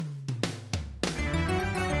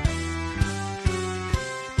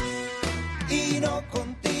Ino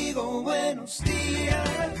contigo, buenos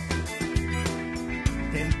días.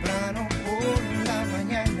 Temprano por la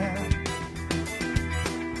mañana.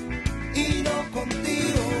 Ino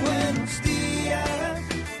contigo, buenos días.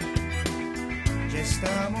 Ya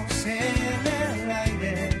estamos en el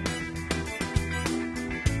aire.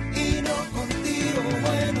 Ino contigo,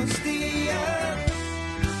 buenos días.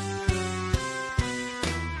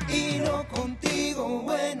 Ino contigo,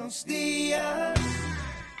 buenos días.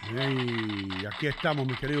 Hey, aquí estamos,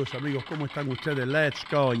 mis queridos amigos. ¿Cómo están ustedes? Let's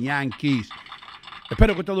go, Yankees.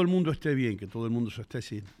 Espero que todo el mundo esté bien, que todo el mundo se esté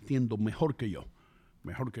sintiendo mejor que yo.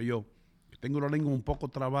 Mejor que yo. Tengo la lengua un poco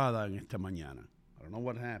trabada en esta mañana. I don't know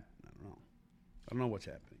what happened. I don't know what's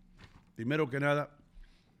happening. Primero que nada,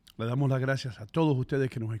 le damos las gracias a todos ustedes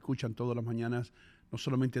que nos escuchan todas las mañanas, no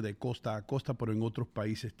solamente de costa a costa, pero en otros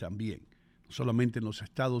países también. No solamente en los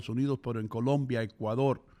Estados Unidos, pero en Colombia,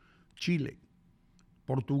 Ecuador, Chile,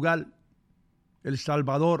 Portugal, El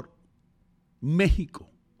Salvador, México,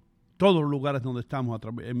 todos los lugares donde estamos.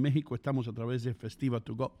 En México estamos a través de Festiva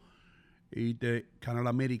to Go y de Canal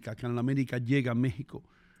América. Canal América llega a México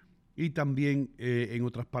y también en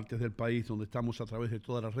otras partes del país donde estamos a través de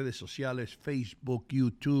todas las redes sociales, Facebook,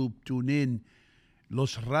 YouTube, TuneIn,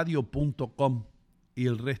 losradio.com y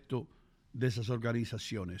el resto de esas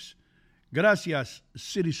organizaciones. Gracias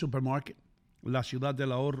City Supermarket, la ciudad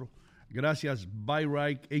del ahorro. Gracias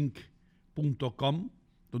buyrightInc.com,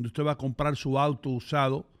 donde usted va a comprar su auto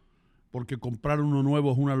usado, porque comprar uno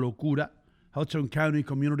nuevo es una locura. Hudson County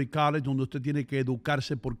Community College, donde usted tiene que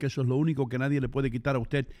educarse, porque eso es lo único que nadie le puede quitar a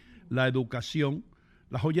usted, la educación.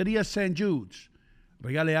 La joyería St. Jude's,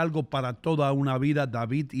 regale algo para toda una vida.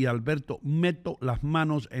 David y Alberto, meto las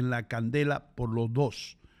manos en la candela por los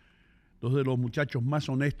dos de los muchachos más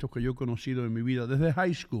honestos que yo he conocido en mi vida. Desde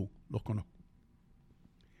high school los conozco.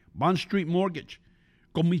 Bond Street Mortgage,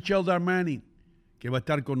 con Michelle Darmani, que va a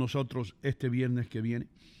estar con nosotros este viernes que viene.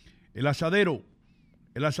 El Asadero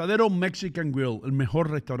Mexican Grill, el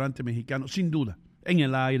mejor restaurante mexicano, sin duda, en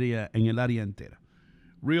el área entera.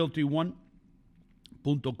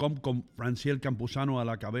 Realty1.com con Franciel Campuzano a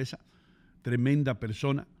la cabeza, tremenda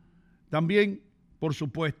persona. También, por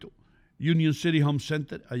supuesto, Union City Home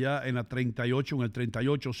Center, allá en la 38, en el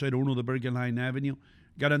 3801 de Bergenheim Avenue.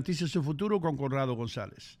 Garantice su futuro con Conrado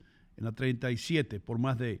González, en la 37, por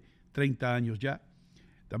más de 30 años ya.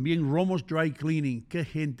 También Romos Dry Cleaning, qué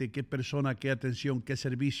gente, qué persona, qué atención, qué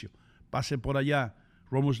servicio. Pase por allá,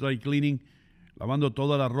 Romos Dry Cleaning, lavando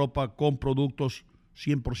toda la ropa con productos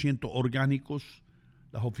 100% orgánicos.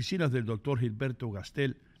 Las oficinas del doctor Gilberto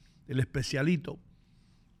Gastel, El Especialito,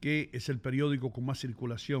 que es el periódico con más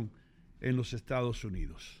circulación en los Estados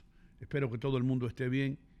Unidos. Espero que todo el mundo esté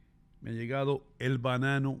bien. Me ha llegado el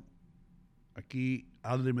banano. Aquí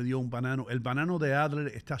Adler me dio un banano. El banano de Adler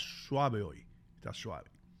está suave hoy. Está suave.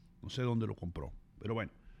 No sé dónde lo compró. Pero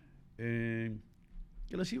bueno. ¿Qué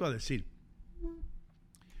les iba a decir?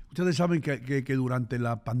 Ustedes saben que durante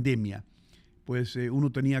la pandemia, pues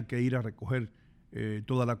uno tenía que ir a recoger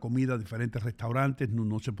toda la comida a diferentes restaurantes.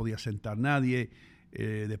 No se podía sentar nadie.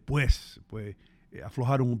 Después, pues,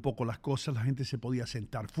 aflojaron un poco las cosas. La gente se podía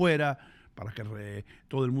sentar fuera para que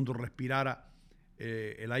todo el mundo respirara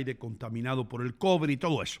el aire contaminado por el cobre y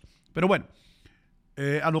todo eso. Pero bueno,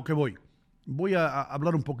 a lo que voy a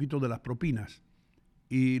hablar un poquito de las propinas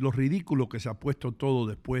y lo ridículo que se ha puesto todo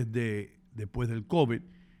después del COVID,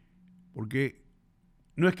 porque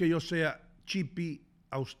no es que yo sea chippy,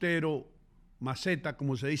 austero, maceta,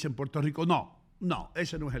 como se dice en Puerto Rico. No,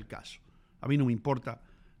 ese no es el caso. A mí no me importa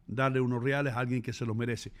darle unos reales a alguien que se lo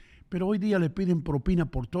merece. Pero hoy día le piden propina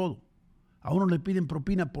por todo. A uno le piden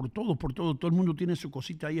propina por todo. Todo el mundo tiene su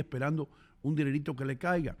cosita ahí esperando un dinerito que le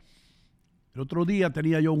caiga. El otro día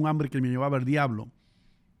tenía yo un hambre que me llevaba el diablo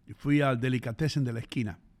y fui al delicatessen de la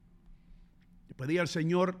esquina. Le pedí al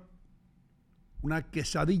señor una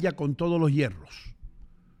quesadilla con todos los hierros.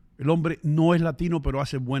 El hombre no es latino, pero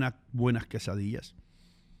hace buenas quesadillas.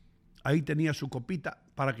 Ahí tenía su copita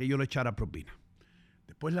para que yo le echara propina.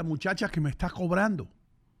 Después la muchacha que me está cobrando,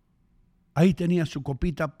 ahí tenía su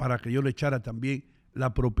copita para que yo le echara también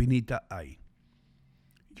la propinita ahí.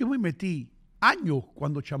 Yo me metí años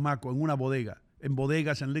cuando chamaco en una bodega, en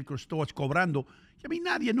bodegas, en liquor stores, cobrando, y a mí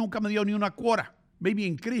nadie nunca me dio ni una cuora. Maybe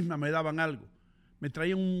en Christmas me daban algo. Me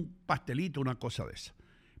traían un pastelito, una cosa de esa.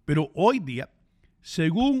 Pero hoy día,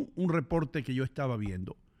 según un reporte que yo estaba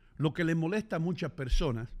viendo, lo que le molesta a muchas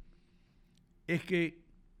personas es que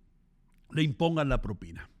le impongan la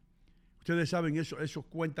propina. Ustedes saben esos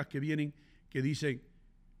cuentas que vienen que dicen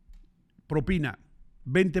propina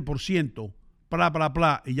 20%,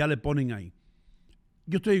 bla, y ya le ponen ahí.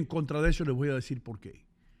 Yo estoy en contra de eso y les voy a decir por qué.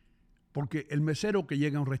 Porque el mesero que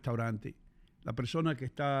llega a un restaurante, la persona que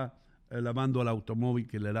está lavando el automóvil,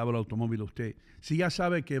 que le lava el automóvil a usted, si ya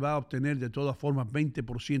sabe que va a obtener de todas formas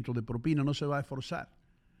 20% de propina, no se va a esforzar.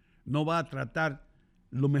 No va a tratar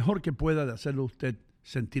lo mejor que pueda de hacerlo usted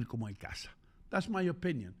sentir como en casa. That's my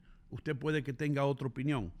opinion. Usted puede que tenga otra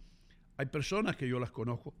opinión. Hay personas que yo las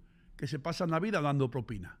conozco que se pasan la vida dando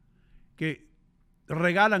propina, que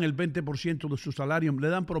regalan el 20% de su salario, le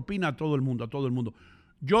dan propina a todo el mundo,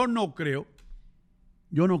 Yo no creo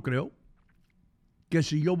que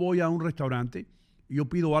si yo voy a un restaurante y yo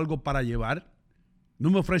pido algo para llevar, no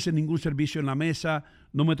me ofrecen ningún servicio en la mesa,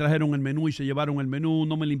 no me trajeron el menú y se llevaron el menú,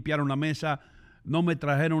 no me limpiaron la mesa, no me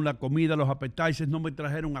trajeron la comida, los appetizers, no me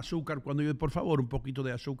trajeron azúcar. Cuando yo, por favor, un poquito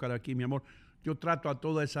de azúcar aquí, mi amor. Yo trato a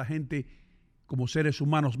toda esa gente como seres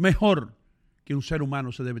humanos, mejor que un ser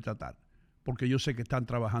humano se debe tratar, porque yo sé que están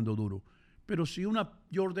trabajando duro. Pero si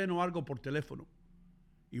yo ordeno algo por teléfono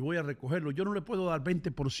y voy a recogerlo, yo no le puedo dar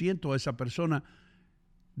 20% a esa persona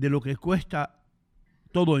de lo que cuesta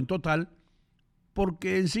todo en total,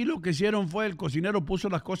 porque en sí lo que hicieron fue el cocinero puso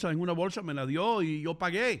las cosas en una bolsa, me la dio y yo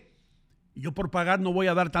pagué. Y yo por pagar no voy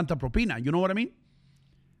a dar tanta propina. You know what I mean?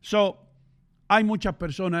 So, hay muchas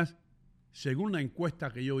personas, según la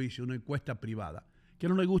encuesta que yo hice, una encuesta privada, que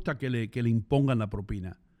no les gusta que le impongan la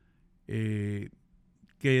propina. Que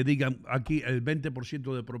digan aquí el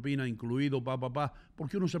 20% de propina incluido,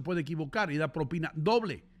 porque uno se puede equivocar y da propina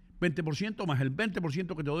doble. 20% más el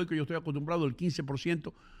 20% que te doy, que yo estoy acostumbrado, el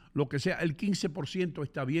 15%, lo que sea, el 15%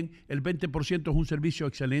 está bien, el 20% es un servicio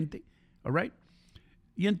excelente, all right?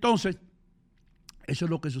 Y entonces, eso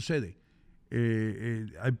es lo que sucede.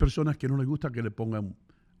 Hay personas que no les gusta que le pongan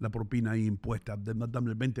la propina ahí impuesta,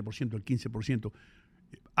 dame el 20%, el 15%.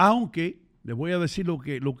 Aunque, les voy a decir lo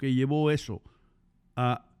que llevó eso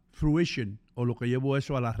a fruition, o lo que llevó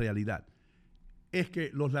eso a la realidad. Es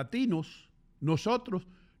que los latinos, nosotros,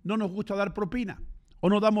 no nos gusta dar propina, o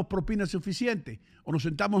no damos propina suficiente, o nos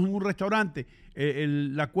sentamos en un restaurante,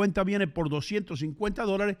 la cuenta viene por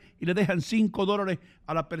 $250 y le dejan $5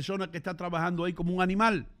 a la persona que está trabajando ahí como un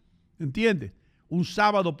animal, ¿entiendes? Un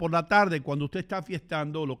sábado por la tarde cuando usted está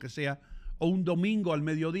fiestando o lo que sea, o un domingo al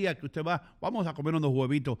mediodía que usted vamos a comer unos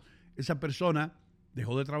huevitos, esa persona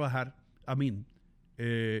dejó de trabajar,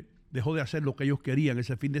 dejó de hacer lo que ellos querían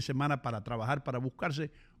ese fin de semana para trabajar, para buscarse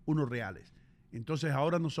unos reales. Entonces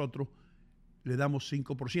ahora nosotros le damos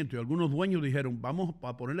 5%. Y algunos dueños dijeron, vamos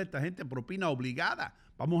a ponerle a esta gente propina obligada,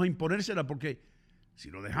 vamos a imponérsela porque si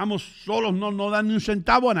lo dejamos solos no dan ni un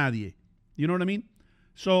centavo a nadie. You know what I mean?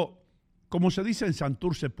 So, como se dice en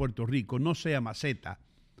Santurce, Puerto Rico, no sea maceta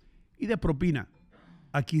y de propina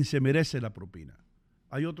a quien se merece la propina.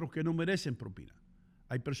 Hay otros que no merecen propina.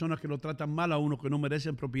 Hay personas que lo tratan mal a uno que no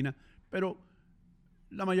merecen propina, pero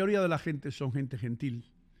la mayoría de la gente son gente gentil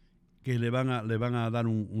que le van a dar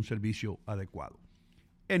un servicio adecuado.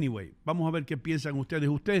 Anyway, vamos a ver qué piensan ustedes.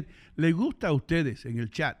 ¿Les gusta a ustedes en el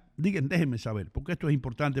chat? Déjenme saber, porque esto es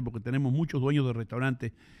importante, porque tenemos muchos dueños de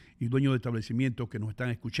restaurantes y dueños de establecimientos que nos están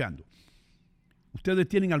escuchando. ¿Ustedes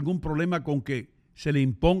tienen algún problema con que se le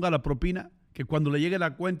imponga la propina? Que cuando le llegue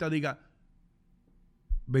la cuenta diga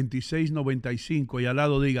 $26.95 y al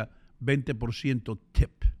lado diga 20%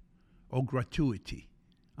 tip o gratuity.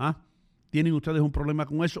 ¿Ah? ¿Tienen ustedes un problema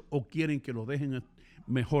con eso o quieren que los dejen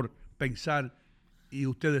mejor pensar y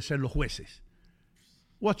ustedes ser los jueces?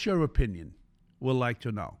 What's your opinion? We'd like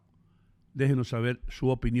to know. Déjenos saber su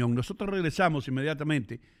opinión. Nosotros regresamos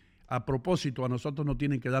inmediatamente. A propósito, a nosotros no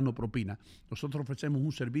tienen que darnos propina. Nosotros ofrecemos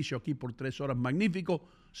un servicio aquí por 3 horas magnífico,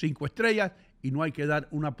 5 estrellas, y no hay que dar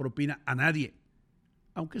una propina a nadie.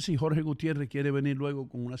 Aunque si Jorge Gutiérrez quiere venir luego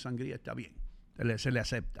con una sangría, está bien. Se le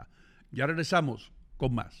acepta. Ya regresamos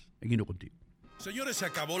con más en Ino Contigo. Señores, se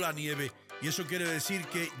acabó la nieve y eso quiere decir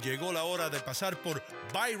que llegó la hora de pasar por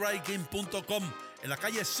buyrightgame.com en la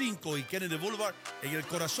calle 5 y Kennedy Boulevard, en el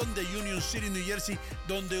corazón de Union City, New Jersey,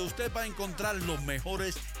 donde usted va a encontrar los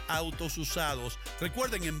mejores autos usados.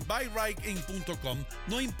 Recuerden, en buyrightgame.com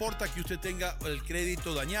no importa que usted tenga el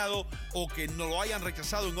crédito dañado o que no lo hayan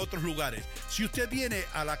rechazado en otros lugares. Si usted viene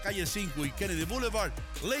a la calle 5 y Kennedy Boulevard,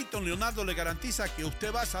 Leighton Leonardo le garantiza que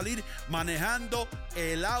usted va a salir manejando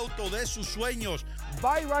el auto de sus sueños.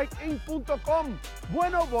 buyrightgame.com,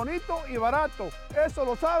 bueno, bonito y barato. Eso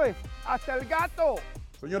lo sabe hasta el gato.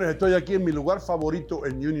 Señores, estoy aquí en mi lugar favorito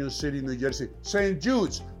en Union City, New Jersey, St.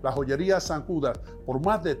 Jude's, la joyería San Judas. Por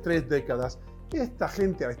más de 3 décadas, esta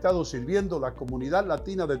gente ha estado sirviendo la comunidad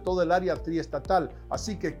latina de todo el área triestatal.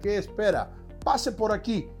 Así que, ¿qué espera? Pase por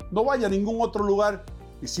aquí, no vaya a ningún otro lugar.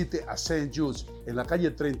 Visite a St. Jude's en la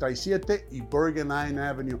calle 37 y Bergen Line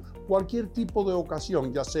Avenue. Cualquier tipo de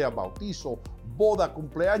ocasión, ya sea bautizo, boda,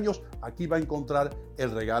 cumpleaños, aquí va a encontrar el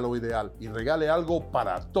regalo ideal y regale algo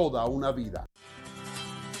para toda una vida.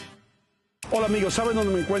 Hola amigos, ¿saben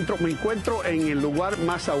dónde me encuentro? Me encuentro en el lugar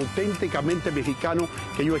más auténticamente mexicano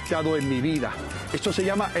que yo he estado en mi vida. Esto se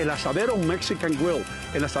llama el Asadero Mexican Grill,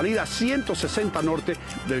 en la salida 160 norte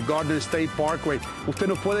del Garden State Parkway. Ustedes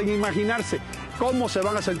no pueden imaginarse cómo se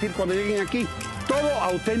van a sentir cuando lleguen aquí. Todo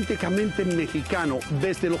auténticamente mexicano,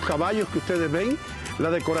 desde los caballos que ustedes ven, la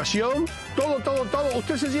decoración, todo.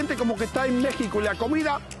 Usted se siente como que está en México y la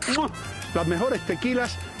comida, ¡mua! Las mejores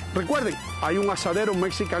tequilas. Recuerden, hay un Asadero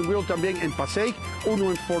Mexican Grill también en Passaic, uno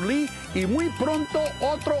en Fort Lee y muy pronto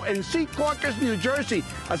otro en Secaucus, New Jersey.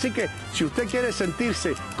 Así que si usted quiere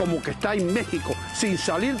sentirse como que está en México sin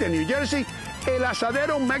salir de New Jersey, el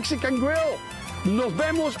Asadero Mexican Grill. Nos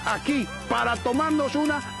vemos aquí para tomarnos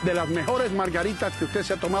una de las mejores margaritas que usted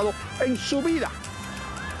se ha tomado en su vida.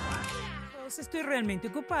 Estoy realmente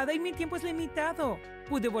ocupada y mi tiempo es limitado.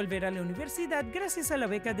 Pude volver a la universidad gracias a la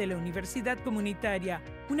beca de la Universidad Comunitaria,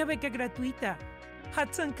 una beca gratuita.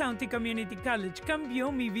 Hudson County Community College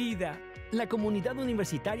cambió mi vida. La comunidad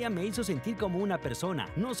universitaria me hizo sentir como una persona,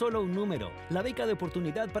 no solo un número. La beca de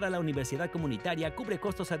oportunidad para la universidad comunitaria cubre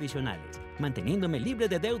costos adicionales, manteniéndome libre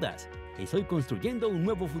de deudas. Estoy construyendo un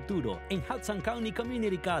nuevo futuro en Hudson County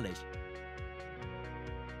Community College.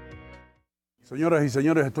 Señoras y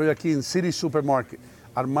señores, estoy aquí en City Supermarket,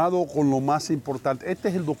 armado con lo más importante. Este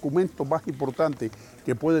es el documento más importante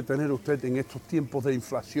que puede tener usted en estos tiempos de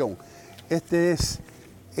inflación. Este es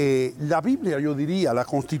la Biblia, yo diría, la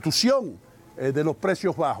Constitución de los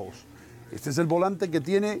precios bajos. Este es el volante que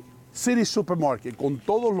tiene City Supermarket, con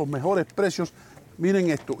todos los mejores precios.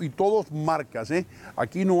 Miren esto, y todos marcas, ¿eh?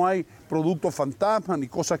 Aquí no hay productos fantasma ni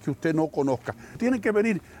cosas que usted no conozca. Tienen que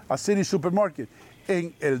venir a City Supermarket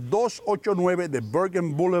en el 289 de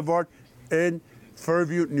Bergen Boulevard en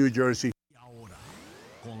Fairview, New Jersey. Y ahora,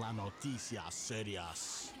 con las noticias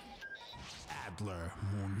serias, Adler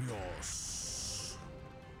Muñoz.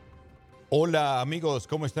 Hola amigos,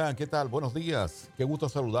 ¿cómo están? ¿Qué tal? Buenos días. Qué gusto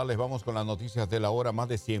saludarles. Vamos con las noticias de la hora. Más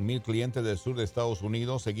de 100,000 clientes del sur de Estados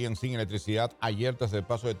Unidos seguían sin electricidad ayer tras el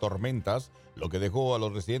paso de tormentas, lo que dejó a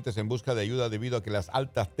los residentes en busca de ayuda debido a que las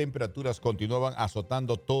altas temperaturas continuaban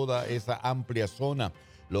azotando toda esa amplia zona.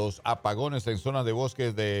 Los apagones en zonas de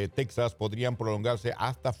bosques de Texas podrían prolongarse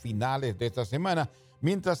hasta finales de esta semana,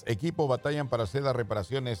 mientras equipos batallan para hacer las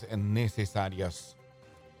reparaciones necesarias.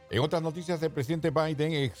 En otras noticias, el presidente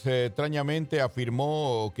Biden extrañamente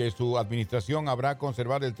afirmó que su administración habrá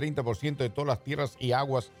conservar el 30% de todas las tierras y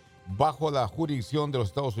aguas bajo la jurisdicción de los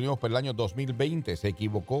Estados Unidos para el año 2020. Se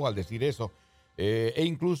equivocó al decir eso. E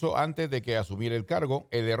incluso antes de que asumiera el cargo,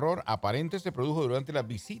 el error aparente se produjo durante la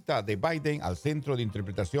visita de Biden al Centro de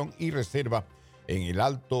Interpretación y Reserva en el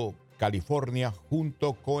Alto California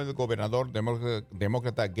junto con el gobernador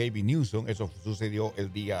demócrata Gavin Newsom. Eso sucedió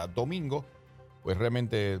el día domingo. Pues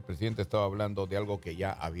realmente el presidente estaba hablando de algo que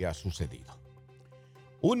ya había sucedido.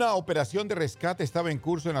 Una operación de rescate estaba en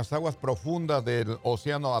curso en las aguas profundas del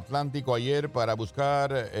Océano Atlántico ayer para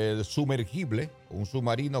buscar el sumergible, un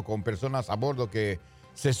submarino con personas a bordo que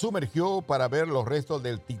se sumergió para ver los restos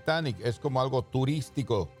del Titanic. Es como algo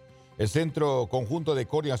turístico. El Centro Conjunto de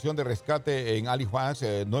Coordinación de Rescate en Halifax,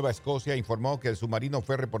 Nueva Escocia, informó que el submarino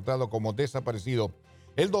fue reportado como desaparecido.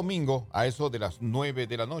 El domingo, a eso de las 9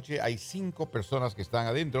 de la noche, hay 5 personas que están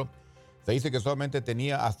adentro. Se dice que solamente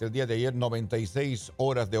tenía hasta el día de ayer 96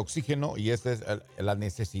 horas de oxígeno y esta es la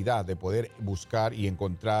necesidad de poder buscar y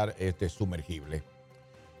encontrar este sumergible.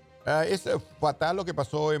 Es fatal lo que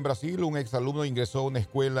pasó en Brasil. Un exalumno ingresó a una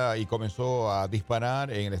escuela y comenzó a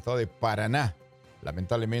disparar en el estado de Paraná.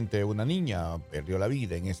 Lamentablemente, una niña perdió la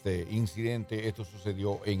vida en este incidente. Esto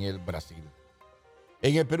sucedió en el Brasil.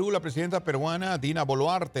 En el Perú, la presidenta peruana Dina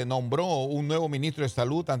Boluarte nombró un nuevo ministro de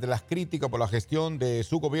Salud ante las críticas por la gestión de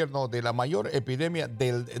su gobierno de la mayor epidemia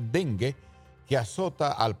del dengue que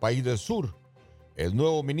azota al país del sur. El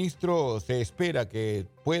nuevo ministro se espera que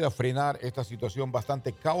pueda frenar esta situación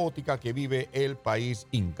bastante caótica que vive el país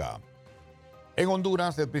inca. En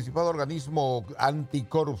Honduras, el principal organismo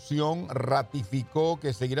anticorrupción ratificó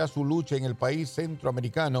que seguirá su lucha en el país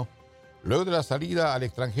centroamericano luego de la salida al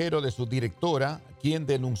extranjero de su directora, quien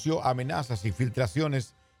denunció amenazas y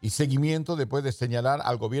filtraciones y seguimiento después de señalar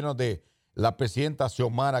al gobierno de la presidenta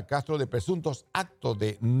Xiomara Castro de presuntos actos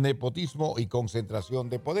de nepotismo y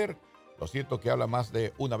concentración de poder. Lo cierto que habla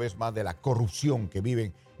una vez más de la corrupción que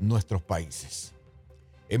viven nuestros países.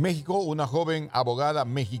 En México, una joven abogada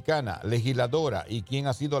mexicana, legisladora y quien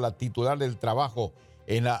ha sido la titular del trabajo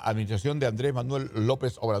en la administración de Andrés Manuel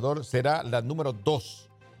López Obrador, será la número 2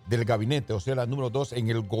 del gabinete, o sea, la número 2 en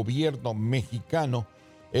el gobierno mexicano.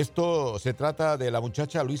 Esto se trata de la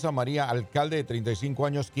muchacha Luisa María Alcalde, de 35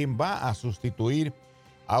 años, quien va a sustituir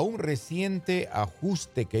a un reciente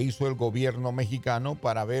ajuste que hizo el gobierno mexicano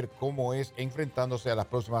para ver cómo es enfrentándose a las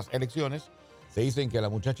próximas elecciones. Se dicen que la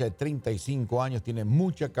muchacha de 35 años tiene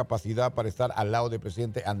mucha capacidad para estar al lado del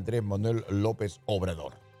presidente Andrés Manuel López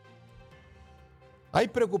Obrador. Hay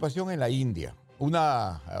preocupación en la India.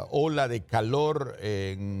 Una ola de calor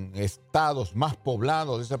en estados más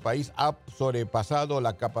poblados de ese país ha sobrepasado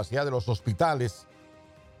la capacidad de los hospitales,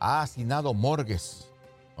 ha hacinado morgues,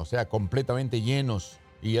 o sea, completamente llenos,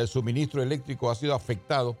 y el suministro eléctrico ha sido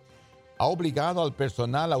afectado. Ha obligado al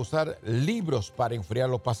personal a usar libros para enfriar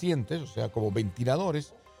a los pacientes, o sea, como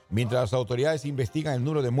ventiladores, mientras las autoridades investigan el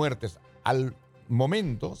número de muertes. Al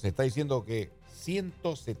momento se está diciendo que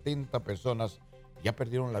 170 personas ya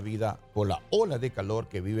perdieron la vida por la ola de calor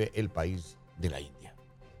que vive el país de la India.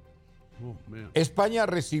 España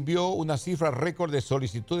recibió una cifra récord de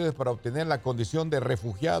solicitudes para obtener la condición de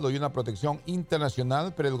refugiado y una protección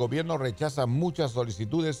internacional, pero el gobierno rechaza muchas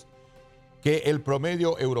solicitudes que el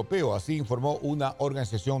promedio europeo. Así informó una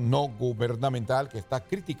organización no gubernamental que está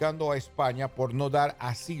criticando a España por no dar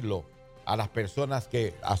asilo a las personas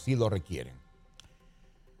que asilo requieren.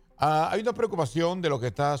 Hay una preocupación de lo que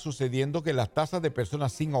está sucediendo, que las tasas de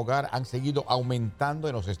personas sin hogar han seguido aumentando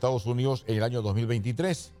en los Estados Unidos en el año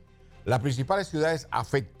 2023. Las principales ciudades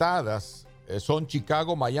afectadas son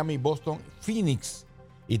Chicago, Miami, Boston, Phoenix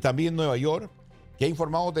y también Nueva York, que ha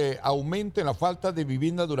informado de aumento en la falta de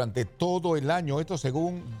vivienda durante todo el año. Esto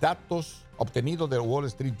según datos obtenidos del Wall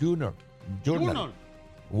Street Journal.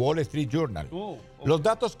 Wall Street Journal. Los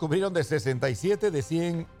datos cubrieron de 67 de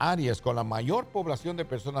 100 áreas con la mayor población de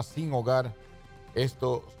personas sin hogar,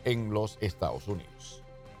 esto en los Estados Unidos.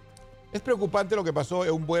 Es preocupante lo que pasó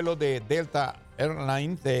en un vuelo de Delta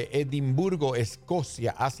Airlines de Edimburgo,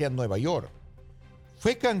 Escocia, hacia Nueva York.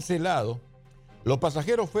 Fue cancelado. Los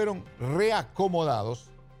pasajeros fueron reacomodados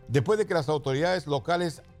después de que las autoridades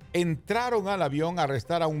locales entraron al avión a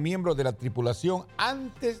arrestar a un miembro de la tripulación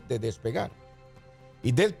antes de despegar.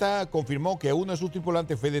 Y Delta confirmó que uno de sus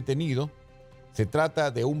tripulantes fue detenido. Se trata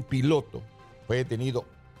de un piloto. Fue detenido,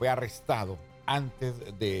 fue arrestado antes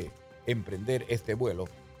de emprender este vuelo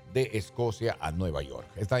de Escocia a Nueva York.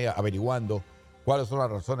 Están averiguando cuáles son las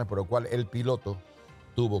razones por las cuales el piloto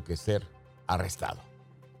tuvo que ser arrestado.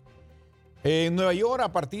 En Nueva York,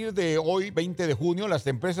 a partir de hoy, 20 de junio, las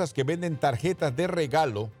empresas que venden tarjetas de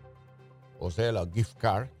regalo, o sea, la gift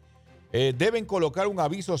card, deben colocar un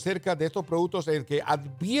aviso cerca de estos productos en el que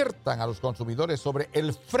adviertan a los consumidores sobre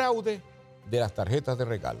el fraude de las tarjetas de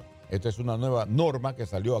regalo. Esta es una nueva norma que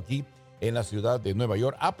salió aquí en la ciudad de Nueva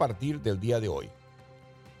York a partir del día de hoy.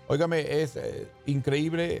 Óigame, es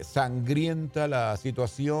increíble, sangrienta la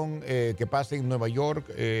situación que pasa en Nueva York.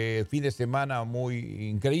 Fin de semana muy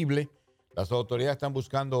increíble. Las autoridades están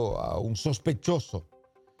buscando a un sospechoso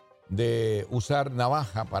de usar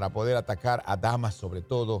navaja para poder atacar a damas, sobre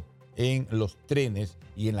todo en los trenes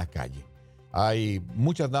y en la calle. Hay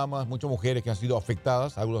muchas damas, muchas mujeres que han sido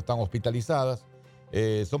afectadas, algunas están hospitalizadas.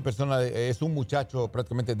 Son personas, es un muchacho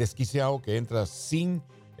prácticamente desquiciado que entra sin,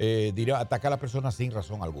 atacar a la persona sin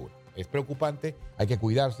razón alguna. Es preocupante, hay que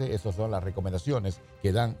cuidarse, esas son las recomendaciones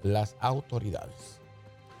que dan las autoridades.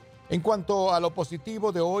 En cuanto a lo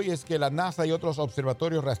positivo de hoy es que la NASA y otros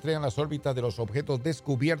observatorios rastrean las órbitas de los objetos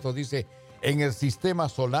descubiertos, dice, en el sistema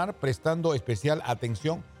solar, prestando especial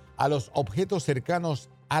atención a los objetos cercanos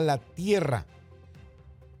a la Tierra.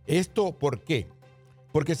 ¿Esto por qué?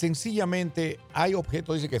 Porque sencillamente hay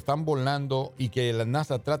objetos, dice, que están volando y que la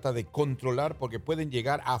NASA trata de controlar porque pueden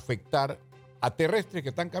llegar a afectar a terrestres que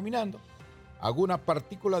están caminando. Alguna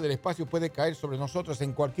partícula del espacio puede caer sobre nosotros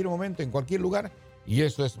en cualquier momento, en cualquier lugar, y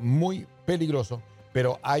eso es muy peligroso.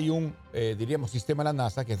 Pero hay un, diríamos, sistema de la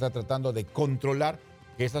NASA que está tratando de controlar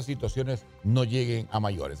que esas situaciones no lleguen a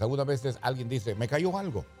mayores. Algunas veces alguien dice, me cayó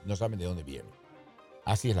algo, no saben de dónde viene.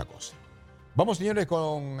 Así es la cosa. Vamos, señores,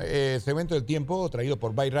 con el segmento del tiempo traído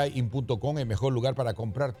por buyride.com, el mejor lugar para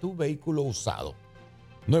comprar tu vehículo usado.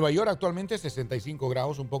 Nueva York actualmente 65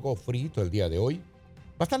 grados, un poco frito el día de hoy.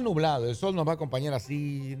 Va a estar nublado, el sol nos va a acompañar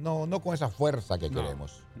así, no con esa fuerza que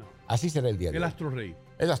queremos. No. Así será el día de hoy. El Astro Rey.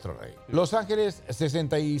 El Astro Rey. Los Ángeles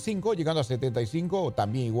 65, llegando a 75,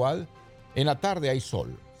 también igual. En la tarde hay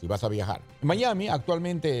sol, si vas a viajar. Miami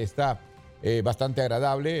actualmente está bastante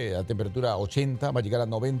agradable, la temperatura 80, va a llegar a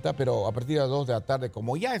 90, pero a partir de las 2 de la tarde,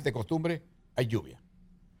 como ya es de costumbre, hay lluvia.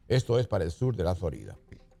 Esto es para el sur de la Florida.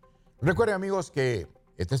 Recuerden, amigos, que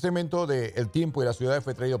este segmento de El Tiempo y la Ciudad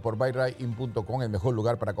fue traído por buyride.com, el mejor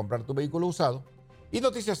lugar para comprar tu vehículo usado. Y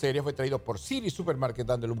Noticias Serias fue traído por City Supermarket,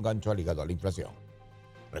 dándole un gancho ligado a la inflación.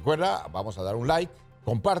 Recuerda, vamos a dar un like,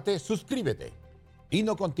 comparte, suscríbete.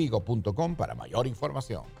 Inocontigo.com para mayor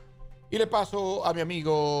información. Y le paso a mi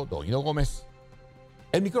amigo Don Ino Gomez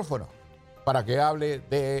el micrófono para que hable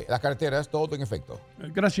de las carreteras, todo en efecto.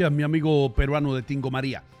 Gracias, mi amigo peruano de Tingo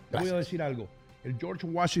María. Gracias. Voy a decir algo. El George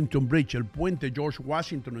Washington Bridge, el puente George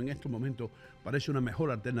Washington en estos momentos parece una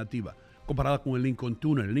mejor alternativa comparada con el Lincoln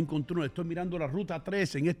Tunnel. El Lincoln Tunnel, estoy mirando la ruta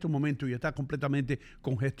 3 en estos momentos y está completamente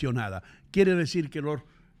congestionada. Quiere decir que los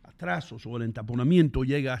atrasos o el entaponamiento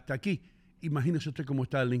llega hasta aquí. Imagínese usted cómo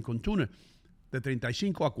está el Lincoln Tunnel, de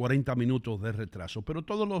 35 a 40 minutos de retraso. Pero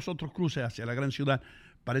todos los otros cruces hacia la gran ciudad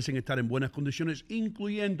parecen estar en buenas condiciones,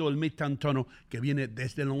 incluyendo el Midtown Tunnel que viene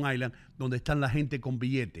desde Long Island, donde están la gente con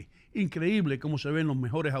billetes. Increíble cómo se ven los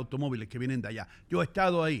mejores automóviles que vienen de allá. Yo he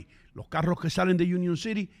estado ahí. Los carros que salen de Union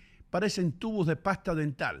City parecen tubos de pasta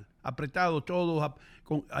dental, apretados todos.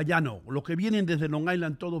 Allá no. Los que vienen desde Long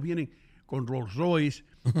Island, todos vienen con Rolls Royce,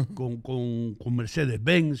 con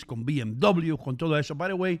Mercedes-Benz, con BMW, con todo eso.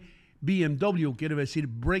 By the way, BMW quiere decir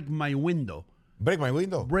break my window. ¿Break my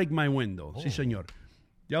window? Break my window, sí señor.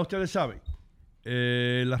 Ya ustedes saben,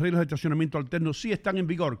 las reglas de estacionamiento alterno sí están en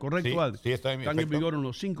vigor, ¿correcto, Sí, Aldo? sí, están en vigor en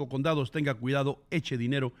los 5 condados. Tenga cuidado, eche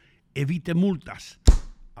dinero, evite multas.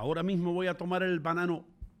 Ahora mismo voy a tomar el banano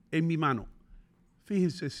en mi mano.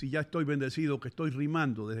 Fíjense si ya estoy bendecido, que estoy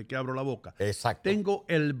rimando desde que abro la boca. Exacto. Tengo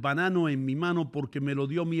el banano en mi mano porque me lo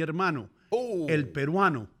dio mi hermano, el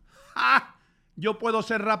peruano. ¡Ja! Yo puedo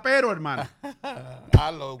ser rapero, hermano.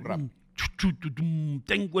 Halo, rap.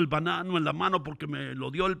 Tengo el banano en la mano porque me lo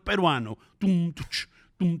dio el peruano.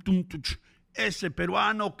 Ese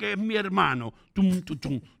peruano que es mi hermano.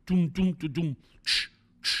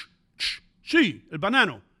 Sí, el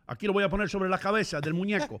banano. Aquí lo voy a poner sobre la cabeza del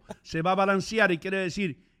muñeco. Se va a balancear y quiere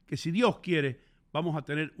decir que si Dios quiere, vamos a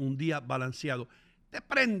tener un día balanceado.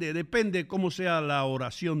 Depende cómo sea la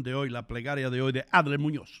oración de hoy, la plegaria de hoy de Adler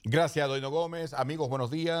Muñoz. Gracias, Don Ino Gómez. Amigos,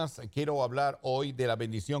 buenos días. Quiero hablar hoy de la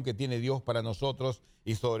bendición que tiene Dios para nosotros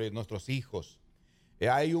y sobre nuestros hijos.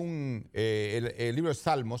 Hay el libro de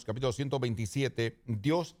Salmos, capítulo 127,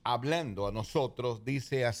 Dios hablando a nosotros,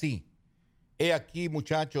 dice así: He aquí,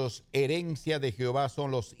 muchachos, herencia de Jehová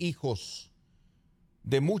son los hijos.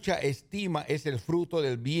 De mucha estima es el fruto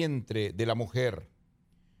del vientre de la mujer.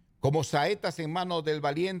 Como saetas en manos del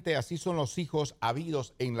valiente, así son los hijos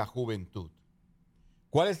habidos en la juventud.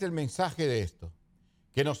 ¿Cuál es el mensaje de esto?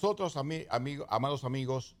 Que nosotros, amados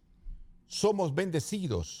amigos, somos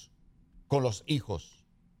bendecidos con los hijos.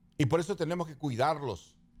 Y por eso tenemos que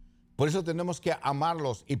cuidarlos. Por eso tenemos que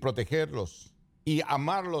amarlos y protegerlos. Y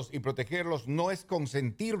amarlos y protegerlos no es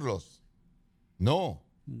consentirlos. No,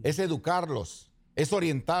 es educarlos, es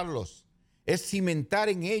orientarlos. Es cimentar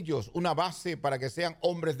en ellos una base para que sean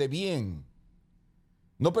hombres de bien.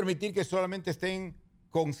 No permitir que solamente estén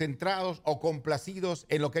concentrados o complacidos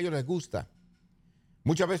en lo que a ellos les gusta.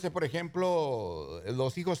 Muchas veces, por ejemplo,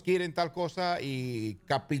 los hijos quieren tal cosa y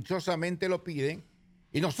caprichosamente lo piden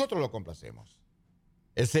y nosotros lo complacemos.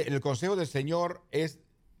 El consejo del Señor es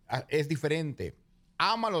diferente.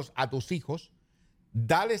 Ámalos a tus hijos,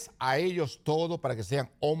 dales a ellos todo para que sean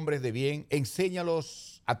hombres de bien,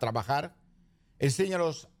 enséñalos a trabajar,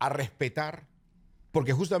 enséñalos a respetar,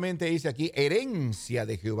 porque justamente dice aquí, herencia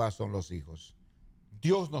de Jehová son los hijos.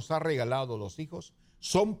 Dios nos ha regalado los hijos,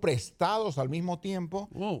 son prestados al mismo tiempo,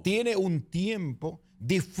 tiene un tiempo,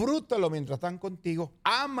 disfrútalo mientras están contigo,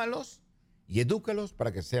 ámalos y edúcalos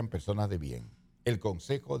para que sean personas de bien. El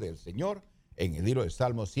consejo del Señor en el libro de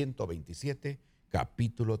Salmo 127,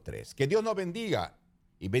 capítulo 3. Que Dios nos bendiga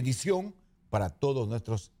y bendición para todos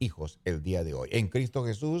nuestros hijos el día de hoy. En Cristo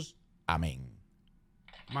Jesús, amén.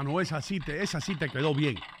 Mano, esa sí te quedó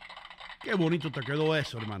bien. Qué bonito te quedó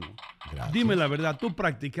eso, hermano. Gracias. Dime la verdad, ¿tú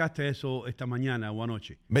practicaste eso esta mañana o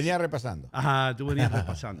anoche? Venía repasando. Ajá, tú venías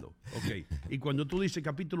repasando. Ok. Y cuando tú dices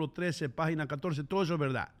capítulo 13, página 14, todo eso es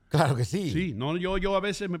verdad. Claro que sí. Sí, no, yo a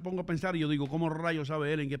veces me pongo a pensar y yo digo, ¿cómo rayos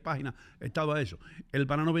sabe él en qué página estaba eso? El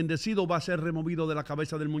banano bendecido va a ser removido de la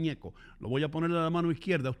cabeza del muñeco. Lo voy a poner a la mano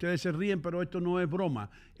izquierda. Ustedes se ríen, pero esto no es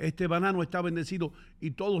broma. Este banano está bendecido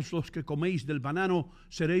y todos los que coméis del banano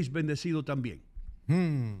seréis bendecidos también.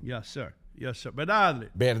 Yes, sir. Yes, sir. ¿Verdad?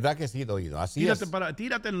 ¿Verdad que sí, Doido? Así Tírate es.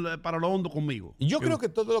 Tírate para lo hondo conmigo. Y yo creo que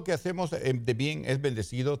todo lo que hacemos de bien es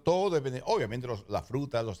bendecido. Todo es bendecido. Obviamente la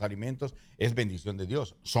fruta, los alimentos es bendición de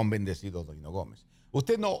Dios. Son bendecidos, Ino Gómez.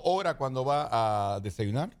 ¿Usted no ora cuando va a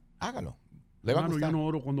desayunar? Hágalo. Le va a gustar. Yo no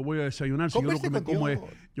oro cuando voy a desayunar. Si yo lo que me como es,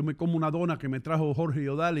 yo me como una dona que me trajo Jorge y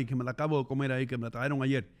Odali, que me la acabo de comer ahí, que me la trajeron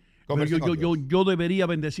ayer. Pero yo debería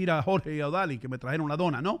bendecir a Jorge y a Odali, que me trajeron la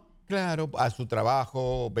dona, ¿no? Claro, a su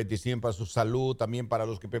trabajo, 25 para su salud, también para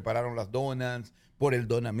los que prepararon las donas, por el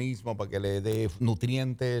dona mismo, para que le dé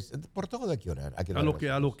nutrientes. Por todo hay que orar. Hay que A dar los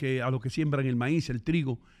gracias. que siembran el maíz, el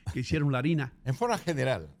trigo, que hicieron la harina. En forma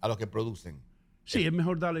general, a los que producen. Sí, es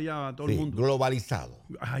mejor darle ya a todo el Sí, mundo. globalizado.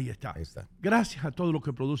 Ahí está. Ahí está. Gracias a todos los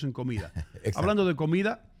que producen comida. Exacto. Hablando de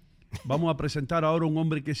comida, vamos a presentar ahora un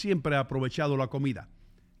hombre que siempre ha aprovechado la comida.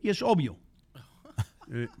 Y es obvio.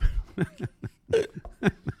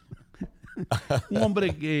 Un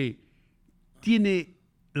hombre que tiene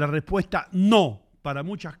la respuesta no para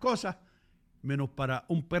muchas cosas, menos para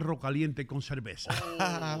un perro caliente con cerveza.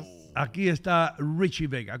 Aquí está Richie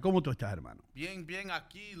Vega. ¿Cómo tú estás, hermano? Bien,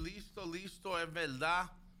 aquí, listo, es verdad.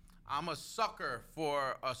 I'm a sucker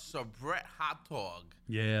for a soubrette hot dog.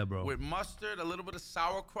 Yeah, bro. With mustard, a little bit of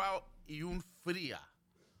sauerkraut, y un fría.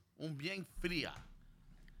 Un bien fría.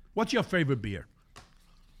 What's your favorite beer?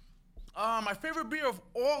 My favorite beer of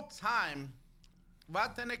all time va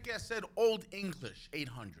a tener que ser Old English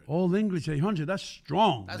 800. Old English 800. That's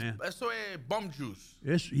strong, That's- man. Eso es bum juice.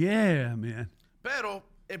 Yeah, man. Pero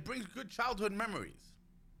it brings good childhood memories.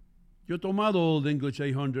 Yo he tomado Old English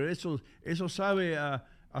 800. Eso sabe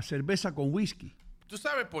a cerveza con whisky. ¿Tú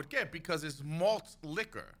sabes por qué? Because it's malt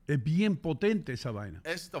liquor. Es bien potente esa vaina.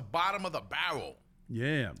 It's the bottom of the barrel.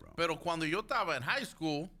 Yeah, bro. Pero cuando yo estaba en high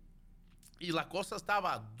school y la cosa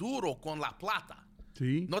estaba duro con la plata,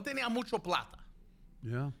 Sí. no tenía mucho plata.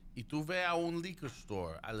 Yeah. Y tú ves a un liquor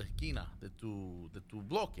store a la esquina de tu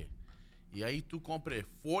bloque y ahí tú compres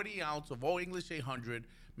 40 ounces of Old English 800,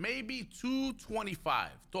 maybe 2.25,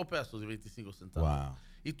 2 pesos y 25 centavos. Wow.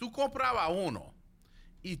 Y tú comprabas uno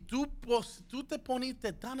y tú te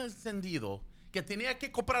poniste tan encendido que tenías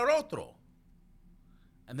que comprar otro.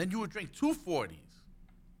 And then you would drink 240s.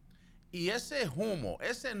 Y ese humo,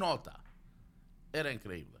 esa nota, era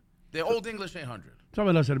increíble. The Old English 800.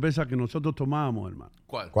 ¿Sabes la cerveza que nosotros tomábamos, hermano?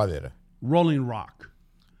 ¿Cuál? ¿Cuál era? Rolling Rock.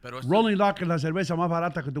 Pero ese- Rolling Rock es la cerveza más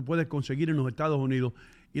barata que tú puedes conseguir en los Estados Unidos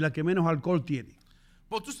y la que menos alcohol tiene.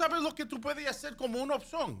 Pues tú sabes lo que tú puedes hacer como una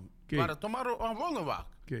opción ¿Qué? para tomar un Rolling Rock.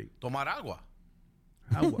 ¿Qué? Tomar agua.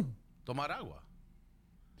 Agua. Tomar agua.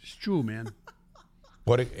 It's true, man.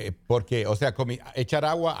 Porque, o sea, echar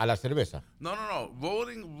agua a la cerveza. No.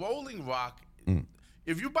 Rolling Rock.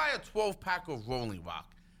 If you buy a 12-pack of Rolling Rock,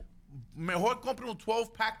 mejor compre un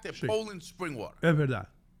 12-pack de Sí. Poland Spring Water. Es verdad.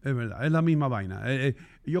 Es la misma vaina.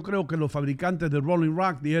 Yo creo que los fabricantes de Rolling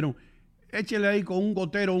Rock dijeron, échele ahí con un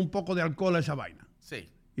gotero un poco de alcohol a esa vaina. Sí.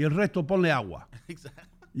 Y el resto ponle agua. Exactly.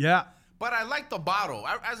 Yeah. But I like the bottle.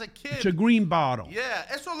 As a kid. It's a green bottle. Yeah,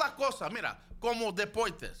 eso es la cosa. Mira, como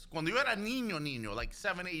deportes. Cuando yo era niño, like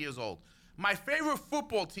 7, 8 years old, my favorite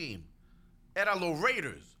football team era los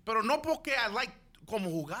Raiders. Pero no porque I like cómo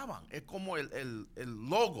jugaban. Es como el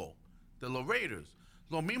logo de los Raiders.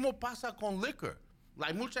 Lo mismo pasa con liquor.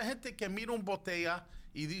 Hay mucha gente que mira una botella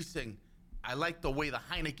y dicen, I like the way the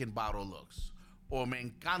Heineken bottle looks. O me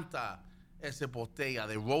encanta esa botella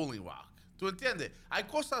de Rolling Rock. ¿Tú entiendes? Hay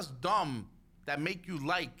cosas dumb that make you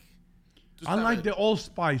like. ¿Tú I like sabes? the Old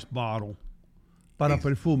Spice bottle para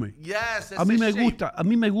perfume. Yes, A mí me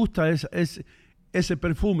shape. gusta ese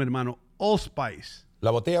perfume, hermano. Old Spice. La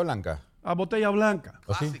botella blanca. A botella blanca.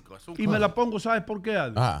 ¿O sí? Clásico, es un Y me la pongo, ¿sabes por qué,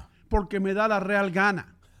 Aldo? Ajá. Porque me da la real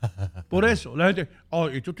gana. Por eso, la gente,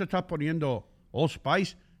 ¿y tú te estás poniendo Old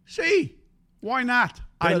Spice? Sí, why not?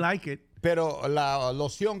 I Pero- like it. Pero la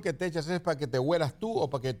loción que te echas es para que te huelas tú o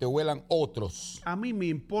para que te huelan otros. A mí me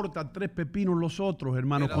importan 3 pepinos los otros,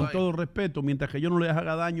 hermano, Míralo con ahí. todo respeto. Mientras que yo no les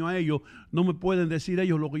haga daño a ellos, no me pueden decir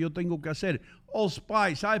ellos lo que yo tengo que hacer. Old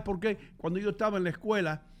Spice, ¿sabes por qué? Cuando yo estaba en la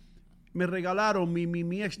escuela, me regalaron,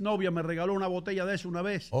 mi exnovia me regaló una botella de eso una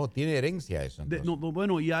vez. Oh, tiene herencia eso. De- entonces. no,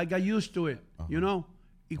 bueno, y I got used to it, you know.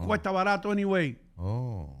 Y cuesta barato anyway.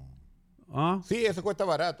 Oh. ¿Ah? Sí, eso cuesta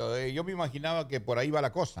barato. Yo me imaginaba que por ahí va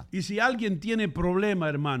la cosa. Y si alguien tiene problema,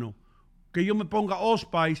 hermano, que yo me ponga Old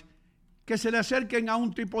Spice, que se le acerquen a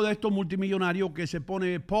un tipo de estos multimillonarios que se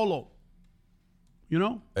pone polo. You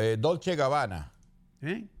know? Dolce Gabbana.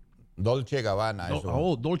 ¿Eh? Dolce Gabbana.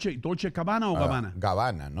 Eso. Dolce Gabbana o Ah, Gabbana?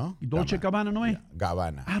 Gabbana, ¿no? ¿Y Dolce Gabbana no es?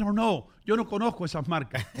 Gabbana. I don't know. Yo no conozco esas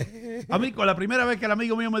marcas. A mí, con la primera vez que el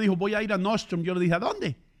amigo mío me dijo, voy a ir a Nordstrom, yo le dije, ¿a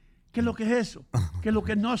dónde? ¿Qué es lo que es eso? ¿Qué es lo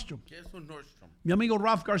que es Nordstrom? ¿Qué es un Nordstrom? Mi amigo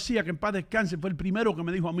Ralph García, que en paz descanse, fue el primero que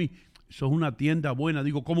me dijo a mí, eso es una tienda buena.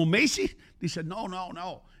 Digo, ¿como Macy's? Dice, no.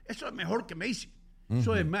 Eso es mejor que Macy's.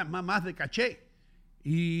 Eso es más de caché.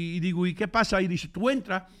 Y digo, ¿y qué pasa ahí? Dice, tú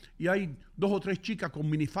entras y hay 2 o 3 chicas con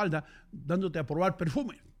minifalda dándote a probar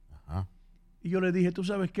perfume. Ajá. Y yo le dije, ¿tú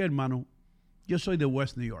sabes qué, hermano? Yo soy de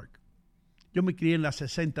West New York. Yo me crié en la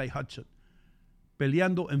 60 y Hudson,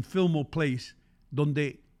 peleando en Fillmore Place,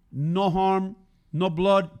 donde no harm, no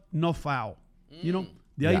blood, no foul. You know,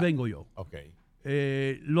 de ahí vengo yo. Okay.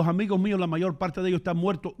 Los amigos míos, la mayor parte de ellos están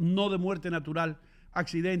muertos, no de muerte natural,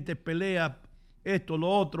 accidentes, peleas, esto, lo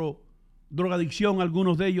otro, drogadicción,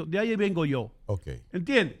 algunos de ellos. De ahí vengo yo. Okay.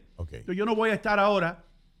 ¿Entiendes? Okay. Entonces, yo no voy a estar ahora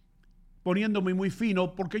poniéndome muy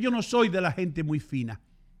fino porque yo no soy de la gente muy fina.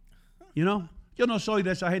 You know? Yo no soy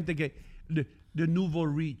de esa gente que de nouveau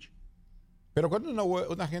rich. Pero cuando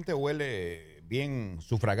una gente huele bien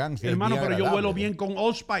su fragancia. Hermano, es bien pero yo agradable, huelo ¿no? bien con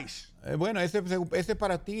Old Spice. Bueno, ese es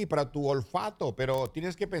para ti, para tu olfato, pero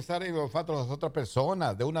tienes que pensar en el olfato de las otras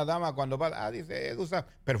personas, de una dama cuando va, dice, usa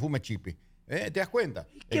perfume chipi. ¿Te das cuenta?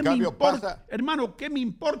 ¿Qué En me cambio importa, pasa... hermano, qué me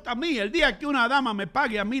importa a mí? El día que una dama me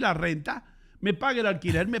pague a mí la renta, me pague el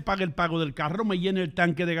alquiler, me pague el pago del carro, me llene el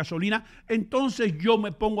tanque de gasolina, entonces yo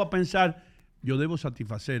me pongo a pensar, yo debo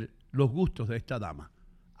satisfacer los gustos de esta dama.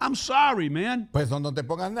 I'm sorry, man. Pues no te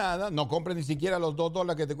pongas nada, no compres ni siquiera los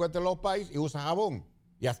 $2 que te cuestan los pais y usa jabón.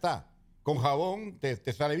 Ya está. Con jabón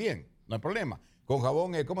te sale bien, no hay problema. Con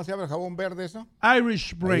jabón, ¿cómo se llama el jabón verde eso? Irish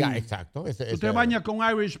Spring. Ya, exacto. Tú te bañas con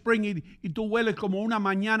Irish Spring y tú hueles como una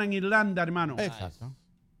mañana en Irlanda, hermano. Exacto.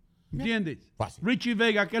 ¿Entiendes? Fácil. Richie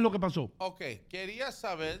Vega, ¿qué es lo que pasó? Ok, quería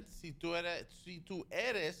saber si tú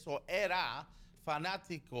eres o era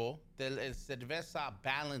fanático de cerveza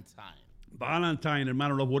Valentine. Valentine,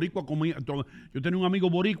 hermano. Los boricuas comían. Yo tenía un amigo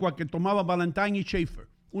boricua que tomaba Valentine y Schaefer.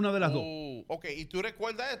 Una de las dos. Ok, ¿y tú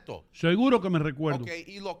recuerdas esto? Seguro que me recuerdo. Ok,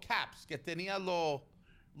 y los caps que tenían los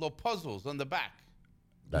puzzles on the back.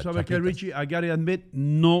 ¿Tú sabes qué, Richie? I gotta admit,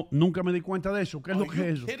 no, nunca me di cuenta de eso. ¿Qué es lo que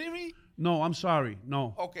es eso? Kidding me? No, I'm sorry,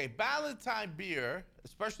 no. Okay, Valentine beer,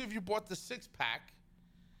 especially if you bought the 6-pack,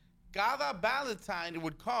 cada Valentine, it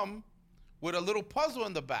would come with a little puzzle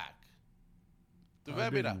in the back. Tú ves,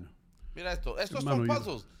 mira. Mira esto. Estos son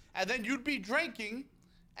puzzles. And then you'd be drinking,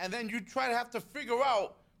 and then you'd try to have to figure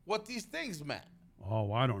out what these things meant.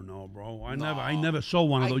 Oh, I don't know, bro. I never saw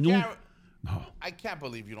one of those. No. I can't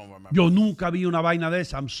believe you don't remember. Yo nunca vi una vaina de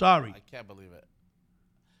esa. I'm sorry. I can't believe it.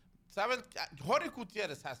 ¿Sabes? Jorge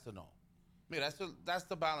Gutierrez has to know. Mira, that's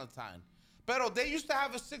the Valentine. Pero they used to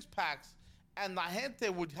have a 6-packs, and la gente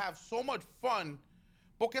would have so much fun.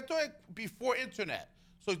 Porque esto es before internet.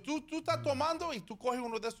 So tú estás tomando y tú coges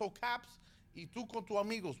uno de esos caps y tú con tus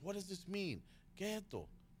amigos, what does this mean? ¿Qué es esto?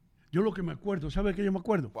 Yo lo que me acuerdo, ¿sabes qué yo me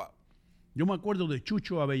acuerdo? What? Yo me acuerdo de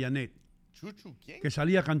Chucho Avellanet, ¿Chuchu quién? que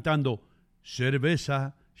salía cantando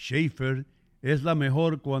cerveza Schaefer es la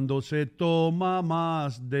mejor cuando se toma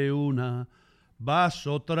más de una.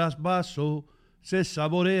 Vaso tras vaso se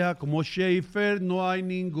saborea como Schaefer no hay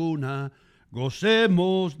ninguna.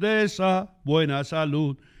 Gocemos de esa buena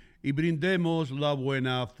salud y brindemos la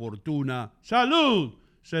buena fortuna. ¡Salud!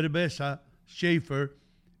 Cerveza Schaefer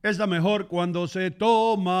es la mejor cuando se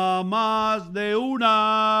toma más de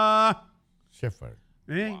una. Schaefer.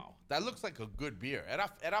 Wow, that looks like a good beer.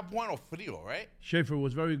 Era bueno frío, right? Schaefer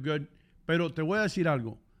was very good. Pero te voy a decir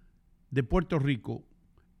algo. De Puerto Rico,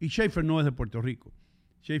 y Schaefer no es de Puerto Rico.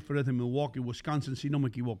 Schaefer es de Milwaukee, Wisconsin, si no me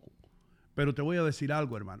equivoco. Pero te voy a decir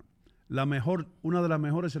algo, hermano. Una de las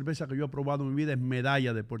mejores cervezas que yo he probado en mi vida es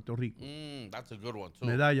Medalla de Puerto Rico. That's a good one, too.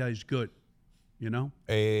 Medalla is good, you know?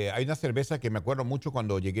 Hay una cerveza que me acuerdo mucho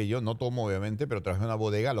cuando llegué yo, no tomo obviamente, pero trabajé en una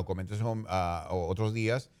bodega, lo comenté otros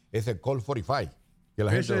días, es el Colt 45. Que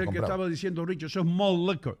la gente Ese es el que estaba diciendo Richo, eso es malt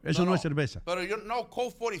liquor, eso no es cerveza. Pero yo no,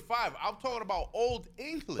 Colt 45, I'm talking about Old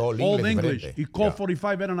English. Old English y Colt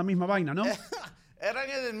 45 eran la misma vaina, ¿no? Eran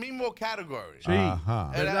en el mismo category. Sí,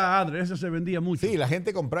 verdad, Adre, ese se vendía mucho. Sí, la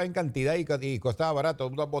gente compraba en cantidad y costaba barato,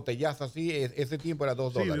 una botellaza así, ese tiempo era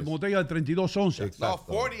 $2. Sí, botella de 32 onzas. No,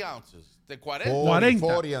 40 ounces, de 40. 40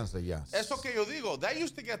 onzas, ya. Eso que yo digo, that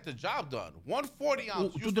used to get the job done. 40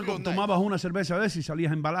 ounce. Tú te tomabas una cerveza de esa y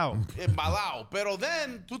salías embalado. Embalado. Pero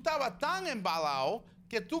then, tú estabas tan embalado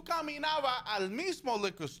que tú caminabas al mismo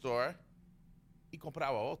liquor store y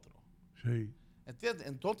comprabas otro. Sí. ¿Entiendes?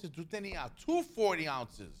 Entonces tú tenías 40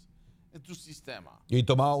 ounces en tu sistema. ¿Y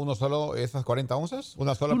tomaba uno solo esas 40 onzas?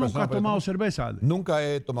 ¿Una sola ¿Tú nunca persona? has tomado cerveza, Adre? Nunca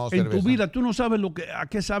he tomado En cerveza. tu vida, ¿tú no sabes a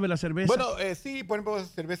qué sabe la cerveza? Bueno, sí, por ejemplo,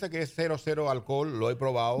 cerveza que es 0 alcohol, lo he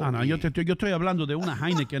probado. No, yo estoy hablando de una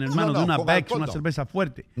Heineken, hermano, No, de una con Beck's, alcohol una no. cerveza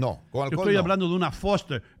fuerte. No, con alcohol Yo estoy no. hablando de una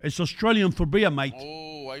Foster. Es Australian for beer, mate.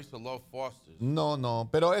 Oh, I used to love Foster's. No,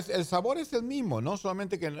 pero el sabor es el mismo, no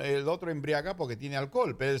solamente que el otro embriaga porque tiene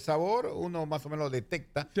alcohol, pero el sabor uno más o menos lo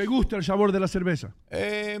detecta. ¿Te gusta el sabor de la cerveza?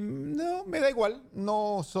 No, me da igual,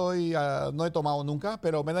 no he tomado nunca,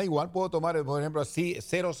 pero me da igual, puedo tomar, por ejemplo, así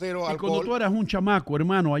 0 Y alcohol. cuando tú eras un chamaco,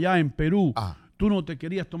 hermano, allá en Perú, tú no te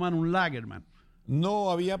querías tomar un Lagerman.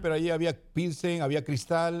 No había, pero allí había Pilsen, había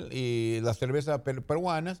Cristal y las cervezas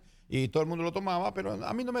peruanas y todo el mundo lo tomaba, pero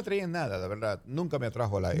a mí no me traían nada, la verdad. Nunca me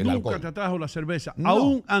atrajo el alcohol. Nunca te atrajo la cerveza. No.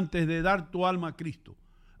 Aún antes de dar tu alma a Cristo.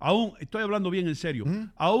 Aún, estoy hablando bien en serio.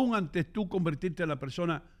 Aún antes tú convertirte en la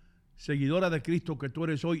persona seguidora de Cristo que tú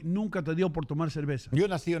eres hoy, nunca te dio por tomar cerveza. Yo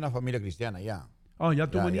nací en una familia cristiana ya. Ah, ya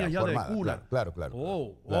tú venías ya de formada, cura. Claro.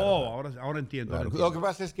 Claro. Ahora entiendo. Claro. Lo que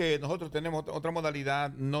pasa es que nosotros tenemos otra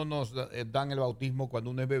modalidad, no nos dan el bautismo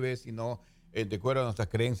cuando uno es bebé, sino de acuerdo a nuestras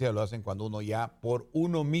creencias lo hacen cuando uno ya por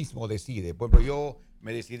uno mismo decide. Por ejemplo, yo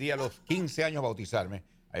me decidí a los 15 años a bautizarme.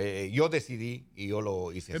 Yo decidí y yo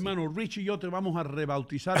lo hice. Hermano, Rich y yo te vamos a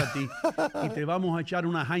rebautizar a ti y te vamos a echar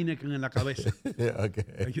una Heineken en la cabeza. Okay.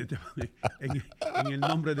 En el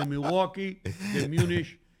nombre de Milwaukee, de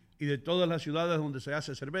Múnich y de todas las ciudades donde se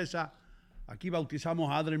hace cerveza, aquí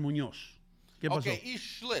bautizamos a Adriel Muñoz. ¿Qué pasó? Ok, y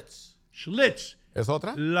Schlitz. Schlitz. ¿Es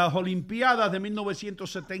otra? Las Olimpiadas de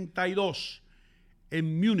 1972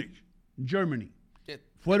 en Múnich, Germany,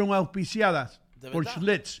 fueron auspiciadas por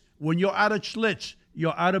Schlitz. When you're out of Schlitz,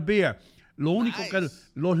 you're out of beer. Lo único que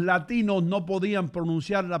los latinos no podían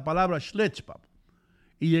pronunciar la palabra Schlitz, papá.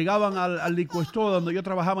 Y llegaban al liquor store donde yo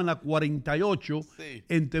trabajaba en la 48,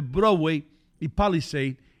 entre Broadway y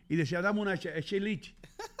Palisade, y decía, dame una chelita.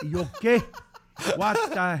 Y yo, ¿qué? What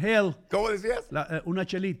the hell? ¿Cómo decías? Una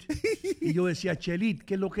chelita. Y yo decía, chelit,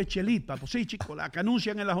 ¿qué es lo que es chelit, papá? Sí, chico, la que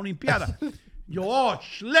anuncian en las Olimpiadas. Yo,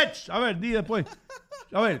 Schlitz. A ver, di después.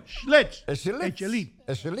 A ver, Schlitz. Chelit.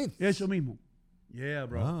 Eso mismo. Yeah,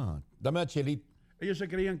 bro. Dame a chelit. Ellos se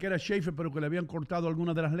creían que era Schaefer, pero que le habían cortado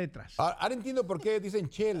algunas de las letras. Ahora entiendo por qué dicen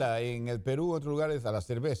chela en el Perú, en otros lugares, a la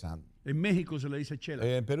cerveza. En México se le dice chela.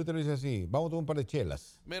 En Perú te lo dice así. Vamos a tomar un par de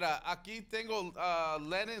chelas. Mira, aquí tengo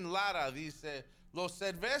Lenin Lara, dice, los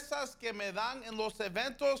cervezas que me dan en los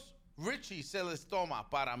eventos, Richie se les toma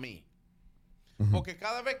para mí. Porque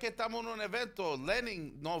cada vez que estamos en un evento,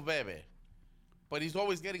 Lenin no bebe. But he's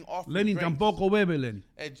always getting offered Lenin drinks. tampoco bebe, Lenin.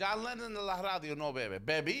 John Lennon en la radio no bebe.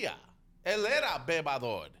 Bebía. Él era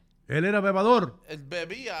bebador. Él era bebador. Él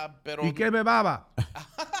bebía, pero... ¿Y qué bebaba?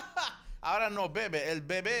 Ahora no bebe. El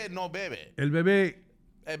bebé no bebe. El bebé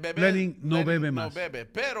Lenin no bebe más. No bebe.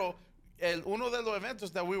 Pero uno de los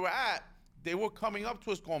eventos that we were at, they were coming up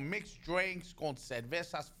to us con mixed drinks, con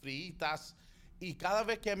cervezas fritas. Y cada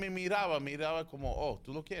vez que me miraba como, oh,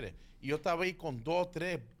 ¿tú lo quieres? Y yo estaba ahí con 2,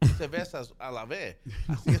 3 cervezas a la vez.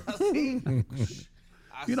 Así.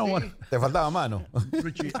 You know what? Te faltaba mano.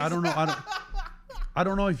 Richie, I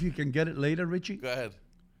don't know if you can get it later, Richie. Go ahead.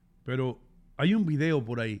 Pero hay un video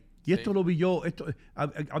por ahí. Y esto lo vi yo.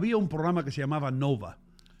 Había un programa que se llamaba Nova,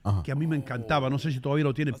 que a mí me encantaba. No sé si todavía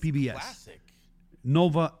lo tiene PBS. Classic.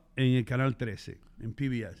 Nova en el canal 13, en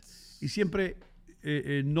PBS. Y siempre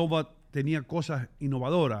Nova tenía cosas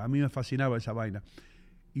innovadoras. A mí me fascinaba esa vaina.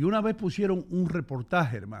 Y una vez pusieron un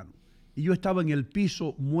reportaje, hermano. Y yo estaba en el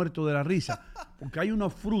piso muerto de la risa. Porque hay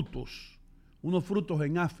unos frutos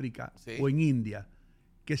en África o en India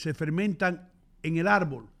que se fermentan en el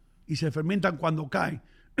árbol y se fermentan cuando caen.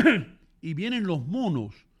 Y vienen los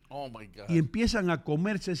monos y empiezan a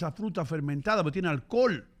comerse esa fruta fermentada porque tiene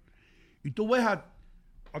alcohol. Y tú ves a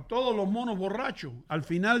todos los monos borrachos al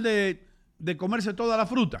final de comerse toda la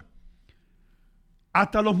fruta.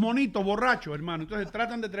 Hasta los monitos borrachos, hermano. Entonces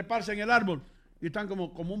tratan de treparse en el árbol y están como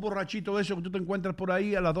un borrachito de eso que tú te encuentras por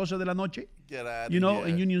ahí a las 12 de la noche. You know,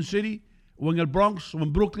 en Union City, o en el Bronx, o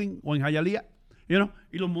en Brooklyn, o en Hialeah. You know,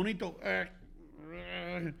 y los monitos.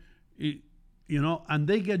 You know, and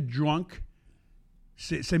they get drunk.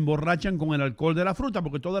 Se emborrachan con el alcohol de la fruta,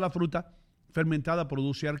 porque toda la fruta fermentada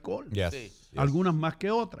produce alcohol. Yes. Algunas más que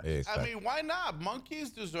otras. I mean, why not?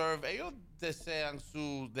 Monkeys deserve, ellos desean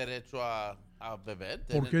su derecho a beber.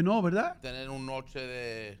 ¿Por qué no, verdad? Tener una noche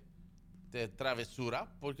de travesura,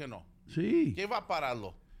 ¿por qué no? Sí. ¿Qué va a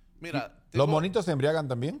pararlo? Mira. ¿Los monitos se embriagan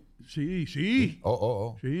también? Sí. Sí.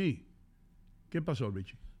 Sí. ¿Qué pasó,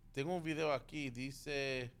 Richie? Tengo un video aquí,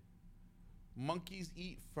 dice, monkeys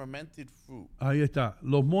eat fermented fruit. Ahí está.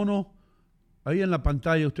 Los monos, ahí en la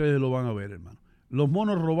pantalla ustedes lo van a ver, hermano. Los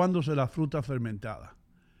monos robándose la fruta fermentada.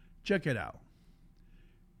 Check it out.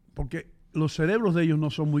 Porque los cerebros de ellos no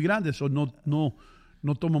son muy grandes, o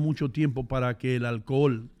no toma mucho tiempo para que el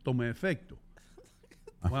alcohol tome efecto.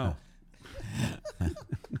 Wow.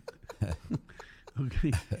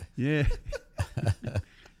 Okay. Yeah.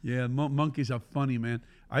 Yeah, monkeys are funny, man.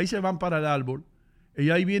 Ahí se van para el árbol. Y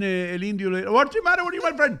ahí viene el indio y le dice, what's the matter with you,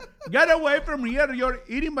 my friend? Get away from here. You're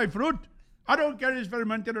eating my fruit. I don't care if it's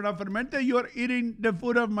fermented or not fermented. You're eating the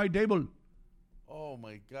food of my table. Oh,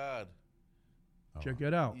 my God. Check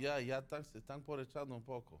it out. Ya se están por echando un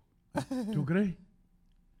poco. ¿Tú crees?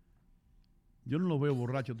 Yo no lo veo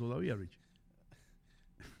borracho todavía, Richie.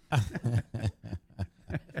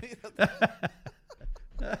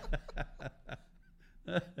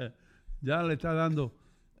 Ya le está dando...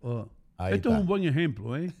 esto es un buen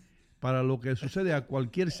ejemplo, para lo que sucede a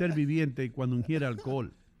cualquier ser viviente cuando ingiere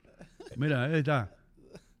alcohol. Mira, ahí está.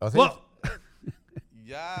 O sea,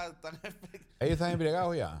 ya están... Ellos están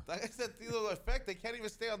embriagados ya. Están en sentido de efecto. They can't even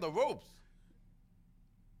stay on the ropes.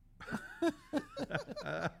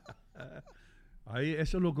 Ahí,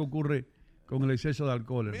 eso es lo que ocurre con el exceso de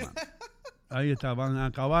alcohol, hermano. Ahí está,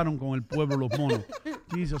 acabaron con el pueblo los monos.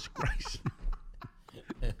 Jesus Christ.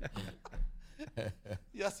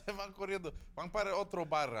 Ya se van corriendo. Van para otro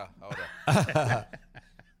barra ahora.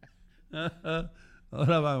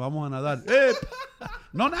 Ahora vamos a nadar.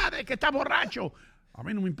 No nade, que está borracho. A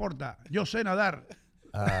mí no me importa. Yo sé nadar.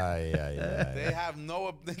 Ay.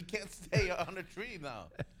 They can't stay on a tree now.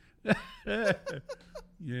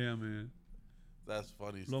 Yeah, man. That's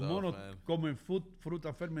funny Los stuff, monos man. comen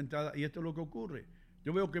fruta fermentada y esto es lo que ocurre.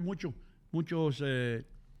 Yo veo que muchos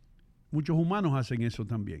humanos hacen eso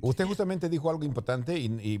también. Usted justamente dijo algo importante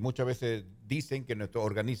y muchas veces dicen que nuestro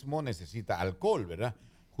organismo necesita alcohol, ¿verdad?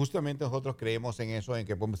 Justamente nosotros creemos en eso, en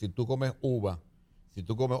que si tú comes uva, si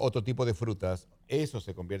tú comes otro tipo de frutas, eso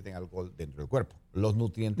se convierte en alcohol dentro del cuerpo. Los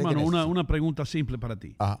nutrientes Hermano, que una pregunta simple para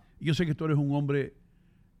ti. Ajá. Yo sé que tú eres un hombre,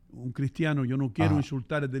 un cristiano, yo no quiero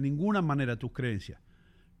insultar de ninguna manera tus creencias,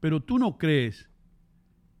 pero tú no crees,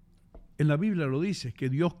 en la Biblia lo dice, que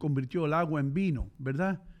Dios convirtió el agua en vino,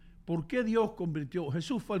 ¿verdad? ¿Por qué Dios convirtió?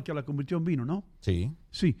 Jesús fue el que la convirtió en vino, ¿no? Sí.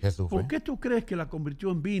 Sí. Jesús fue. ¿Por qué tú crees que la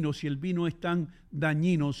convirtió en vino si el vino es tan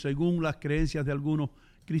dañino según las creencias de algunos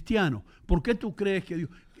cristianos? ¿Por qué tú crees que Dios?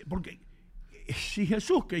 Porque si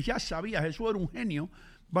Jesús, que ya sabía, Jesús era un genio,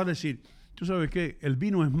 va a decir, tú sabes que el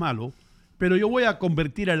vino es malo, pero yo voy a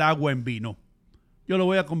convertir el agua en vino. Yo lo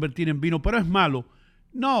voy a convertir en vino, pero es malo.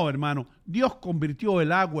 No, hermano, Dios convirtió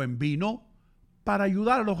el agua en vino para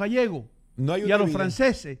ayudar a los gallegos y a los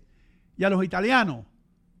franceses y a los italianos,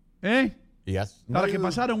 para que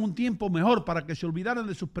pasaran un tiempo mejor, para que se olvidaran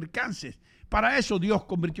de sus percances. Para eso Dios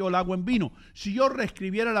convirtió el agua en vino. Si yo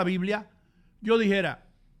reescribiera la Biblia, yo dijera,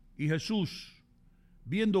 y Jesús,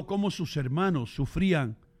 viendo cómo sus hermanos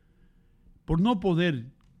sufrían por no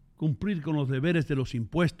poder cumplir con los deberes de los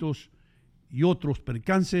impuestos y otros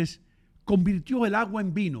percances, convirtió el agua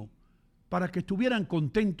en vino para que estuvieran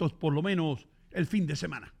contentos por lo menos el fin de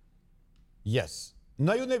semana. Yes.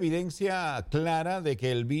 No hay una evidencia clara de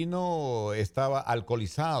que el vino estaba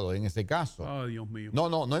alcoholizado en ese caso. Ay, Dios mío.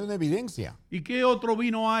 No hay una evidencia. ¿Y qué otro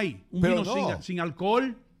vino hay? ¿Un Pero vino sin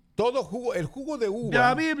alcohol? Todo jugo, el jugo de uva.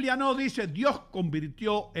 La Biblia no dice Dios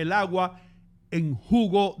convirtió el agua en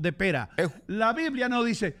jugo de pera. La Biblia no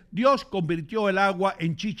dice Dios convirtió el agua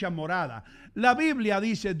en chicha morada. La Biblia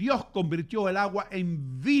dice Dios convirtió el agua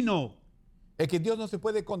en vino. Es que Dios no se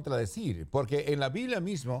puede contradecir, porque en la Biblia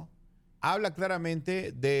mismo habla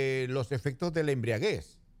claramente de los efectos de la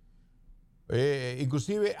embriaguez.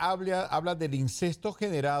 Inclusive habla del incesto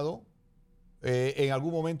generado en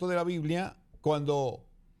algún momento de la Biblia cuando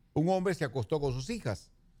un hombre se acostó con sus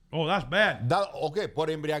hijas. Oh, that's bad.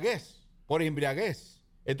 Por embriaguez.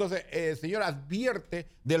 Entonces, el Señor advierte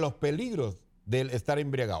de los peligros del estar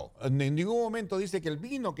embriagado. En ningún momento dice que el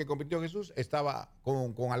vino que convirtió a Jesús estaba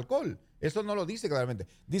con alcohol. Eso no lo dice claramente.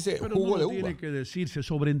 Dice pero jugo de no uva. Tiene que decir, se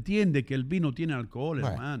sobreentiende que el vino tiene alcohol,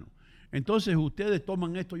 hermano. Entonces ustedes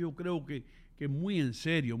toman esto, yo creo que muy en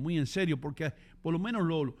serio, porque por lo menos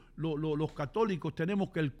los católicos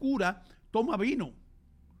tenemos que el cura toma vino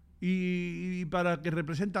y para que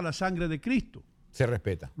representa la sangre de Cristo. Se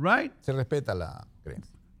respeta. Right? Se respeta la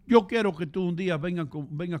creencia. Yo quiero que tú un día vengas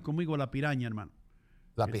conmigo a La Piraña, hermano.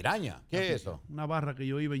 ¿La Piraña? ¿Qué es eso? Una barra que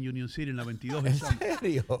yo iba en Union City en la 22. ¿En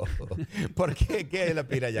serio? ¿Por qué? ¿Qué es La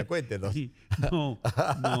Piraña? Cuéntenos.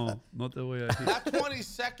 No te voy a decir. That's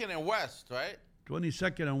 22nd and West, right?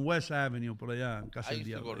 22nd and West Avenue, por allá, en Casa del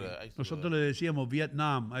Diablo. Nosotros le decíamos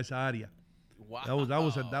Vietnam a esa área. Wow.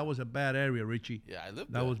 That was a bad area, Richie. Yeah, I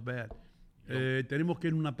lived That there. was bad. Tenemos que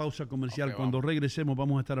ir a una pausa comercial. Okay, Cuando regresemos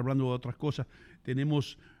vamos a estar hablando de otras cosas.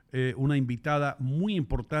 Tenemos una invitada muy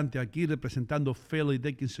importante aquí representando Fairleigh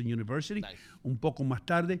Dickinson University, un poco más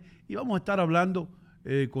tarde. Y vamos a estar hablando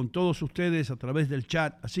con todos ustedes a través del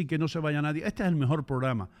chat. Así que no se vaya nadie. Este es el mejor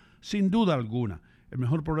programa, sin duda alguna. El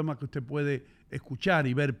mejor programa que usted puede escuchar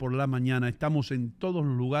y ver por la mañana. Estamos en todos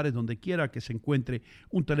los lugares donde quiera que se encuentre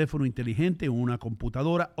un teléfono inteligente o una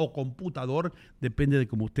computadora o computador, depende de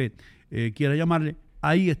cómo usted quiera llamarle.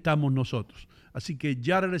 Ahí estamos nosotros. Así que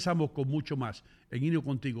ya regresamos con mucho más en Ino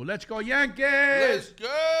Contigo. ¡Let's go, Yankees! Let's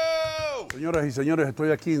go! Señoras y señores, estoy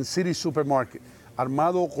aquí en City Supermarket.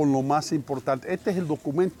 armado con lo más importante. Este es el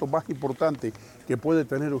documento más importante que puede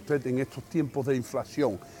tener usted en estos tiempos de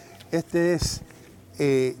inflación. Este es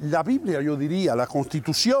la Biblia, yo diría, la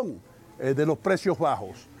Constitución de los precios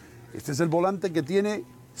bajos. Este es el volante que tiene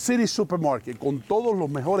City Supermarket con todos los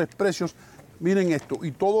mejores precios. Miren esto,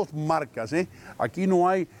 y todos marcas, ¿eh? Aquí no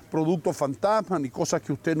hay productos fantasmas ni cosas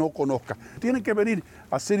que usted no conozca. Tienen que venir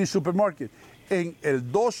a City Supermarket en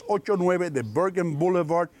el 289 de Bergen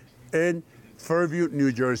Boulevard en Fairview,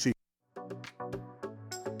 New Jersey.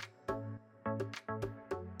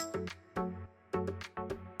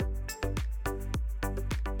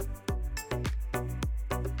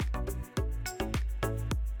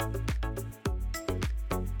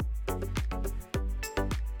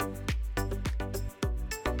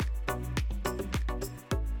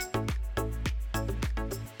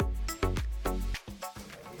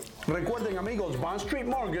 Recuerden, amigos, Bond Street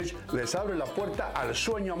Mortgage les abre la puerta al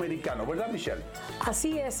sueño americano, ¿verdad, Michelle?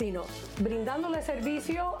 Así es, Ino, brindándole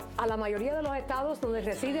servicio a la mayoría de los estados donde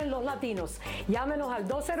residen los latinos. Llámenos al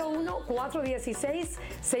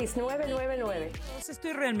 201-416-6999.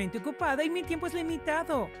 Estoy realmente ocupada y mi tiempo es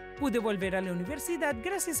limitado. Pude volver a la universidad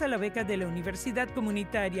gracias a la beca de la Universidad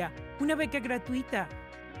Comunitaria, una beca gratuita.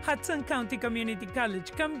 Hudson County Community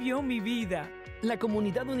College cambió mi vida. La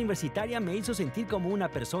comunidad universitaria me hizo sentir como una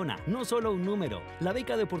persona, no solo un número. La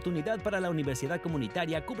beca de oportunidad para la universidad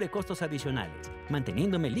comunitaria cubre costos adicionales,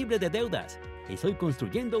 manteniéndome libre de deudas. Estoy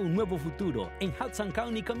construyendo un nuevo futuro en Hudson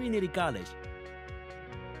County Community College.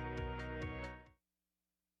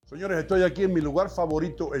 Señores, estoy aquí en mi lugar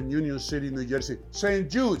favorito en Union City, New Jersey. St.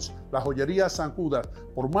 Jude's, la joyería San Judas,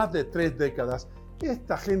 por más de 3 décadas.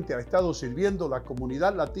 Esta gente ha estado sirviendo la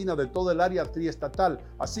comunidad latina de todo el área triestatal.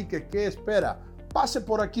 Así que, ¿qué espera? Pase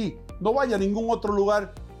por aquí, no vaya a ningún otro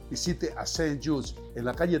lugar. Visite a St. Jude's en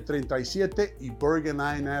la calle 37 y Bergen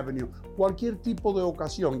Line Avenue. Cualquier tipo de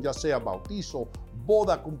ocasión, ya sea bautizo,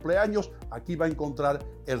 boda, cumpleaños, aquí va a encontrar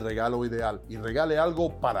el regalo ideal. Y regale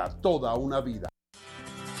algo para toda una vida.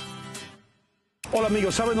 Hola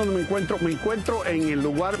amigos, ¿saben dónde me encuentro? Me encuentro en el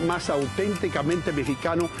lugar más auténticamente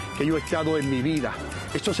mexicano que yo he estado en mi vida.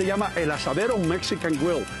 Esto se llama el Asadero Mexican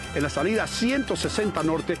Grill, en la salida 160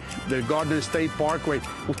 norte del Garden State Parkway.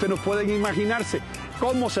 Ustedes no pueden imaginarse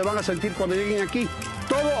cómo se van a sentir cuando lleguen aquí.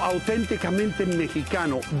 Todo auténticamente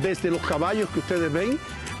mexicano, desde los caballos que ustedes ven,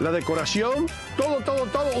 la decoración, todo.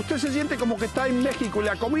 Usted se siente como que está en México y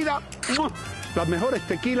la comida, ¡mua! Las mejores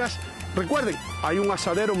tequilas. Recuerden, hay un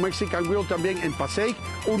Asadero Mexican Grill también en Passaic,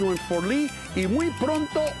 uno en Fort Lee y muy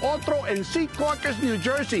pronto otro en Secaucus, New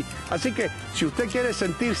Jersey. Así que si usted quiere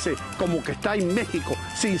sentirse como que está en México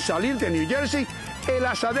sin salir de New Jersey, el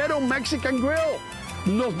Asadero Mexican Grill.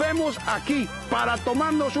 Nos vemos aquí para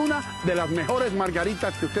tomarnos una de las mejores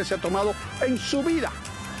margaritas que usted se ha tomado en su vida.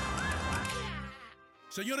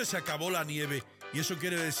 Señores, se acabó la nieve y eso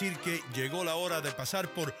quiere decir que llegó la hora de pasar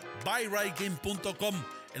por buyrightgame.com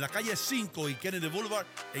en la calle 5 y Kennedy Boulevard,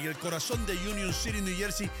 en el corazón de Union City, New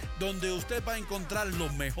Jersey, donde usted va a encontrar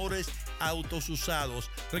los mejores autos usados.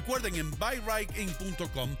 Recuerden, en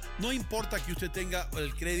buyrightgame.com no importa que usted tenga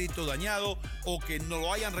el crédito dañado o que no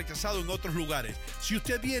lo hayan rechazado en otros lugares. Si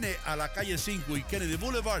usted viene a la calle 5 y Kennedy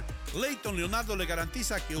Boulevard, Leighton Leonardo le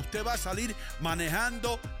garantiza que usted va a salir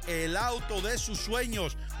manejando el auto de sus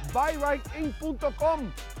sueños. buyrightgame.com,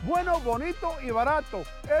 bueno, bonito y barato.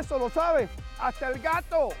 Eso lo sabe hasta el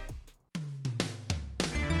gato.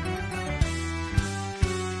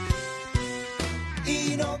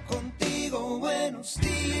 Ino Contigo, buenos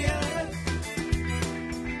días.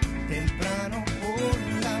 Temprano por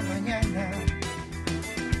la mañana.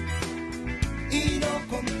 Ino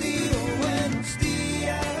Contigo, buenos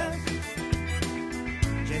días.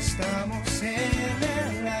 Ya estamos en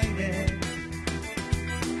el aire.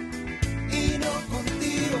 Ino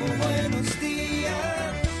Contigo, buenos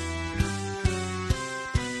días.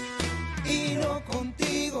 Ino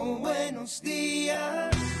Contigo, buenos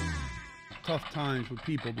días. Tough times with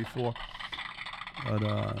people before, but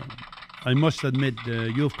I must admit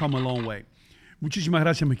you've come a long way. Muchísimas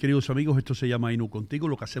gracias, mis queridos amigos. Esto se llama Ino Contigo,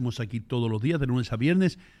 lo que hacemos aquí todos los días, de lunes a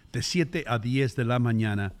viernes, de 7 a 10 de la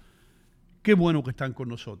mañana. Qué bueno que están con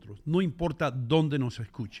nosotros. No importa dónde nos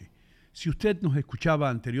escuche. Si usted nos escuchaba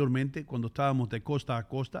anteriormente, cuando estábamos de costa a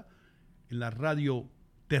costa, en la radio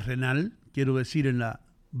terrenal, quiero decir en la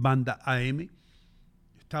banda AM,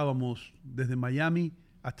 estábamos desde Miami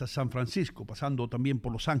hasta San Francisco, pasando también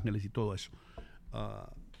por Los Ángeles y todo eso.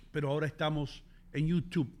 Pero ahora estamos en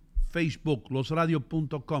YouTube, Facebook,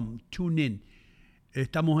 losradios.com, TuneIn.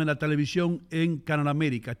 Estamos en la televisión en Canal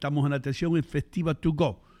América, estamos en la televisión en Festiva to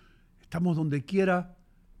Go. Estamos donde quiera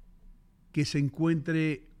que se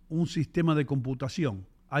encuentre un sistema de computación,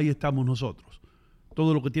 ahí estamos nosotros.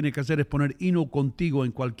 Todo lo que tiene que hacer es poner Ino Contigo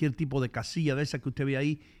en cualquier tipo de casilla de esa que usted ve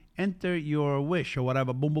ahí. Enter your wish o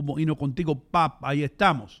whatever, boom, boom, boom, Ino Contigo, pap, ahí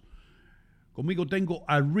estamos. Conmigo tengo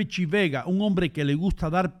a Richie Vega, un hombre que le gusta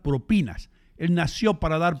dar propinas. Él nació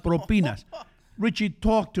para dar propinas. Richie,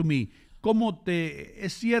 talk to me.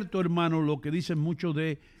 Es cierto, hermano, lo que dicen muchos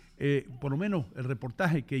de, por lo menos el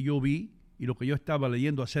reportaje que yo vi y lo que yo estaba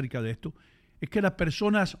leyendo acerca de esto, es que las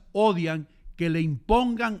personas odian que le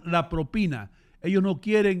impongan la propina. Ellos no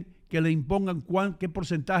quieren que le impongan qué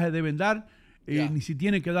porcentaje deben dar, ni si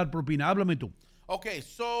tienen que dar propina. Háblame tú. Okay,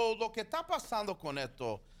 so lo que está pasando con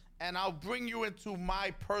esto, and I'll bring you into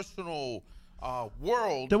my personal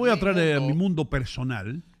world. Te voy a traer a mi mundo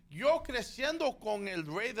personal. Yo creciendo con el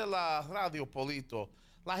rey de la radio, Polito,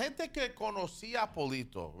 la gente que conocía a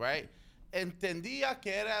Polito, right, entendía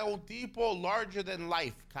que era un tipo larger than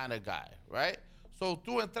life kind of guy, right? So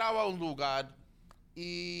tú entrabas a un lugar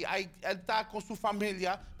y él está con su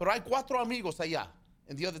familia, pero hay 4 amigos allá,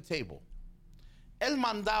 en the other table. Él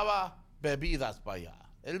mandaba bebidas para allá.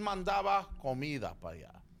 Él mandaba comida para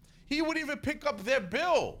allá. He would even pick up their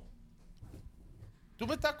bill. ¿Tú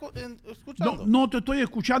me estás escuchando? No te estoy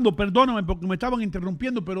escuchando, perdóname porque me estaban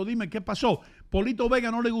interrumpiendo, pero dime, ¿qué pasó? ¿Polito Vega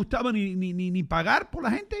no le gustaba ni pagar por la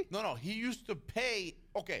gente? No, he used to pay.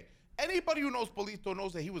 Okay, anybody who knows Polito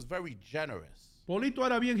knows that he was very generous. Polito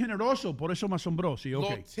era bien generoso, por eso me asombró, sí,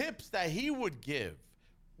 okay. The tips that he would give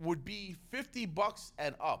would be $50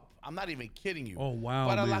 and up. I'm not even kidding you. Oh, wow,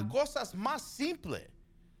 Para man. las cosas más simples.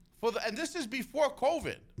 And this is before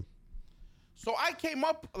COVID. So I came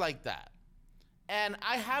up like that. And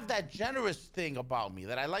I have that generous thing about me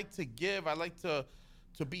that I like to give. I like to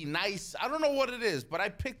be nice. I don't know what it is, but I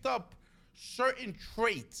picked up certain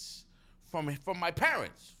traits from my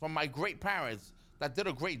parents, from my great parents that did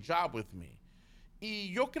a great job with me.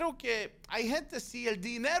 Y yo creo que hay gente, si el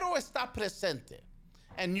dinero está presente,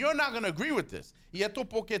 and you're not going to agree with this, y esto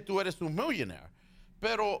porque tú eres un millionaire,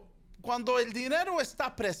 pero cuando el dinero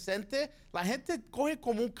está presente, la gente coge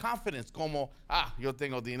como un confidence, como, yo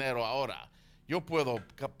tengo dinero ahora. Yo puedo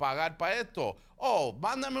pagar para esto. Oh,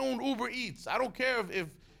 mándame un Uber Eats. I don't care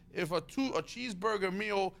if a cheeseburger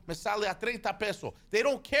meal me sale a 30 pesos. They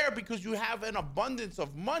don't care because you have an abundance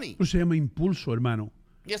of money. Eso se llama impulso, hermano.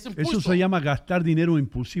 Yes, impulso. Eso se llama gastar dinero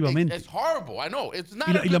impulsivamente. It's horrible, I know. It's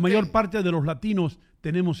not y la mayor parte de los latinos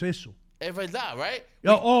tenemos eso. Es verdad, right?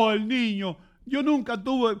 El niño. Yo nunca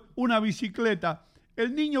tuve una bicicleta.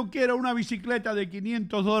 El niño quiere una bicicleta de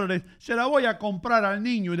 $500, se la voy a comprar al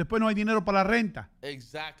niño y después no hay dinero para la renta.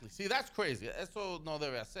 Exactly. See, that's crazy. Eso no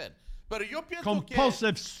debe hacer. Pero yo pienso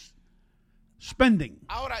Compulsive spending.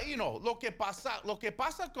 Ahora, lo que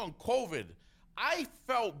pasa con COVID, I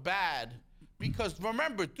felt bad because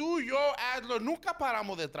remember, tú y yo, Adler, nunca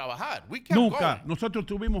paramos de trabajar. We kept Nunca. going. Nosotros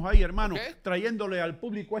estuvimos ahí, hermano, Okay. trayéndole al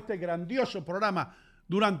público este grandioso programa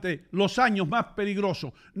durante los años más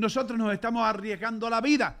peligrosos. Nosotros nos estamos arriesgando la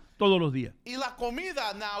vida todos los días. Y la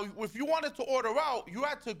comida, now, if you wanted to order out, you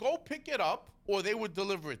had to go pick it up or they would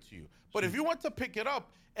deliver it to you. But if you went to pick it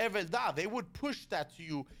up, es verdad, they would push that to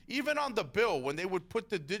you. Even on the bill, when they would put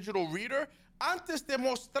the digital reader, antes de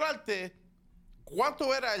mostrarte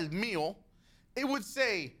cuánto era el meal, it would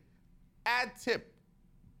say, add tip,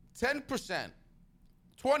 10%,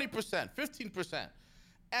 20%, 15%.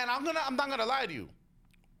 And I'm not going to lie to you.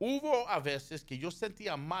 Hubo a veces que yo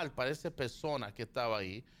sentía mal para esa persona que estaba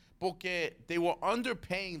ahí porque they were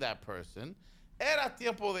underpaying that person. Era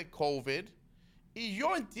tiempo de COVID y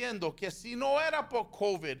yo entiendo que si no era por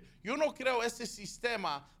COVID, yo no creo ese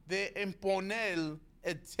sistema de imponer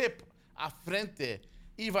el tip a frente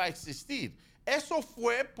iba a existir. Eso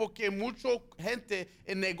fue porque mucha gente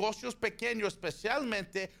en negocios pequeños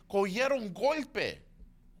especialmente cogieron golpe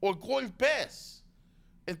o golpes.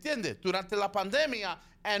 ¿Entiendes? Durante la pandemia,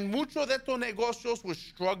 and muchos de estos negocios were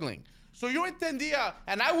struggling. So yo entendía,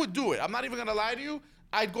 and I would do it. I'm not even going to lie to you.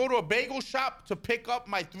 I'd go to a bagel shop to pick up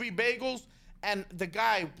my 3 bagels, and the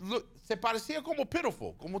guy, se parecía como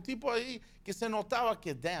pitiful, como tipo ahí que se notaba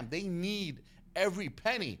que, damn, they need every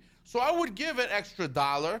penny. So I would give an extra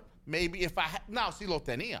 $1, maybe if now si lo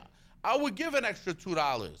tenía. I would give an extra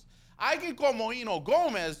 $2. Alguien como Ino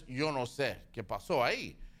Gomez, yo no sé qué pasó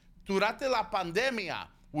ahí. Durante la pandemia,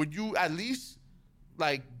 would you at least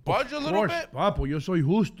budge a little bit? Papo, yo soy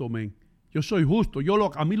justo, man. Yo soy justo.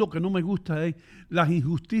 A mí lo que no me gusta es las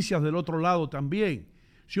injusticias del otro lado también.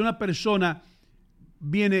 Si una persona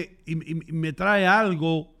viene y me trae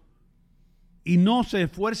algo y no se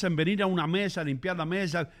esfuerza en venir a una mesa, limpiar la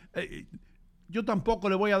mesa, yo tampoco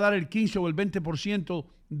le voy a dar el 15 o el 20%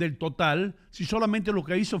 del total si solamente lo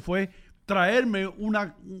que hizo fue traerme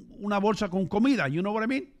una bolsa con comida. You know what I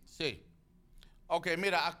mean? Sí. Ok,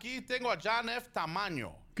 mira, aquí tengo a John F.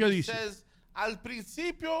 Tamaño. ¿Qué dice? Says, al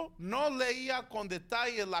principio no leía con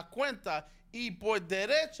detalle la cuenta y por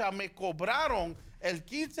derecha me cobraron el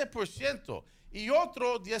 15% y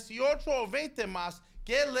otro 18 o 20 más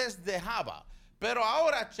que les dejaba. Pero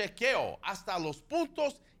ahora chequeo hasta los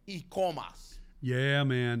puntos y comas. Yeah,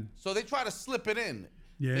 man. So they try to slip it in.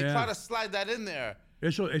 Yeah. They try to slide that in there.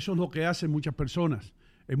 Eso es lo que hacen muchas personas.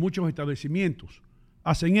 En muchos establecimientos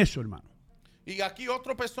hacen eso, hermano. Y aquí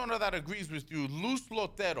otra persona that agrees with you, Luz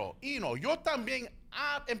Lotero. Ino, yo también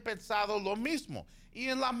he pensado lo mismo. Y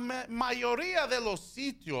en la mayoría de los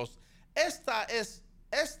sitios, está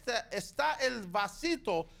el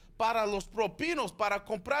vasito para los propinos, para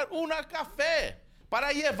comprar una café,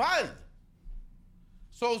 para llevar.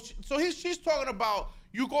 So she's talking about,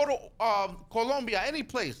 you go to Colombia, any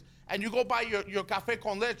place, and you go buy your café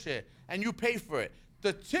con leche, and you pay for it.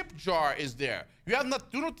 The tip jar is there.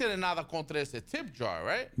 Tú no tienes nada contra ese tip jar,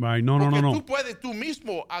 right? Right, no. Porque tú puedes tú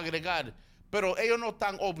mismo agregar, pero ellos no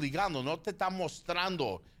están obligando, no te están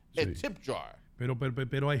mostrando el tip jar.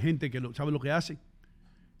 Pero hay gente que ¿sabe lo que hace?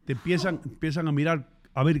 Te empiezan a mirar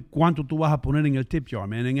a ver cuánto tú vas a poner en el tip jar,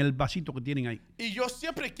 man, en el vasito que tienen ahí. Y yo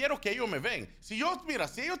siempre quiero que ellos me ven. Si ellos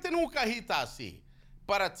tienen una cajita así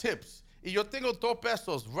para tips y yo tengo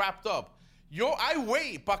 $2 wrapped up, I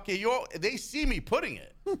wait para que they see me putting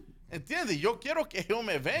it. ¿Entiendes? Yo quiero que ellos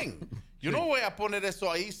me ven. Yo no voy a poner eso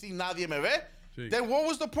ahí si nadie me ve. Sí. Then what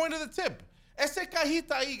was the point of the tip? Esa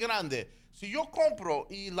cajita ahí grande, si yo compro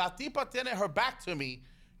y la tipa tiene her back to me,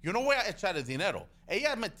 yo no voy a echar el dinero.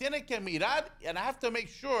 Ella me tiene que mirar and I have to make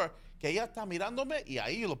sure que ella está mirándome y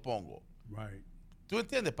ahí lo pongo. Right. ¿Tú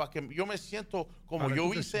entiendes? Para que yo me siento como Para yo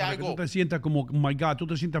que hice para algo. que tú te sientas como, oh my God, tú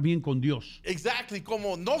te sientas bien con Dios. Exactly,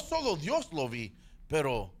 como no solo Dios lo vi,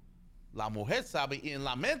 pero la mujer sabe y en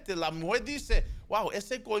la mente la mujer dice, wow,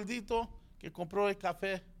 ese gordito que compró el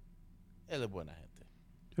café, él es buena gente.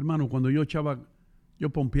 Hermano, cuando yo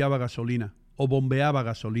pompeaba gasolina o bombeaba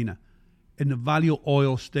gasolina en el Value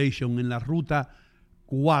Oil Station en la ruta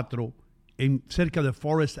 4 cerca de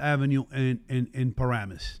Forest Avenue en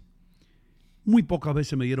Paramus. Muy pocas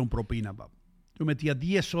veces me dieron propina, papá. Yo metía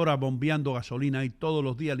 10 horas bombeando gasolina ahí todos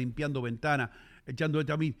los días, limpiando ventanas, echando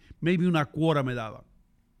esto a mí. Maybe una cuora me daba.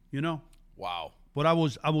 You know? Wow. But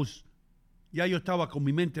ya yo estaba con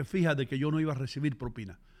mi mente fija de que yo no iba a recibir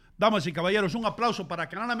propina. Damas y caballeros, un aplauso para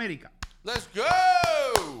Canal América. ¡Let's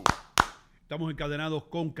go! Estamos encadenados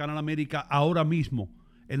con Canal América ahora mismo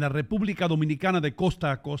en la República Dominicana de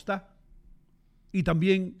costa a costa y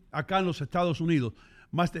también acá en los Estados Unidos.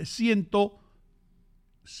 Más de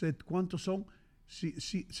 ¿cuántos son?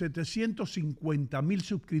 750,000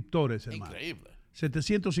 suscriptores, hermano. Increíble.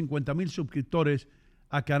 750,000 suscriptores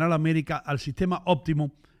a Canal América, al sistema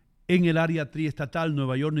óptimo en el área triestatal,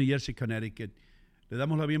 Nueva York, New Jersey, Connecticut. Le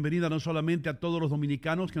damos la bienvenida no solamente a todos los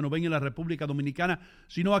dominicanos que nos ven en la República Dominicana,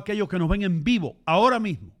 sino a aquellos que nos ven en vivo, ahora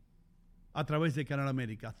mismo, a través de Canal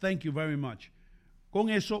América. Thank you very much. Con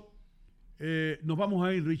eso, nos vamos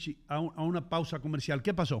a ir, Richie, a una pausa comercial.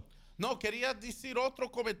 ¿Qué pasó? No, quería decir otro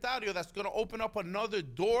comentario that's going to open up another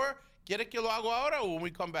door. ¿Quieres que lo haga ahora o when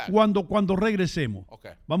we come back? Cuando regresemos.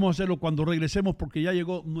 Okay. Vamos a hacerlo cuando regresemos porque ya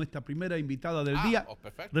llegó nuestra primera invitada del día,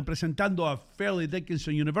 representando a Fairleigh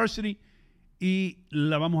Dickinson University, y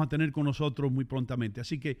la vamos a tener con nosotros muy prontamente.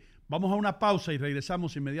 Así que vamos a una pausa y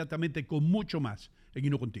regresamos inmediatamente con mucho más en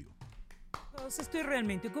Ino Contigo. Estoy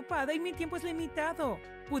realmente ocupada y mi tiempo es limitado.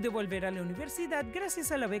 Pude volver a la universidad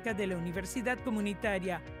gracias a la beca de la Universidad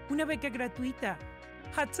Comunitaria, una beca gratuita.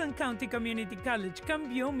 Hudson County Community College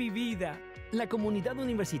cambió mi vida. La comunidad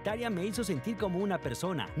universitaria me hizo sentir como una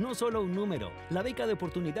persona, no solo un número. La beca de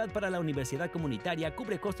oportunidad para la universidad comunitaria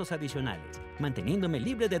cubre costos adicionales, manteniéndome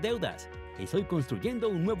libre de deudas. Estoy construyendo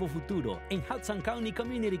un nuevo futuro en Hudson County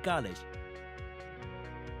Community College.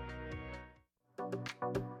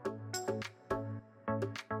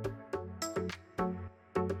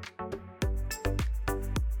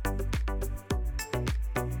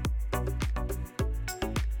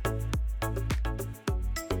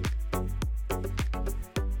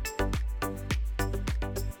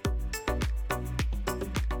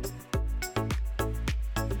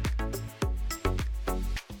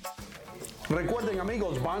 Recuerden,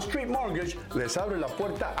 amigos, Bond Street Mortgage les abre la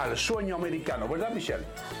puerta al sueño americano, ¿verdad, Michelle?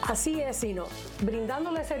 Así es, Ino,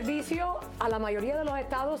 brindándole servicio a la mayoría de los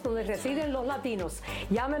estados donde residen los latinos.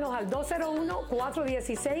 Llámenos al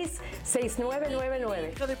 201-416-6999.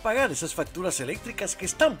 Deja de pagar esas facturas eléctricas que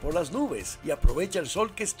están por las nubes y aprovecha el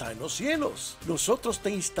sol que está en los cielos. Nosotros te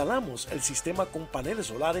instalamos el sistema con paneles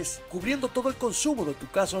solares cubriendo todo el consumo de tu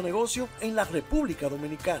casa o negocio en la República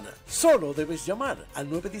Dominicana. Solo debes llamar al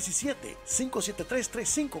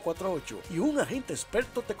 917-573-3548 y un agente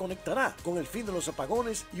experto te conectará con el fin de los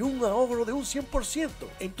apagones y un ahorro de un 100%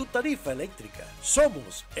 en tu tarifa eléctrica.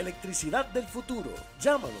 Somos Electricidad del Futuro.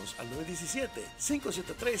 Llámanos al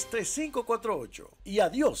 917-573-3548 y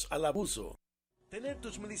adiós al abuso. Tener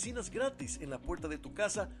tus medicinas gratis en la puerta de tu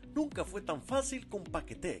casa nunca fue tan fácil con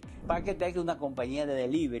Paquetec. Paquetec es una compañía de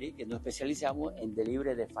delivery que nos especializamos en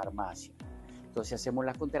delivery de farmacia. Entonces hacemos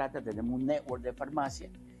las contratas, tenemos un network de farmacia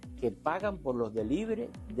que pagan por los delivery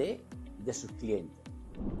de sus clientes.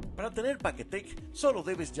 Para tener Paquetec, solo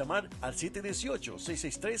debes llamar al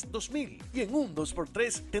 718-663-2000 y en un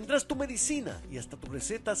 2x3 tendrás tu medicina y hasta tu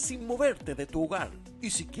receta sin moverte de tu hogar.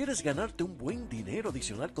 Y si quieres ganarte un buen dinero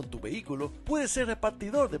adicional con tu vehículo, puedes ser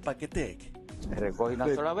repartidor de Paquetec. Recoge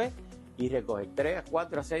una sola vez y recoge 3,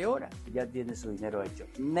 4, 6 horas. Ya tiene su dinero hecho.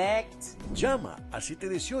 Next. Llama al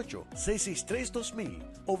 718-663-2000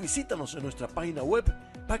 o visítanos en nuestra página web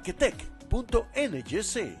paquetec.nyc.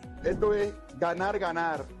 Esto es ganar,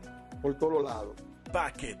 ganar por todos lados.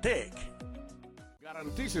 Paquetec.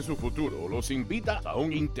 Garantice su futuro. Los invita a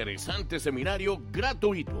un interesante seminario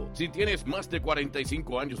gratuito. Si tienes más de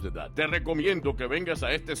 45 años de edad, te recomiendo que vengas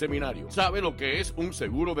a este seminario. ¿Sabe lo que es un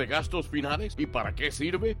seguro de gastos finales y para qué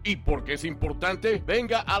sirve y por qué es importante?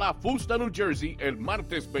 Venga a la Fusta, New Jersey, el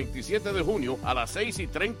martes 27 de junio a las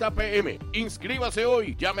 6:30 p.m. Inscríbase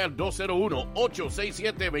hoy. Llame al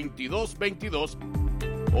 201-867-2222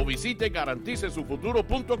 o visite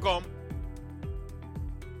garanticesufuturo.com.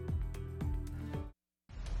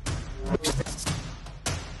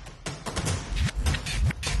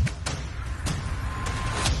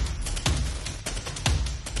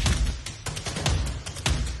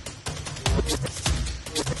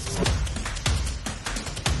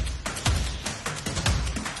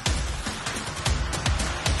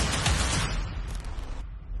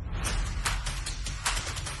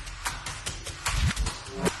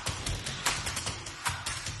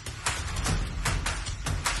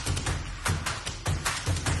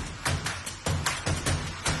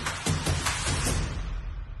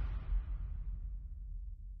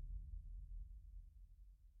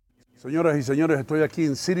 Señoras y señores, estoy aquí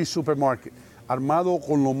en City Supermarket, armado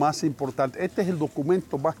con lo más importante. Este es el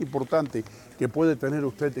documento más importante que puede tener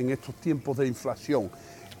usted en estos tiempos de inflación.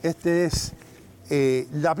 Este es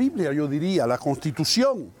la Biblia, yo diría, la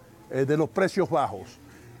constitución de los precios bajos.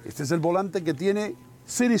 Este es el volante que tiene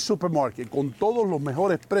City Supermarket con todos los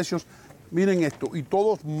mejores precios. Miren esto, y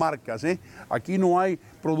todos marcas, ¿eh? Aquí no hay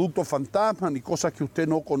productos fantasmas ni cosas que usted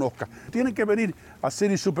no conozca. Tienen que venir a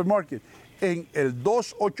City Supermarket en el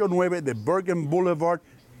 289 de Bergen Boulevard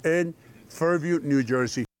en Fairview, New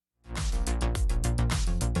Jersey.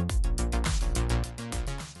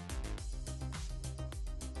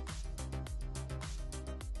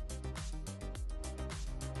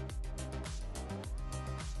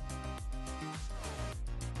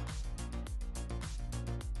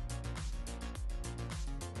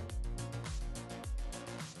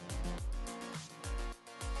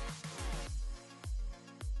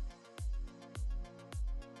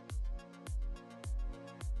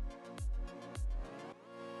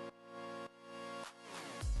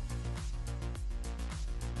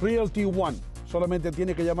 Realty One. Solamente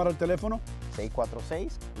tiene que llamar al teléfono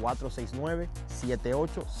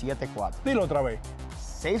 646-469-7874. Dilo otra vez.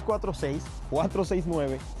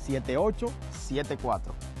 646-469-7874.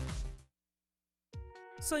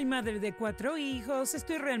 Soy madre de 4 hijos,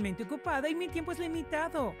 estoy realmente ocupada y mi tiempo es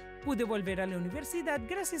limitado. Pude volver a la universidad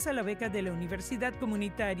gracias a la beca de la Universidad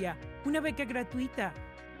Comunitaria, una beca gratuita.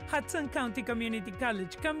 Hudson County Community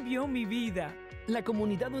College cambió mi vida. La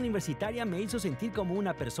comunidad universitaria me hizo sentir como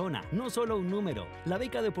una persona, no solo un número. La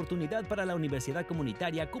beca de oportunidad para la universidad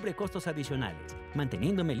comunitaria cubre costos adicionales,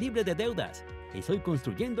 manteniéndome libre de deudas. Estoy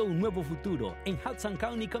construyendo un nuevo futuro en Hudson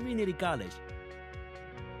County Community College.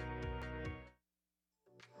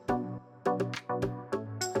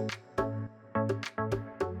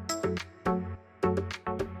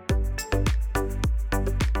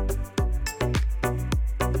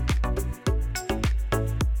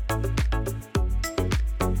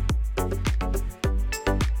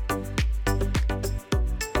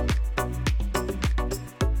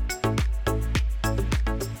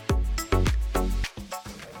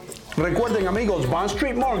 Recuerden, amigos, Bond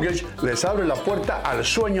Street Mortgage les abre la puerta al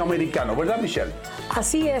sueño americano, ¿verdad, Michelle?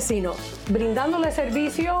 Así es, Ino, brindándole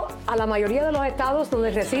servicio a la mayoría de los estados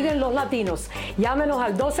donde residen los latinos. Llámenos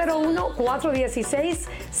al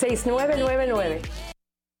 201-416-6999.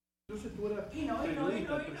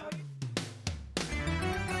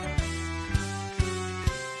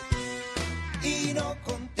 Ino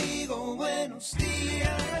contigo, buenos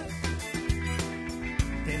días.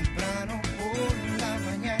 Temprano por la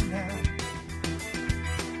mañana.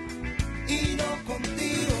 Ino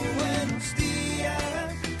contigo, buenos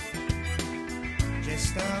días. Ya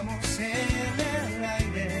estamos en el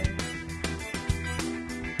aire.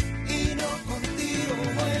 Ino contigo,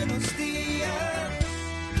 buenos días.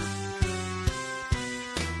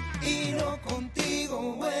 Ino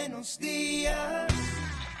contigo, buenos días.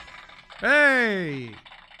 ¡Hey!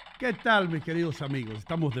 ¿Qué tal, mis queridos amigos?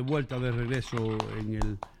 Estamos de vuelta, de regreso en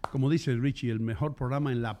el, como dice Richie, el mejor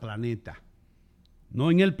programa en la planeta.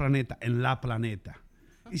 No en el planeta, en la planeta.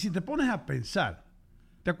 Y si te pones a pensar,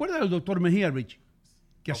 ¿te acuerdas del doctor Mejía, Richie?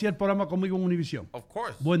 Que hacía el programa conmigo en Univisión. Of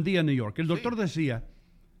course. Buen Día, New York. El doctor decía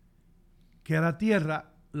que a la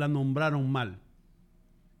Tierra la nombraron mal.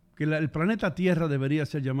 Que el planeta Tierra debería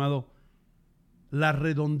ser llamado la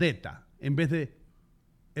redondeta en vez de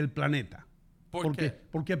el planeta. ¿Por qué?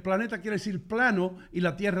 Porque el planeta quiere decir plano y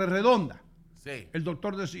la Tierra es redonda. Sí. El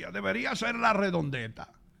doctor decía, debería ser la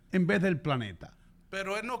redondeta en vez del planeta.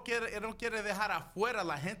 Pero él no quiere dejar afuera a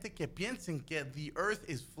la gente que piensen que the earth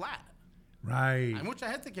is flat. Right. Hay mucha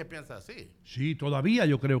gente que piensa así. Sí, todavía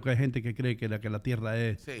yo creo que hay gente que cree que la Tierra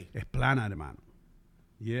es plana, hermano.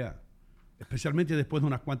 Yeah. Especialmente después de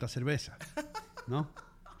unas cuantas cervezas. ¿No?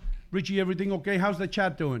 Richie, everything okay? How's the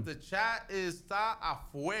chat doing? The chat está a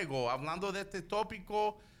fuego. Hablando de este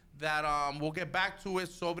tópico that we'll get back to it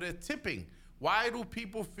sobre tipping. Why do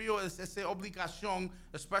people feel esa obligación,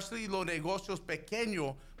 especially los negocios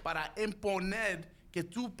pequeños, para imponer que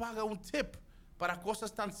tú pagas un tip para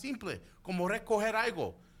cosas tan simples como recoger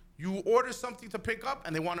algo? You order something to pick up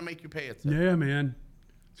and they want to make you pay a tip. Yeah, man.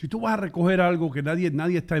 Si tú vas a recoger algo que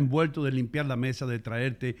nadie está envuelto de limpiar la mesa, de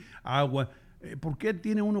traerte agua, ¿por qué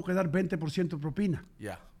tiene uno que dar 20% de propina?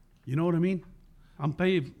 Yeah. You know what I mean? I'm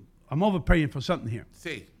overpaying for something here.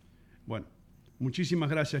 Sí. Bueno, muchísimas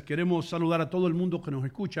gracias. Queremos saludar a todo el mundo que nos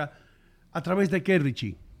escucha. ¿A través de qué,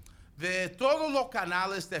 Richie? De todos los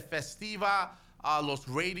canales de Festiva,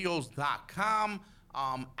 losradios.com,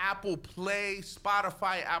 Apple Play,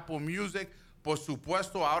 Spotify, Apple Music. Por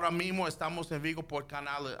supuesto, ahora mismo estamos en vivo por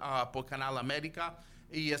Canal América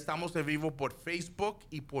y estamos en vivo por Facebook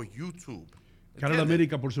y por YouTube. Canal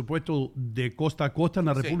América, por supuesto, de costa a costa en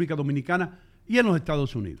la República Dominicana y en los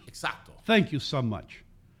Estados Unidos. Exacto. Thank you so much.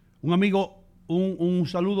 Un amigo, un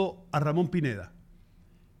saludo a Ramón Pineda,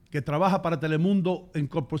 que trabaja para Telemundo en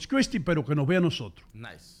Corpus Christi, pero que nos ve a nosotros.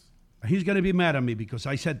 Nice. He's going to be mad at me because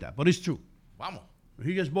I said that, but it's true. Vamos.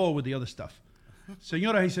 He gets bored with the other stuff.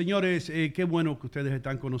 Señoras y señores, qué bueno que ustedes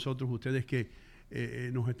están con nosotros, ustedes que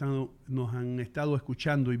nos han estado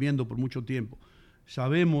escuchando y viendo por mucho tiempo.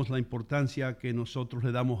 Sabemos la importancia que nosotros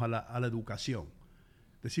le damos a la educación.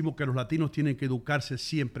 Decimos que los latinos tienen que educarse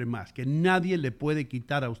siempre más, que nadie le puede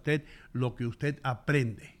quitar a usted lo que usted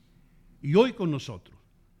aprende. Y hoy con nosotros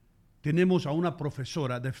tenemos a una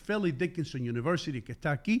profesora de Fairleigh Dickinson University que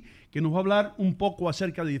está aquí, que nos va a hablar un poco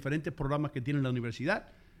acerca de diferentes programas que tiene la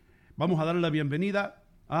universidad. Vamos a darle la bienvenida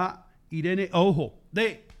a Irene Ojo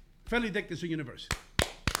de Fairleigh Dickinson University.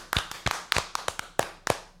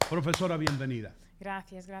 Profesora, bienvenida.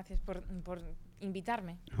 Gracias por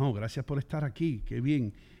invitarme. No, gracias por estar aquí, qué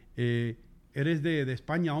bien. Eres de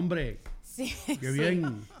España, hombre. Sí. Qué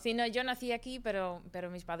bien. Sí, no, yo nací aquí, pero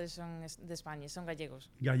mis padres son de España, son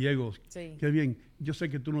gallegos. Gallegos. Sí. Qué bien. Yo sé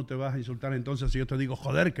que tú no te vas a insultar entonces si yo te digo,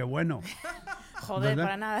 joder, qué bueno. Joder, ¿verdad?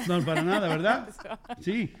 para nada. No, para nada, ¿verdad?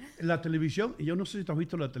 Sí, la televisión, y yo no sé si tú has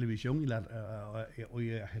visto la televisión y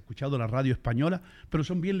has escuchado la radio española, pero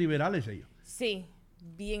son bien liberales ellos. Sí,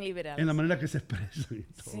 bien liberales. En la manera que se expresan y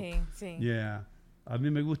todo. Sí, sí. Yeah. A mí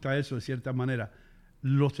me gusta eso de cierta manera.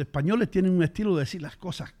 Los españoles tienen un estilo de decir las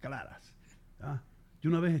cosas claras. ¿Ah? Yo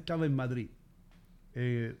una vez estaba en Madrid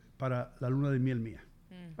para la luna de miel mía,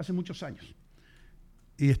 hace muchos años.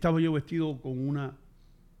 Y estaba yo vestido con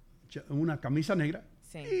una camisa negra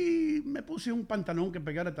y me puse un pantalón que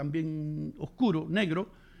pegara también oscuro,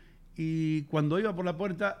 negro. Y cuando iba por la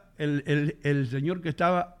puerta, el señor que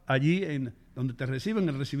estaba allí, donde te reciben,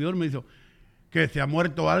 el recibidor, me dijo, ¿que se ha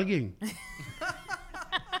muerto alguien?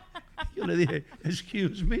 Yo le dije,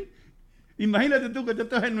 excuse me. Imagínate tú que tú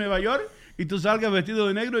estás en Nueva York y tú salgas vestido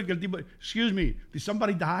de negro y que el tipo, excuse me, did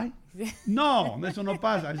somebody die? No, eso no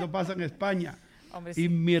pasa, eso pasa en España. Hombre, y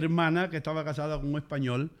mi hermana, que estaba casada con un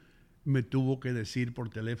español, me tuvo que decir por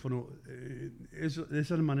teléfono, de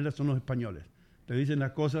esas maneras son los españoles, te dicen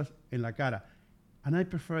las cosas en la cara. And I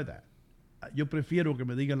prefer that. Yo prefiero que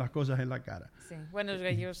me digan las cosas en la cara. Sí, bueno, los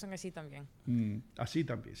gallegos son así también. Así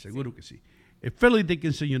también, seguro que sí. Fairleigh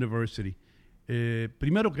Dickinson University.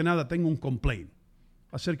 Primero que nada, tengo un complaint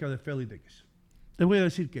acerca de Fairleigh Dickinson. Les voy a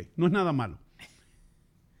decir que no es nada malo.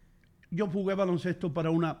 Yo jugué baloncesto para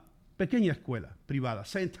una pequeña escuela privada,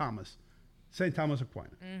 St. Thomas Aquinas,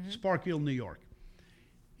 Spark Hill, New York.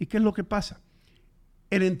 ¿Y qué es lo que pasa?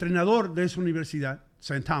 El entrenador de esa universidad,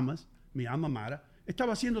 St. Thomas, mi alma mater,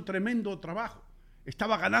 estaba haciendo tremendo trabajo.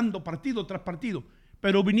 Estaba ganando partido tras partido.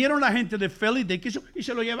 Pero vinieron la gente de Fairleigh Dickinson y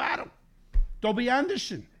se lo llevaron. Toby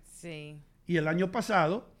Anderson. Sí. Y el año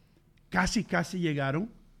pasado casi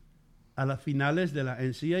llegaron a las finales de la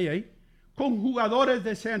NCAA con jugadores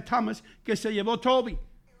de St. Thomas que se llevó Toby.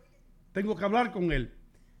 Tengo que hablar con él.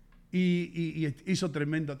 Y hizo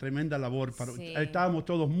tremenda labor. Estábamos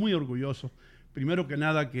todos muy orgullosos. Primero que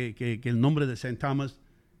nada que el nombre de St. Thomas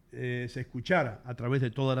se escuchara a través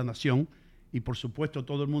de toda la nación. Y por supuesto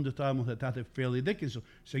todo el mundo estábamos detrás de Fairleigh Dickinson.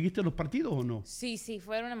 ¿Seguiste los partidos o no? Sí,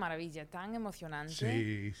 fueron una maravilla, tan emocionante.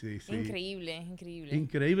 Sí. Increíble.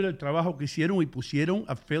 Increíble el trabajo que hicieron y pusieron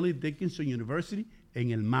a Fairleigh Dickinson University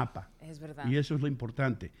en el mapa. Es verdad. Y eso es lo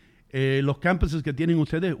importante. Los campuses que tienen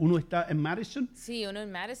ustedes, uno está en Madison. Sí, uno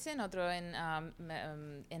en Madison, otro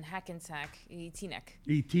en Hackensack y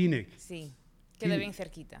Teaneck. Sí. Queda bien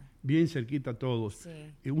cerquita. Bien cerquita todos.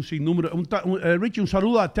 Sí. Y un sinnúmero. Richie, un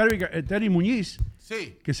saludo a Terry Muñiz,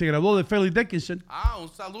 Sí. que se graduó de Fairleigh Dickinson. Un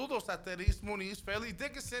saludo a Terry Muniz. Fairleigh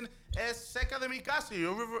Dickinson es cerca de mi casa. I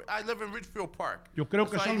live in Richfield Park. Yo creo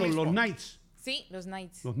que son los Knights. Sí, los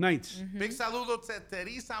Knights. Los Knights. Big saludo a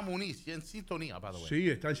Teresa Muniz. Y en sintonía, by the way. Sí,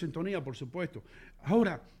 está en sintonía, por supuesto.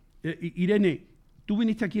 Ahora, Irene, tú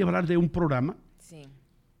viniste aquí a hablar de un programa. Sí.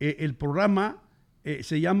 El programa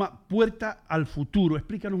se llama Puerta al Futuro.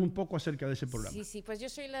 Explícanos un poco acerca de ese programa. Sí, pues yo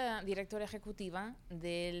soy la directora ejecutiva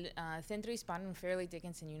del Centro Hispano en Fairleigh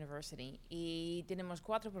Dickinson University y tenemos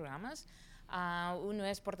 4 programas. Uno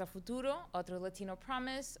es Puerta al Futuro, otro Latino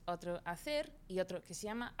Promise, otro Hacer y otro que se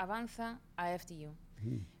llama Avanza a FDU.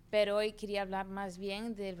 Pero hoy quería hablar más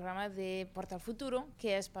bien del programa de Puerta al Futuro,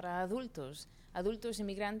 que es para adultos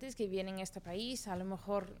inmigrantes que vienen a este país, a lo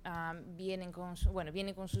mejor vienen con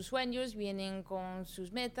sus sueños, vienen con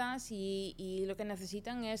sus metas y lo que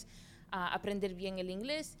necesitan es aprender bien el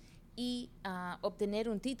inglés y obtener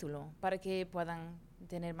un título para que puedan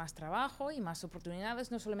tener más trabajo y más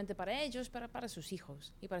oportunidades, no solamente para ellos, para sus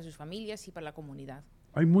hijos y para sus familias y para la comunidad.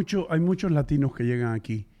 Hay muchos latinos que llegan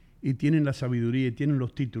aquí y tienen la sabiduría y tienen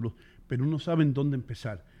los títulos, pero no saben dónde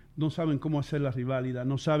empezar. No saben cómo hacer la rivalidad,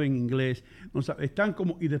 no saben inglés, están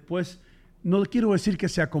como, y después, no quiero decir que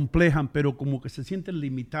se acomplejan, pero como que se sienten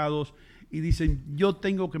limitados y dicen, yo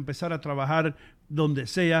tengo que empezar a trabajar donde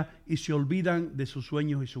sea, y se olvidan de sus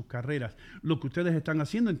sueños y sus carreras. Lo que ustedes están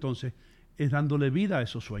haciendo entonces es dándole vida a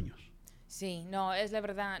esos sueños. Sí, no, es la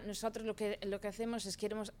verdad. Nosotros lo que hacemos es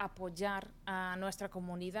queremos apoyar a nuestra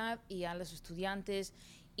comunidad y a los estudiantes.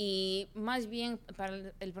 Y más bien para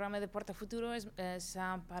el programa de Puerta Futuro es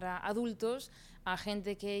para adultos, a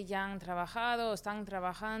gente que ya han trabajado, están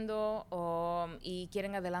trabajando y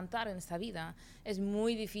quieren adelantar en esta vida. Es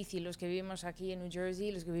muy difícil. Los que vivimos aquí en New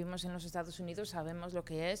Jersey, los que vivimos en los Estados Unidos, sabemos lo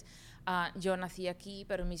que es. Yo nací aquí,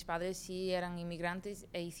 pero mis padres sí eran inmigrantes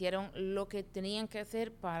e hicieron lo que tenían que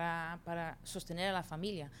hacer para sostener a la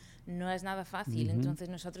familia. No es nada fácil. Entonces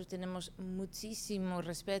nosotros tenemos muchísimo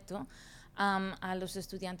respeto a los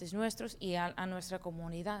estudiantes nuestros y a nuestra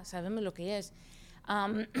comunidad. Sabemos lo que es.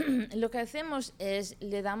 Lo que hacemos es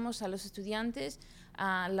le damos a los estudiantes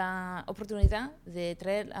la oportunidad de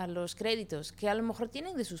traer a los créditos que a lo mejor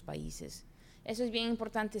tienen de sus países. Eso es bien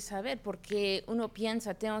importante saber porque uno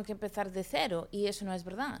piensa tengo que empezar de cero y eso no es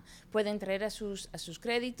verdad. Pueden traer a sus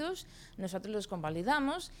créditos, nosotros los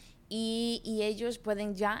convalidamos y ellos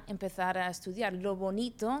pueden ya empezar a estudiar. Lo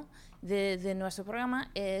bonito de nuestro programa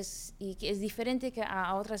es, y que es diferente que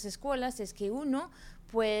a otras escuelas, es que uno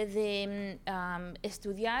puede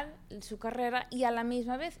estudiar su carrera y a la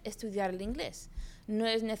misma vez estudiar el inglés. No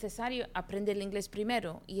es necesario aprender el inglés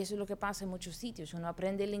primero y eso es lo que pasa en muchos sitios. Uno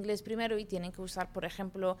aprende el inglés primero y tienen que usar, por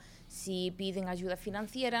ejemplo, si piden ayuda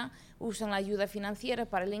financiera, usan la ayuda financiera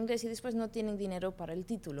para el inglés y después no tienen dinero para el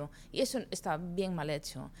título. Y eso está bien mal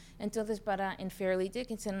hecho. Entonces, en Fairleigh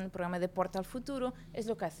Dickinson, el programa de Puerta al Futuro, es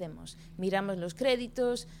lo que hacemos. Miramos los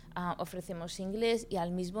créditos, ofrecemos inglés y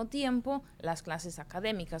al mismo tiempo las clases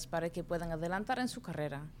académicas para que puedan adelantar en su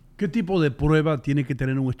carrera. ¿Qué tipo de prueba tiene que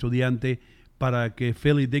tener un estudiante para que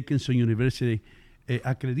Fairleigh Dickinson University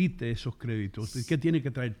acredite esos créditos. ¿Qué tiene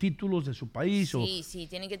que traer? ¿Títulos de su país? Sí,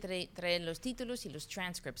 tienen que traer los títulos y los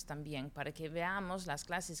transcripts también para que veamos las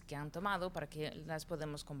clases que han tomado para que las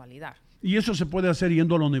podemos convalidar. Y eso se puede hacer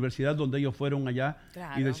yendo a la universidad donde ellos fueron allá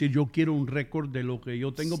Claro. y decir, yo quiero un récord de lo que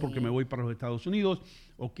yo tengo porque me voy para los Estados Unidos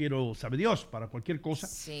o quiero, sabe Dios, para cualquier cosa.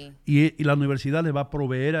 Sí. Y la universidad les va a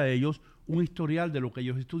proveer a ellos un historial de lo que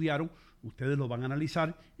ellos estudiaron. Ustedes lo van a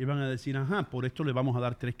analizar y van a decir, ajá, por esto le vamos a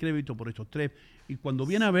dar 3 créditos, por estos 3. Y cuando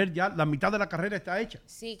viene a ver, ya la mitad de la carrera está hecha.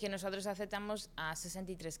 Sí, que nosotros aceptamos a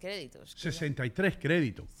 63 créditos. 63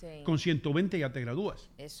 créditos. Sí. Con 120 ya te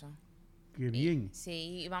gradúas. Eso. Qué bien.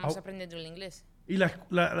 Sí, y vamos aprendiendo el inglés. ¿Y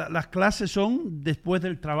las clases son después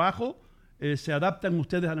del trabajo? ¿Se adaptan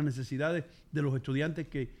ustedes a las necesidades de los estudiantes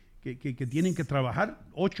que tienen que trabajar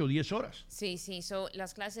 8 o 10 horas? Sí,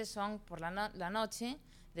 las clases son por la noche,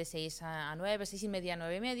 de 6 a 9, 6 y media a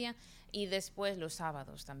 9 y media, y después los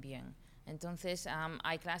sábados también. Entonces,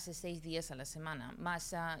 hay clases 6 días a la semana,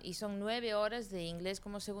 y son 9 horas de inglés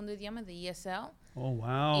como segundo idioma de ESL. Oh,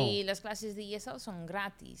 wow. Y las clases de ESL son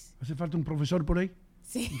gratis. ¿Hace falta un profesor por ahí?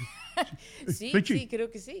 Sí, sí, creo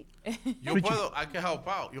que sí. Yo puedo, I can help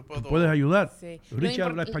out. Yo puedo. ¿Puedes ayudar? Sí. Richie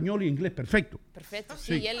habla español y inglés, perfecto. Perfecto,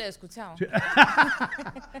 sí, ya lo he escuchado. Sí.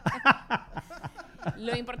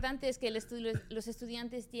 Lo importante es que los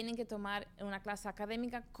estudiantes tienen que tomar una clase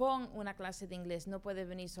académica con una clase de inglés. No puede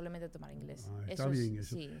venir solamente a tomar inglés. Está bien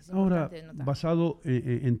eso. Sí, es Ahora, importante notar. basado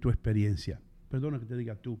en tu experiencia, perdona que te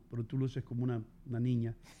diga tú, pero tú luces como una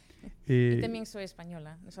niña. Yo también soy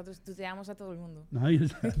española. Nosotros tuteamos a todo el mundo. Ay,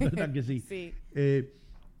 es verdad que sí. Sí.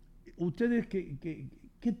 ¿Ustedes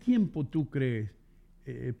qué tiempo tú crees,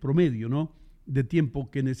 promedio, ¿no? de tiempo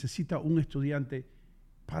que necesita un estudiante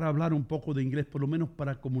para hablar un poco de inglés, por lo menos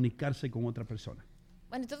para comunicarse con otra persona?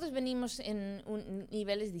 Bueno, todos venimos en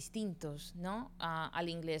niveles distintos, ¿no? Al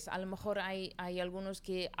inglés. A lo mejor hay algunos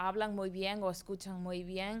que hablan muy bien o escuchan muy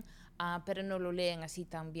bien, pero no lo leen así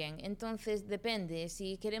tan bien. Entonces, depende.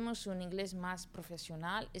 Si queremos un inglés más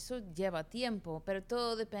profesional, eso lleva tiempo, pero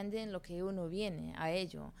todo depende en lo que uno viene a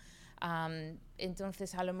ello.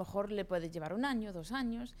 Entonces, a lo mejor le puede llevar 1 año, 2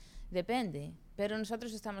 años, depende. Pero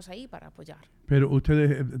nosotros estamos ahí para apoyar. Pero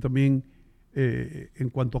ustedes también, en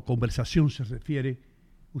cuanto a conversación se refiere,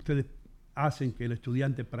 ustedes hacen que el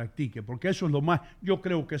estudiante practique, porque eso es lo más, yo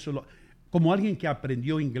creo que eso es lo, como alguien que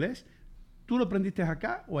aprendió inglés, ¿tú lo aprendiste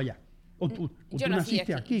acá o allá? ¿O tú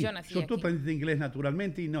naciste aquí? Yo nací Tú aquí. aprendiste inglés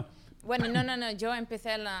naturalmente y no. Bueno, no, yo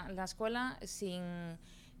empecé la escuela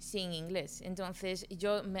sin inglés, entonces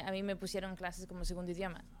a mí me pusieron clases como segundo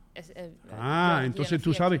idioma. Entonces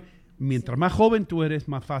tú sabes, mientras más joven tú eres,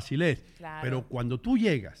 más fácil es. Claro. Pero cuando tú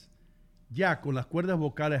llegas ya con las cuerdas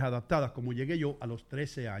vocales adaptadas, como llegué yo a los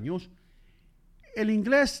 13 años, el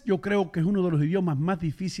inglés yo creo que es uno de los idiomas más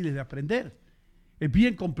difíciles de aprender. Es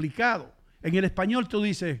bien complicado. En el español tú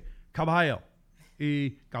dices caballo,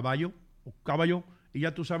 y caballo, y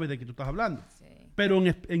ya tú sabes de qué tú estás hablando. Sí. Pero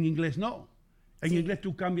en inglés no. En inglés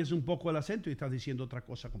tú cambias un poco el acento y estás diciendo otra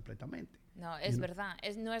cosa completamente. No, es verdad.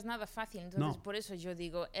 No es nada fácil. Entonces, No. por eso yo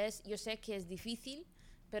digo, yo sé que es difícil,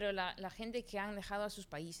 pero la gente que han dejado a sus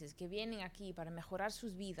países, que vienen aquí para mejorar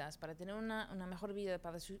sus vidas, para tener una mejor vida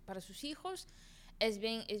para sus hijos,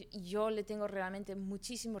 yo le tengo realmente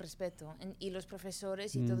muchísimo respeto. Y los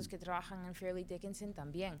profesores y todos que trabajan en Fairleigh Dickinson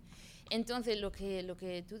también. Entonces, lo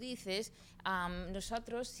que tú dices,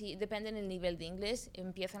 nosotros, si depende del nivel de inglés,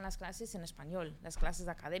 empiezan las clases en español, las clases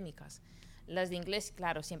académicas. Las de inglés,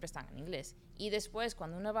 claro, siempre están en inglés. Y después,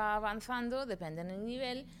 cuando uno va avanzando, depende del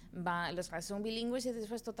nivel, las clases son bilingües y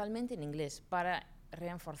después totalmente en inglés, para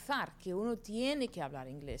reforzar que uno tiene que hablar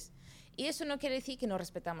inglés. Y eso no quiere decir que no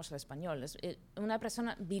respetamos el español. Una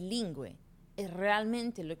persona bilingüe es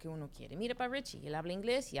realmente lo que uno quiere. Mira para Richie, él habla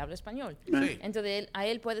inglés y habla español. Sí. Entonces,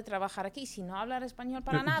 él puede trabajar aquí. Si no habla español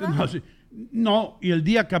para nada... No, sí. No, y el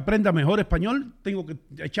día que aprenda mejor español, tengo que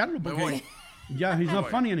echarlo Me porque voy. ya he's not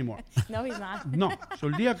funny anymore. No, he's not. No, so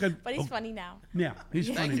el día que... But he's funny now. Yeah,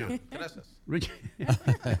 he's funny now. Gracias. Richie.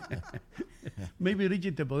 Maybe,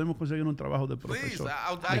 Richie, te podemos conseguir un trabajo de Please, profesor.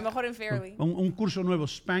 A lo mejor en Fairleigh. Un curso nuevo,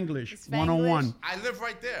 Spanglish, Spanglish. 101. I live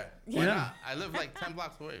right there. Why Yeah. not? I live like 10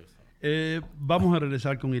 blocks away. Vamos a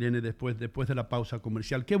regresar con Irene después de la pausa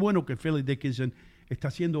comercial. Qué bueno que Fairleigh Dickinson está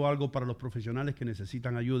haciendo algo para los profesionales que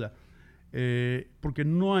necesitan ayuda, porque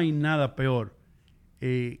no hay nada peor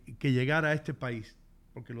que llegar a este país,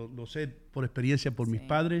 porque lo sé por experiencia por mis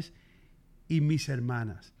padres y mis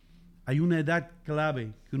hermanas. Hay una edad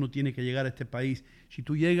clave que uno tiene que llegar a este país. Si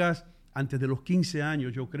tú llegas antes de los 15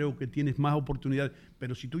 años, yo creo que tienes más oportunidades,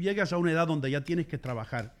 pero si tú llegas a una edad donde ya tienes que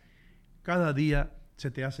trabajar, cada día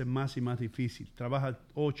se te hace más y más difícil. Trabajas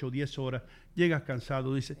 8 o 10 horas, llegas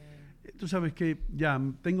cansado, dices, tú sabes que ya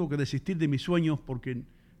tengo que desistir de mis sueños porque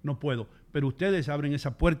no puedo. Pero ustedes abren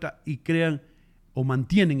esa puerta y crean o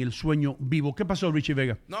mantienen el sueño vivo. ¿Qué pasó, Richie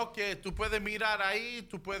Vega? No, que tú puedes mirar ahí,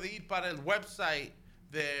 tú puedes ir para el website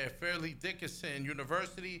de Fairleigh Dickinson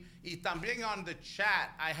University y también en the chat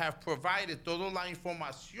I have provided toda la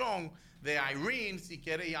información de Irene si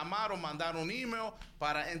quiere llamar o mandar un email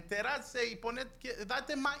para enterarse y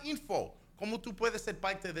darte más info. ¿Cómo tú puedes ser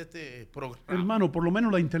parte de este programa? Hermano, por lo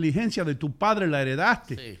menos la inteligencia de tu padre la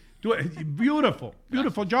heredaste. Sí.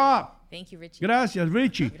 Beautiful job. Thank you, Richie. Gracias,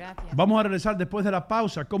 Richie. Gracias. Vamos a regresar después de la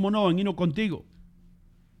pausa, cómo no, en Ino Contigo.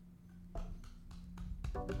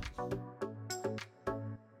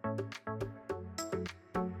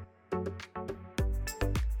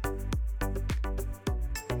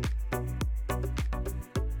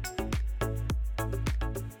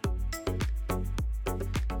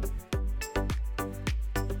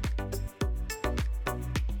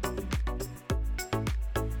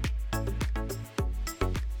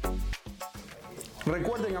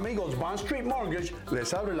 Recuerden, amigos, Bond Street Mortgage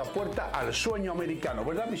les abre la puerta al sueño americano,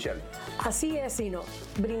 ¿verdad, Michelle? Así es, Ino,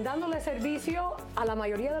 brindándole servicio a la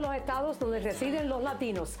mayoría de los estados donde residen los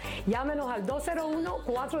latinos. Llámenos al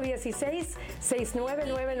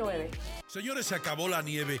 201-416-6999. Señores, se acabó la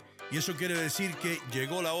nieve y eso quiere decir que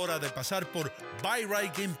llegó la hora de pasar por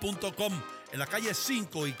buyrightgame.com en la calle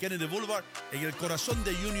 5 y Kennedy Boulevard, en el corazón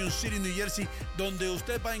de Union City, New Jersey, donde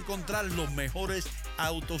usted va a encontrar los mejores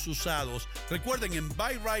autos usados. Recuerden, en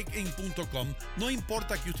buyrightgame.com no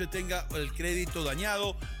importa que usted tenga el crédito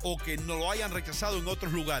dañado o que no lo hayan rechazado en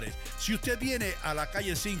otros lugares. Si usted viene a la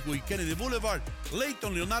calle 5 y Kennedy Boulevard,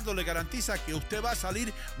 Leighton Leonardo le garantiza que usted va a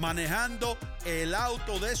salir manejando el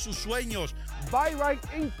auto de sus sueños.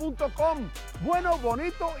 buyrightgame.com, bueno,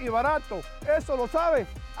 bonito y barato. Eso lo sabe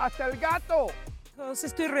hasta el gato.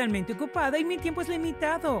 Estoy realmente ocupada y mi tiempo es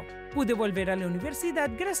limitado. Pude volver a la universidad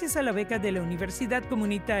gracias a la beca de la Universidad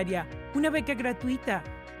Comunitaria, una beca gratuita.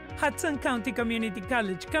 Hudson County Community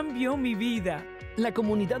College cambió mi vida. La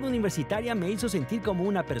comunidad universitaria me hizo sentir como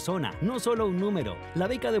una persona, no solo un número. La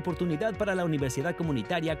beca de oportunidad para la universidad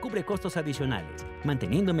comunitaria cubre costos adicionales,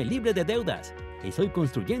 manteniéndome libre de deudas. Estoy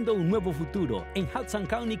construyendo un nuevo futuro en Hudson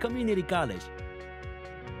County Community College.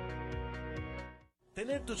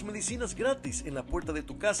 Tener tus medicinas gratis en la puerta de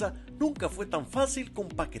tu casa nunca fue tan fácil con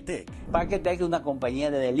Paquetec. Paquetec es una compañía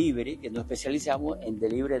de delivery que nos especializamos en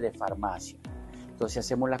delivery de farmacia. Entonces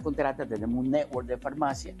hacemos las contratas, tenemos un network de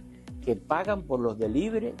farmacia que pagan por los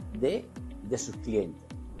delivery de sus clientes.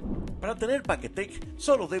 Para tener Paquetec,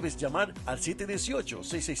 solo debes llamar al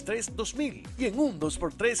 718-663-2000 y en un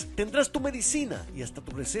 2x3 tendrás tu medicina y hasta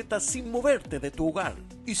tu receta sin moverte de tu hogar.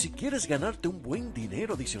 Y si quieres ganarte un buen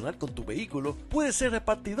dinero adicional con tu vehículo, puedes ser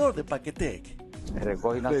repartidor de Paquetec.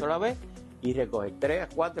 Recoge una sola vez y recoge 3,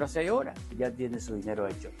 4, 6 horas, ya tienes su dinero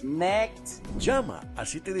hecho. Next. Llama al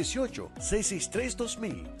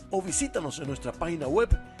 718-663-2000 o visítanos en nuestra página web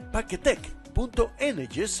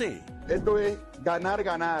paquetec.nyc. Esto es ganar,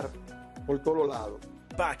 ganar por todos lados.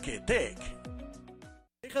 Paquetec.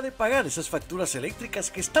 Deja de pagar esas facturas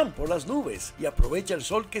eléctricas que están por las nubes y aprovecha el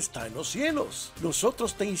sol que está en los cielos.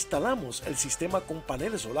 Nosotros te instalamos el sistema con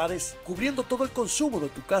paneles solares cubriendo todo el consumo de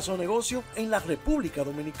tu casa o negocio en la República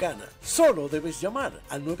Dominicana. Solo debes llamar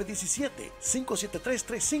al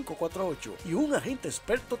 917-573-3548 y un agente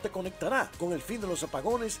experto te conectará con el fin de los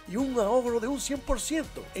apagones y un ahorro de un 100%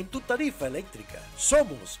 en tu tarifa eléctrica.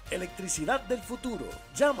 Somos Electricidad del Futuro.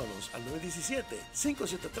 Llámanos al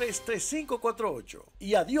 917-573-3548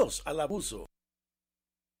 y adiós al abuso.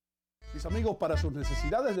 Mis amigos, para sus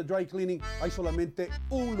necesidades de dry cleaning hay solamente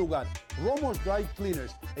un lugar, Romo's Dry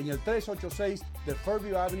Cleaners, en el 386 de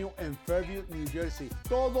Fairview Avenue en Fairview, New Jersey.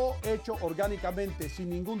 Todo hecho orgánicamente, sin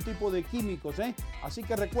ningún tipo de químicos, ¿eh? Así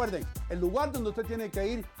que recuerden, el lugar donde usted tiene que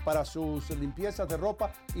ir para sus limpiezas de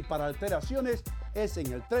ropa y para alteraciones es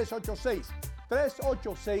en el 386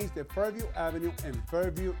 de Fairview Avenue en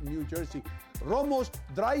Fairview, New Jersey. Romo's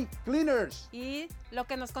Dry Cleaners. Y lo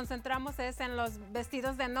que nos concentramos es en los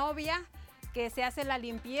vestidos de novia, que se hace la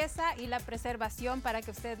limpieza y la preservación para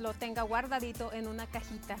que usted lo tenga guardadito en una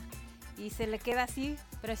cajita y se le queda así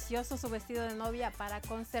precioso su vestido de novia para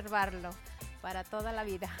conservarlo para toda la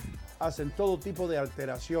vida. Hacen todo tipo de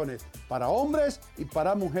alteraciones para hombres y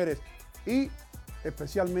para mujeres y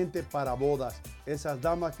especialmente para bodas. Esas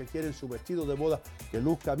damas que quieren su vestido de boda que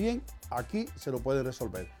luzca bien, aquí se lo pueden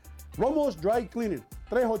resolver. Romo's Dry Cleaning,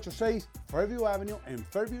 386 Fairview Avenue en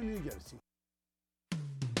Fairview, New Jersey.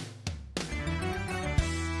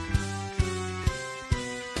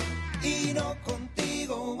 Ino Contigo.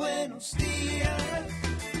 contigo, buenos días.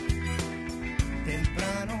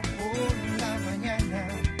 Temprano por la mañana.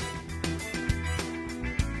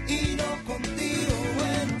 Ino contigo,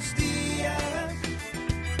 buenos días.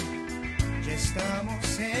 Ya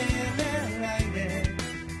estamos en el aire.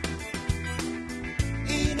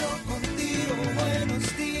 Ino contigo,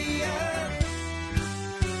 buenos días.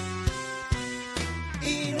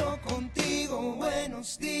 Ino contigo,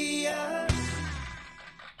 buenos días.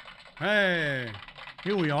 Hey,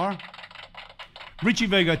 here we are. Richie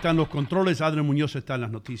Vega está en los controles, Adrián Muñoz está en las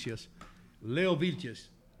noticias. Leo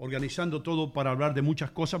Vilches organizando todo para hablar de muchas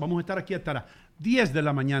cosas. Vamos a estar aquí hasta las 10 de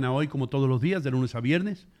la mañana hoy, como todos los días, de lunes a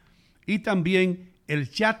viernes. Y también el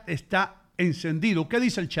chat está encendido. ¿Qué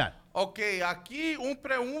dice el chat? Ok, aquí una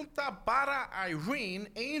pregunta para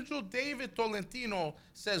Irene. Angel David Tolentino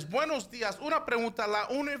says, buenos días. Una pregunta, ¿la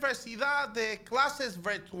universidad de clases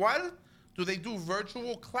virtual? Do they do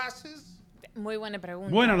virtual classes? Muy buena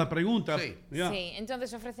pregunta. Buena la pregunta. Sí. Yeah. Sí,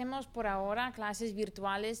 entonces ofrecemos por ahora clases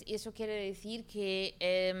virtuales y eso quiere decir que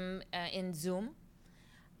en Zoom.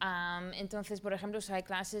 Entonces, por ejemplo, si hay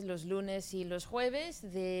clases los lunes y los jueves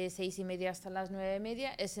de 6:30 hasta las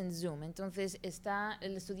 9:30, es en Zoom. Entonces,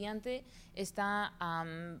 el estudiante está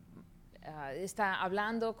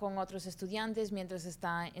hablando con otros estudiantes mientras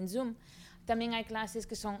está en Zoom. También hay clases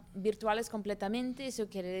que son virtuales completamente. Eso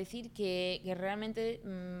quiere decir que realmente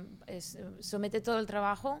somete todo el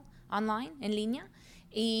trabajo online, en línea,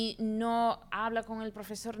 y no habla con el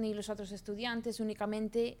profesor ni los otros estudiantes,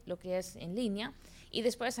 únicamente lo que es en línea. Y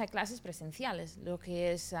después hay clases presenciales, lo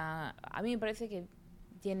que es, a mí me parece que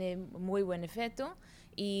tiene muy buen efecto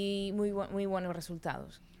y muy buenos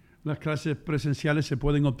resultados. Las clases presenciales se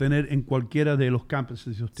pueden obtener en cualquiera de los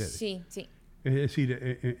campuses de ustedes. Sí, sí. Es decir,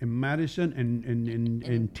 en Madison,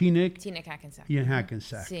 en Teaneck Hackensack. y en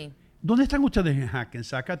Hackensack. Sí. ¿Dónde están ustedes en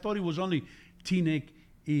Hackensack? I thought it was only Teaneck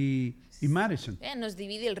y Madison. Nos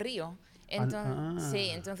divide el río. Sí,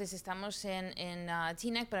 entonces estamos en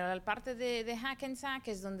Teaneck, pero la parte de Hackensack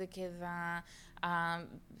es donde queda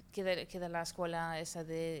la escuela esa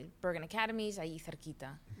de Bergen Academies, ahí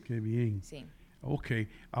cerquita. Qué bien. Sí. Ok.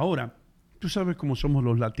 Ahora, tú sabes cómo somos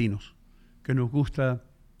los latinos, que nos gusta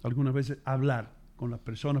algunas veces hablar con las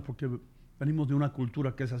personas porque venimos de una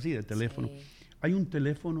cultura que es así, de teléfono. Sí. ¿Hay un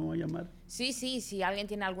teléfono a llamar? Sí, si alguien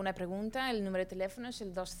tiene alguna pregunta, el número de teléfono es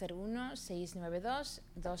el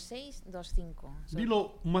 201-692-2625.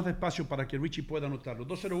 Dilo más despacio para que Richie pueda anotarlo.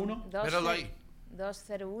 201. Míralo ahí.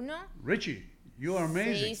 201. Richie, you are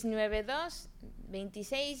amazing.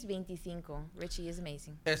 692-2625. Richie is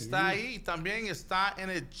amazing. Está ahí, también está en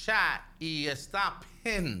el chat y está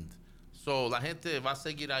pinned. So, la gente va a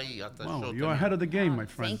seguir ahí hasta el show. Wow, you're ahead of the game, my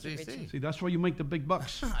friend. Thank you, Richie. See, that's why you make the big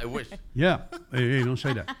bucks. I wish. Yeah, hey, don't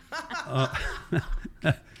say that.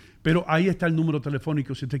 Pero ahí está el número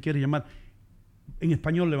telefónico si usted quiere llamar. En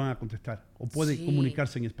español le van a contestar o puede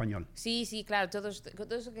comunicarse en español. Sí, claro. Todos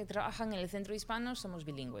los que trabajan en el centro hispano somos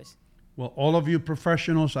bilingües. Well, all of you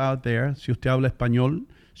professionals out there, si usted habla español,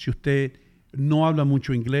 si usted no habla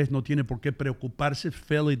mucho inglés, no tiene por qué preocuparse.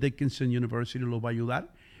 Fairleigh Dickinson University lo va a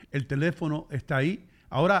ayudar. El teléfono está ahí.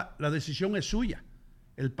 Ahora la decisión es suya.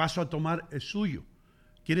 El paso a tomar es suyo.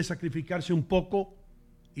 ¿Quiere sacrificarse un poco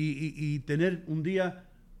y tener un día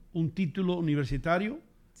un título universitario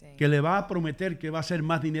que le va a prometer que va a hacer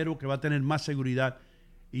más dinero, que va a tener más seguridad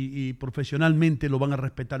y profesionalmente lo van a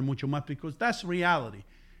respetar mucho más? Because that's reality.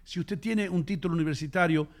 Si usted tiene un título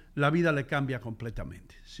universitario, la vida le cambia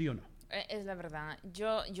completamente. ¿Sí o no? Es la verdad.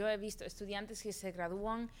 Yo he visto estudiantes que se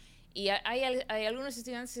gradúan y hay algunos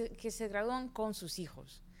estudiantes que se gradúan con sus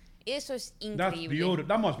hijos. Eso es increíble.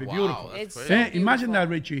 That must be beautiful. Imagine that,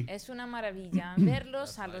 Richie. Es una maravilla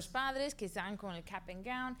verlos a los padres que están con el cap and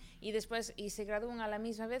gown y después se gradúan a la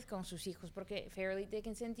misma vez con sus hijos, porque Fairleigh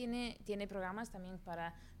Dickinson tiene programas también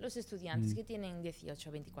para los estudiantes que tienen 18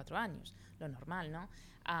 o 24 años, lo normal, ¿no?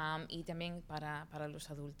 Y también para los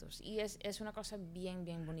adultos. Y es una cosa bien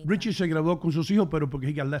bonita. Richie se graduó con sus hijos, pero porque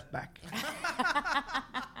he got left back.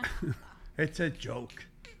 It's a joke.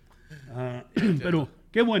 Pero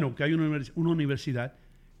qué bueno que hay una universidad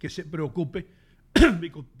que se preocupe.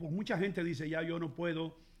 Porque mucha gente dice, ya yo no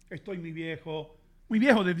puedo, estoy muy viejo,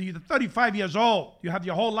 de 35 years old. You have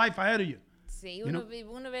your whole life ahead of you. Sí,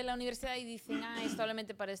 uno ve la universidad y dice, es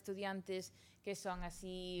solamente para estudiantes que son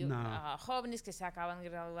así jóvenes, que se acaban de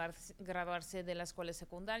graduarse de la escuela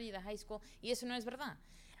secundaria y de high school, y eso no es verdad.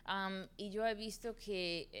 Y yo he visto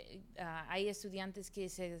que hay estudiantes que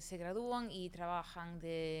se gradúan y trabajan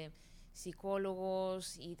de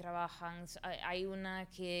psicólogos y trabajan. Hay una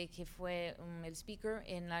que fue el speaker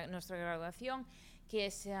en nuestra graduación, que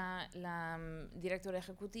es la directora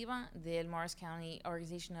ejecutiva del Morris County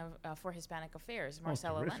Organization for Hispanic Affairs,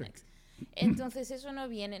 Marcella Lennox. Entonces eso no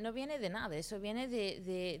viene de nada, eso viene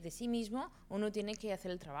de sí mismo. Uno tiene que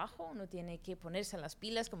hacer el trabajo, uno tiene que ponerse las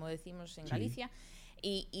pilas, como decimos en Galicia,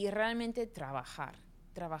 y realmente trabajar.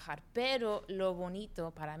 Pero lo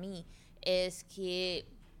bonito para mí es que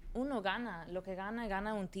uno gana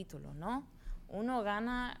un título, ¿no? Uno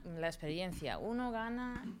gana la experiencia, uno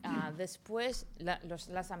gana después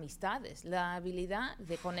las amistades, la habilidad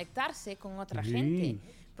de conectarse con otra gente.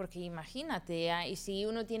 Porque imagínate, y si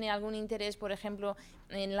uno tiene algún interés, por ejemplo,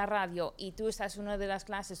 en la radio, y tú estás en una de las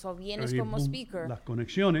clases o vienes como speaker, las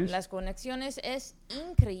conexiones es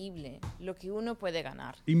increíble lo que uno puede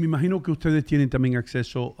ganar. Y me imagino que ustedes tienen también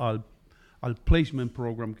acceso al placement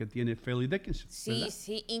program que tiene Philly Dickinson, ¿verdad?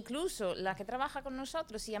 Sí, incluso la que trabaja con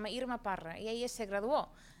nosotros se llama Irma Parra y ella se graduó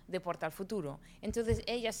de Puerta al Futuro. Entonces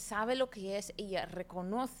ella sabe lo que es, ella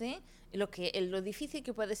reconoce lo difícil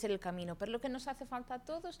que puede ser el camino, pero lo que nos hace falta a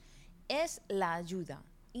todos es la ayuda.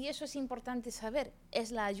 Y eso es importante saber,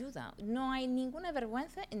 es la ayuda. No hay ninguna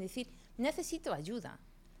vergüenza en decir, necesito ayuda.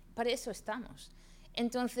 Para eso estamos.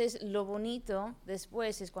 Entonces, lo bonito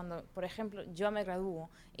después es cuando, por ejemplo, yo me gradúo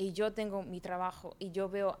y yo tengo mi trabajo y yo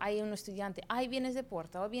veo, hay un estudiante, vienes de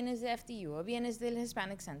Puerta, o vienes de FTU, o vienes del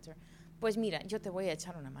Hispanic Center. Pues mira, yo te voy a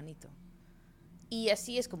echar una manito. Y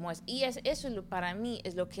así es como es. Y eso para mí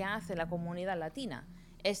es lo que hace la comunidad latina.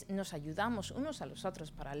 Nos ayudamos unos a los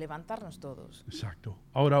otros para levantarnos todos. Exacto.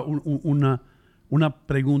 Ahora, una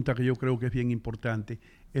pregunta que yo creo que es bien importante.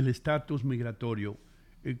 El estatus migratorio.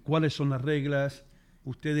 ¿Cuáles son las reglas?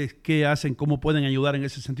 ¿Ustedes qué hacen? ¿Cómo pueden ayudar en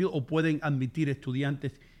ese sentido? ¿O pueden admitir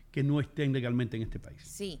estudiantes que no estén legalmente en este país?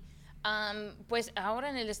 Sí. Pues ahora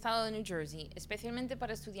en el estado de New Jersey, especialmente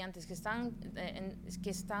para estudiantes que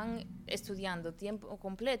están estudiando tiempo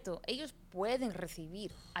completo, ellos pueden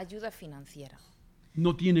recibir ayuda financiera.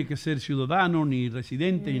 No tiene que ser ciudadano ni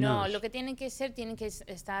residente ni nada. No, lo que tienen que ser,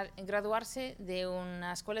 graduarse de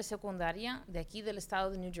una escuela secundaria de aquí del estado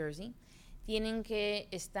de New Jersey. Tienen que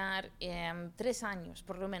estar 3 años,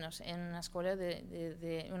 por lo menos, en una escuela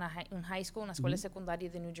un high school, una escuela secundaria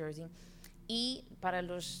de New Jersey. Y para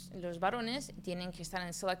los varones tienen que estar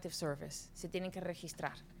en Selective Service, se tienen que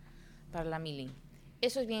registrar para la milling.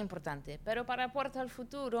 Eso es bien importante. Pero para Puerta al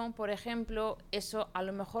Futuro, por ejemplo, eso a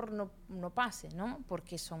lo mejor no pase, ¿no?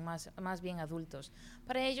 Porque son más bien adultos.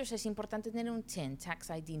 Para ellos es importante tener un TIN, Tax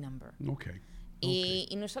ID Number.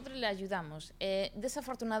 Y nosotros le ayudamos.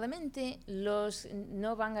 Desafortunadamente,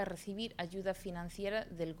 no van a recibir ayuda financiera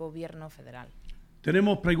del gobierno federal.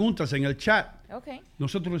 Tenemos preguntas en el chat.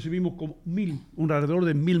 Nosotros recibimos alrededor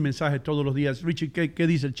de 1,000 mensajes todos los días. Richie, ¿qué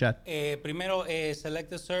dice el chat? Primero,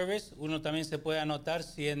 Selective Service. Uno también se puede anotar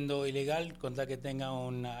siendo ilegal con tal que tenga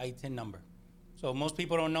un ITIN number. So, most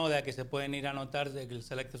people don't know that, que se pueden ir a anotar del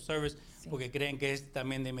Selective Service porque creen que es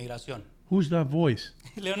también de inmigración. Who's that voice?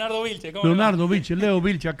 Leonardo Vilche. Leonardo Vilche. Leo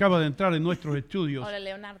Vilche acaba de entrar en nuestros estudios. Hola,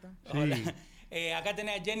 Leonardo. Sí. Hola. Acá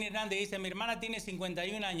tenés a Jenny Hernández, dice, mi hermana tiene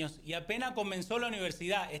 51 años y apenas comenzó la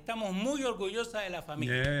universidad. Estamos muy orgullosas de la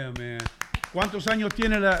familia. Yeah, man. ¿Cuántos años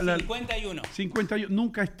tiene 51. 51.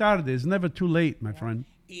 Nunca es tarde. It's never too late, my friend.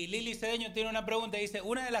 Y Lili Cedeño tiene una pregunta. Dice,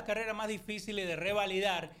 una de las carreras más difíciles de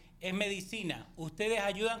revalidar es medicina. ¿Ustedes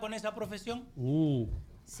ayudan con esa profesión?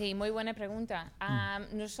 Sí, muy buena pregunta.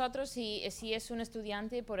 Nosotros, si es un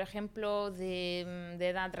estudiante, por ejemplo, de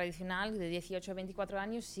edad tradicional, de 18 a 24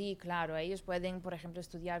 años, sí, claro, ellos pueden, por ejemplo,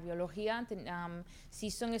 estudiar biología.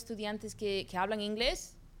 Si son estudiantes que hablan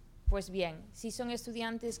inglés, pues bien. Si son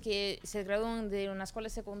estudiantes que se gradúan de una escuela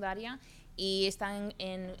secundaria y están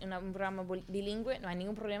en un programa bilingüe, no hay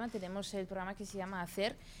ningún problema. Tenemos el programa que se llama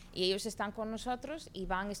Hacer y ellos están con nosotros y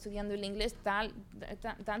van estudiando el inglés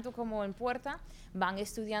tanto como en Puerta, van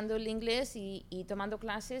estudiando el inglés y tomando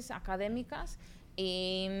clases académicas.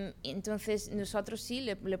 Entonces nosotros sí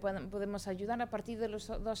le podemos ayudar a partir de los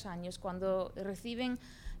 2 años. Cuando reciben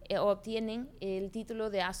o obtienen el título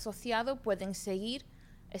de asociado, pueden seguir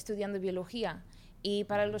estudiando biología. Y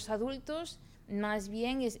para los adultos, más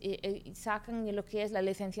bien sacan lo que es la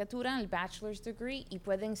licenciatura, el bachelor's degree, y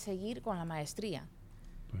pueden seguir con la maestría.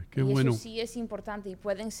 Pues qué y bueno. Eso sí es importante y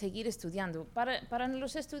pueden seguir estudiando. Para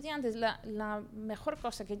los estudiantes, la mejor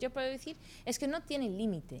cosa que yo puedo decir es que no tienen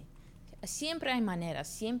límite. Siempre hay maneras,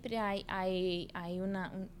 siempre hay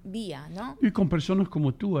una vía, ¿no? Y con personas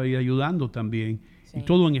como tú ahí ayudando también. Sí. Y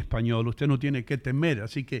todo en español. Usted no tiene que temer.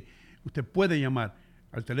 Así que usted puede llamar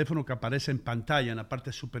al teléfono que aparece en pantalla, en la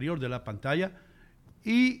parte superior de la pantalla.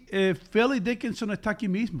 Y Philly Dickinson está aquí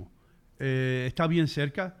mismo. Está bien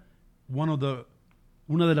cerca. One of the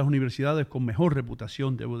una de las universidades con mejor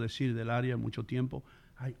reputación, debo decir, del área mucho tiempo.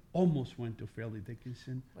 I almost went to Fairleigh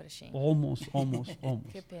Dickinson. What a shame. Almost.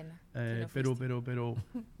 Qué pena. Pero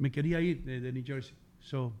me quería ir de New Jersey.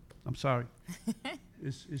 So, I'm sorry.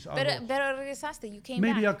 Pero regresaste, you came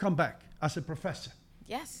Maybe back. I'll come back as a professor.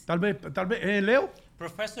 Yes. Tal vez, Leo.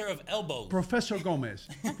 Professor of elbows. Professor Gomez.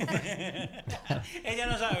 Ella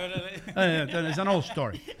no sabe. It's an old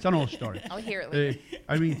story. I'll hear it later.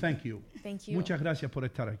 Irene, thank you. Thank you. Muchas gracias por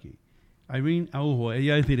estar aquí. Irene Aujo,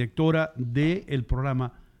 ella es directora del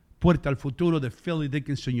programa Puerta al Futuro de Fairleigh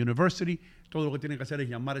Dickinson University. Todo lo que tiene que hacer es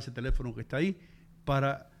llamar a ese teléfono que está ahí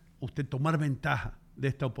para usted tomar ventaja de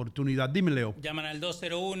esta oportunidad. Dime, Leo. Llaman al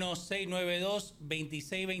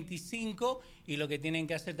 201-692-2625 y lo que tienen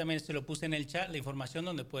que hacer también, se lo puse en el chat, la información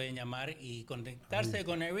donde pueden llamar y conectarse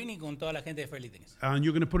con Irene y con toda la gente de Fairleigh Dickinson. And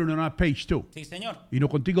you're going to put it on our page too. Sí, señor.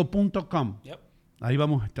 Inocontigo.com. Yep. Ahí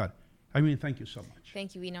vamos a estar. Irene, thank you so much.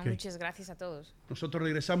 Thank you, Ino. Okay. Muchas gracias a todos. Nosotros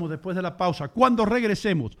regresamos después de la pausa. Cuando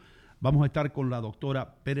regresemos, vamos a estar con la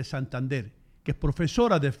doctora Pérez Santander, que es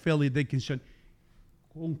profesora de Fairleigh Dickinson,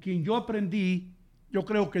 con quien yo aprendí, yo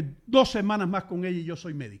creo que 2 semanas más con ella y yo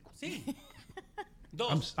soy médico. Sí.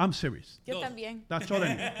 2. I'm serious. Yo también. That's all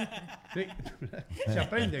I need. Sí. Se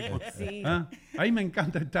aprende. Sí. ¿Ah? Ahí me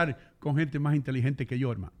encanta estar con gente más inteligente que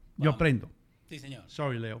yo, hermano. Yo aprendo. Sí, señor.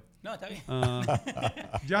 Sorry, Leo. No, está bien.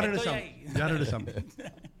 Ya regresamos.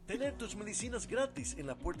 Tener tus medicinas gratis en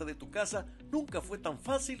la puerta de tu casa nunca fue tan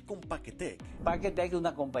fácil con Paquetec. Paquetec es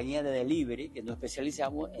una compañía de delivery que nos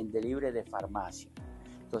especializamos en delivery de farmacia.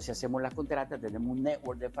 Entonces hacemos las contratas, tenemos un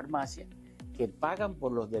network de farmacia que pagan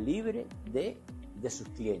por los delivery de sus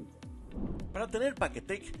clientes. Para tener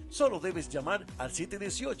Paquetec, solo debes llamar al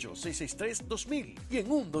 718-663-2000 y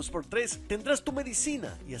en un 2x3 tendrás tu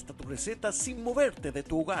medicina y hasta tu receta sin moverte de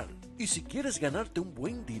tu hogar. Y si quieres ganarte un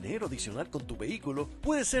buen dinero adicional con tu vehículo,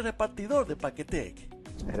 puedes ser repartidor de Paquetec.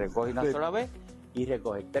 Recoge una sola vez y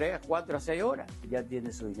recoge 3, 4, 6 horas, ya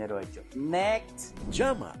tiene su dinero hecho. Next.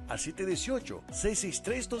 Llama al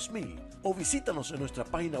 718-663-2000 o visítanos en nuestra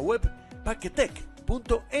página web paquetec.nyc.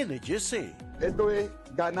 Esto es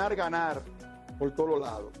ganar por todos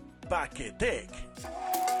lados. Paquetec.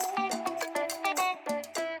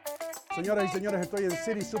 Señoras y señores, estoy en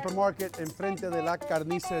City Supermarket, enfrente de la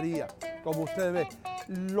carnicería. Como ustedes ven,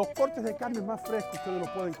 los cortes de carne más frescos ustedes los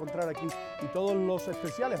pueden encontrar aquí. Y todos los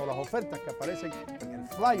especiales o las ofertas que aparecen en el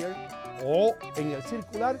flyer o en el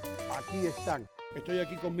circular, aquí están. Estoy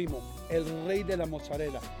aquí con Mimo, el rey de la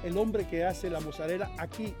mozzarella, el hombre que hace la mozzarella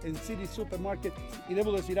aquí en City Supermarket. Y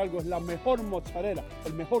debo decir algo, es la mejor mozzarella,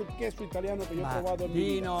 el mejor queso italiano que yo he probado en mi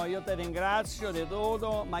vida. Dino, io te ringrazio di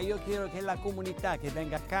tutto, ma io chiedo che la comunità che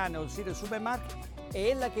venga qua nel City Supermarket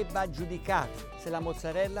è la che va a giudicare se la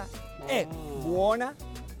mozzarella è buona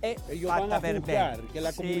e ellos fatta van a per juzgar, bene. que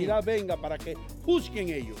la Sì. comunidad venga para que juzguen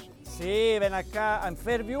ellos. Sì, ven acá in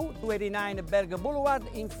Fairview, 289 Berg Boulevard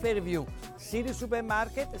in Fairview. City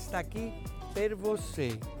Supermarket sta qui per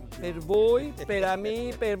você. Per voi, per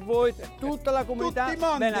me, per voi, tutta la comunità, Tutti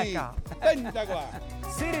mondi. ven acá. Venta qua.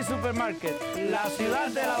 City Supermarket, la ciudad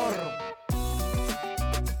del ahorro.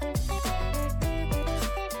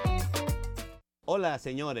 Hola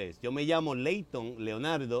señores, yo me llamo Leighton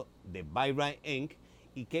Leonardo de Buy Right Inc.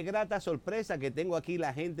 y qué grata sorpresa que tengo aquí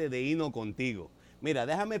la gente de Ino Contigo. Mira,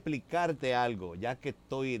 déjame explicarte algo, ya que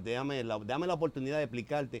dame la oportunidad de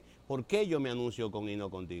explicarte por qué yo me anuncio con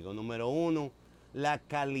Ino Contigo. Número 1, la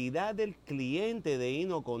calidad del cliente de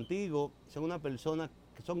Ino Contigo son una persona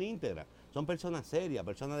que son íntegras, son personas serias,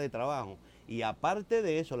 personas de trabajo. Y aparte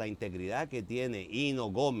de eso, la integridad que tiene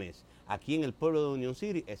Ino Gomez aquí en el pueblo de Union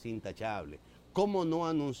City es intachable. ¿Cómo no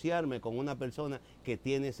anunciarme con una persona que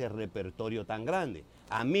tiene ese repertorio tan grande?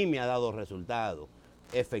 A mí me ha dado resultados.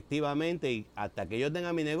 Efectivamente, y hasta que yo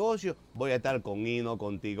tenga mi negocio, voy a estar con Ino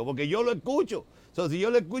Contigo, porque yo lo escucho. Si yo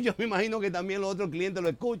lo escucho, me imagino que también los otros clientes lo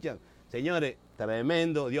escuchan. Señores,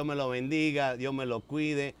 tremendo, Dios me lo bendiga, Dios me lo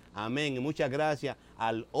cuide, amén. Y muchas gracias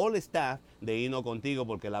al all staff de Ino Contigo,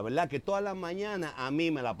 porque la verdad que todas las mañanas a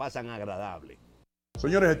mí me la pasan agradable.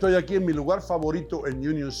 Señores, estoy aquí en mi lugar favorito en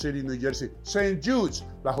Union City, New Jersey, St. Jude's,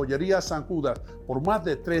 la joyería San Judas, por más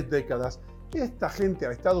de 3 décadas. Esta gente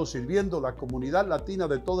ha estado sirviendo la comunidad latina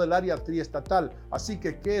de todo el área triestatal, así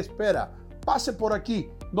que ¿qué espera? Pase por aquí,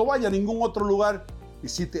 no vaya a ningún otro lugar,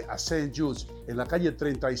 visite a St. Jude's en la calle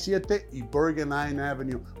 37 y Bergen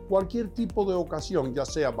Avenue. Cualquier tipo de ocasión, ya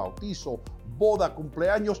sea bautizo, boda,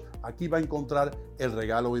 cumpleaños, aquí va a encontrar el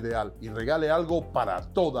regalo ideal y regale algo para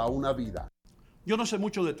toda una vida. Yo no sé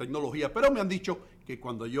mucho de tecnología, pero me han dicho que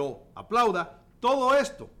cuando yo aplauda, todo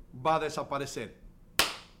esto va a desaparecer.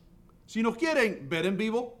 Si nos quieren ver en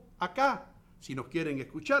vivo, acá, si nos quieren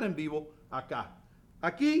escuchar en vivo, acá.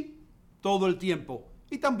 Aquí, todo el tiempo.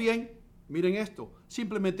 Y también, miren esto,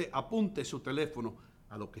 simplemente apunte su teléfono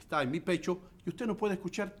a lo que está en mi pecho y usted nos puede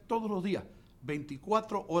escuchar todos los días,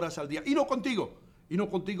 24 horas al día. Ino Contigo,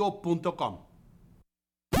 inocontigo.com.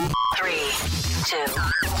 3, 2,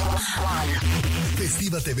 1.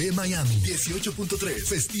 Festiva TV Miami 18.3.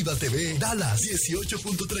 Festiva TV Dallas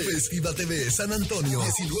 18.3. Festiva TV San Antonio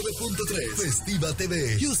 19.3. Festiva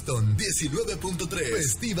TV Houston 19.3.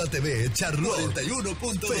 Festiva TV Charlotte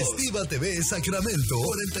 41.2. Festiva TV Sacramento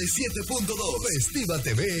 47.2. Festiva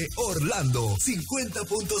TV Orlando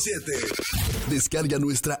 50.7. Descarga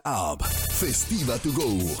nuestra app Festiva to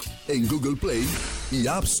Go en Google Play y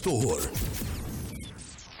App Store.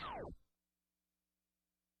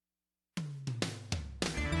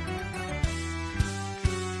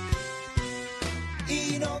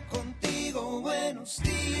 Ino contigo, buenos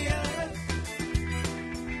días.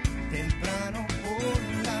 Temprano por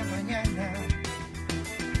la mañana.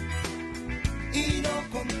 Ino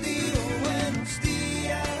contigo, buenos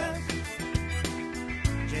días.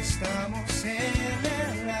 Ya estamos en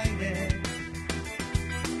el aire.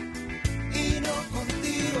 Ino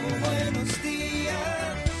contigo, buenos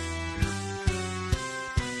días.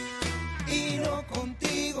 Ino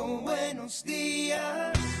contigo, buenos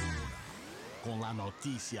días. Con las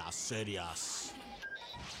noticias serias,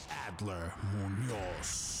 Adler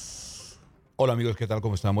Muñoz. Hola amigos, ¿qué tal?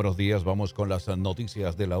 ¿Cómo están? Buenos días. Vamos con las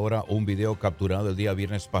noticias de la hora. Un video capturado el día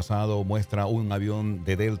viernes pasado muestra un avión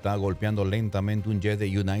de Delta golpeando lentamente un jet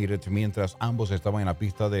de United mientras ambos estaban en la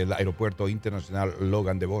pista del Aeropuerto Internacional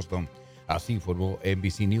Logan de Boston. Así informó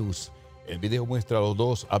NBC News. El video muestra a los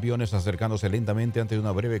dos aviones acercándose lentamente antes de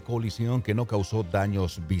una breve colisión que no causó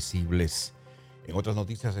daños visibles. En otras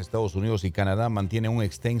noticias, Estados Unidos y Canadá mantienen un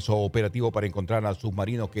extenso operativo para encontrar al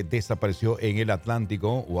submarino que desapareció en el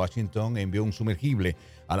Atlántico. Washington envió un sumergible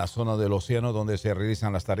a la zona del océano donde se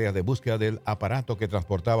realizan las tareas de búsqueda del aparato que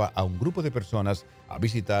transportaba a un grupo de personas a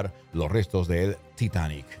visitar los restos del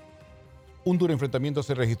Titanic. Un duro enfrentamiento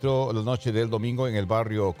se registró la noche del domingo en el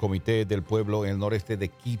barrio Comité del Pueblo en el noreste de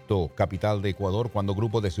Quito, capital de Ecuador, cuando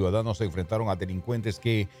grupos de ciudadanos se enfrentaron a delincuentes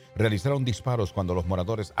que realizaron disparos cuando los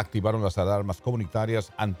moradores activaron las alarmas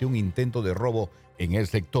comunitarias ante un intento de robo en el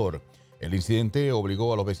sector. El incidente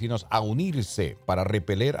obligó a los vecinos a unirse para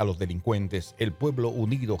repeler a los delincuentes. El pueblo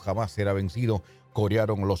unido jamás será vencido,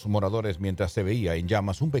 corearon los moradores mientras se veía en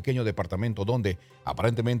llamas un pequeño departamento donde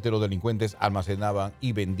aparentemente los delincuentes almacenaban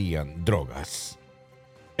y vendían drogas.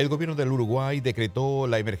 El gobierno del Uruguay decretó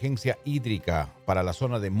la emergencia hídrica para la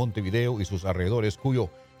zona de Montevideo y sus alrededores, cuyo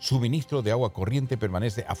suministro de agua corriente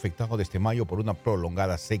permanece afectado desde mayo por una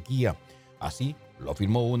prolongada sequía. Así lo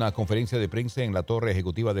afirmó una conferencia de prensa en la torre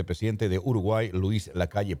ejecutiva del presidente de Uruguay, Luis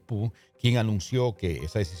Lacalle Pou, quien anunció que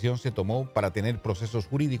esa decisión se tomó para tener procesos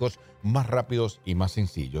jurídicos más rápidos y más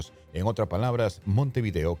sencillos. En otras palabras,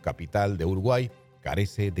 Montevideo, capital de Uruguay,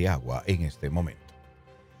 carece de agua en este momento.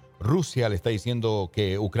 Rusia le está diciendo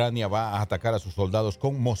que Ucrania va a atacar a sus soldados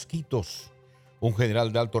con mosquitos. Un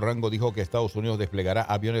general de alto rango dijo que Estados Unidos desplegará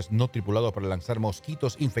aviones no tripulados para lanzar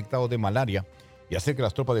mosquitos infectados de malaria y hacer que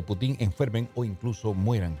las tropas de Putin enfermen o incluso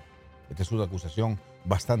mueran. Esta es una acusación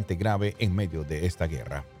bastante grave en medio de esta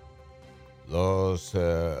guerra. Los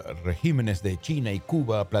regímenes de China y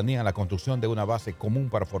Cuba planean la construcción de una base común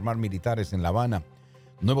para formar militares en La Habana.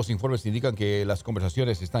 Nuevos informes indican que las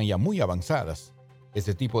conversaciones están ya muy avanzadas.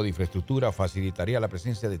 Este tipo de infraestructura facilitaría la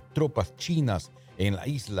presencia de tropas chinas en la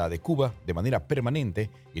isla de Cuba de manera permanente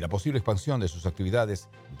y la posible expansión de sus actividades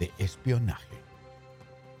de espionaje.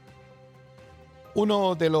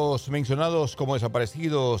 Uno de los mencionados como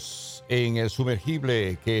desaparecidos en el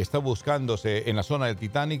sumergible que está buscándose en la zona del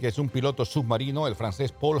Titanic es un piloto submarino, el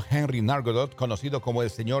francés Paul-Henri Nargeolet, conocido como el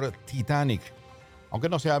señor Titanic. Aunque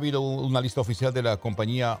no se ha habido una lista oficial de la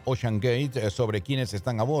compañía Ocean Gate sobre quienes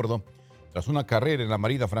están a bordo, tras una carrera en la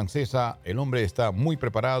Marina francesa, el hombre está muy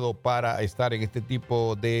preparado para estar en este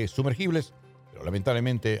tipo de sumergibles, pero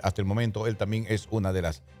lamentablemente hasta el momento él también es una de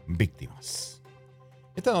las víctimas.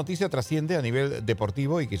 Esta noticia trasciende a nivel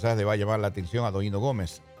deportivo y quizás le va a llamar la atención a don Ino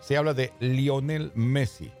Gomez. Se habla de Lionel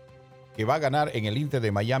Messi, que va a ganar en el Inter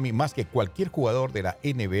de Miami más que cualquier jugador de la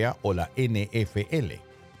NBA o la NFL.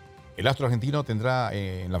 El astro argentino tendrá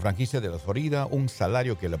en la franquicia de la Florida un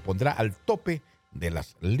salario que le pondrá al tope de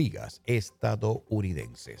las ligas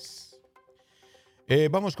estadounidenses.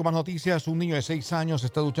 Vamos con más noticias. Un niño de 6 años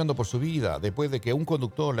está luchando por su vida después de que un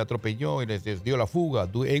conductor le atropelló y les dio la fuga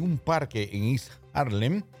en un parque en East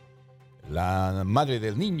Harlem. La madre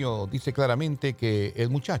del niño dice claramente que el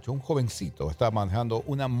muchacho, un jovencito, estaba manejando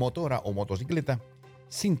una motora o motocicleta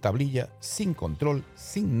sin tablilla, sin control,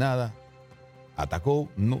 sin nada, atacó,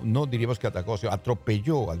 no diríamos que atacó, sino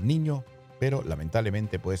atropelló al niño, pero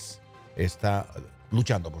lamentablemente pues está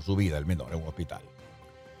luchando por su vida el menor en un hospital.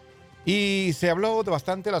 Y se habló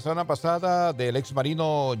bastante la semana pasada del ex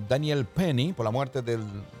marino Daniel Penny por la muerte del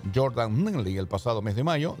Jordan Nelly el pasado mes de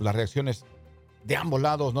mayo. Las reacciones de ambos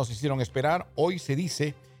lados no se hicieron esperar. Hoy se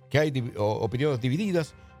dice que hay opiniones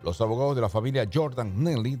divididas. Los abogados de la familia Jordan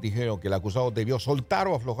Nelly dijeron que el acusado debió soltar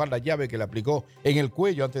o aflojar la llave que le aplicó en el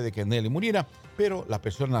cuello antes de que Nelly muriera, pero las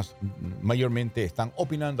personas mayormente están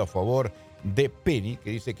opinando a favor de Penny, que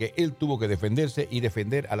dice que él tuvo que defenderse y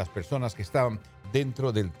defender a las personas que estaban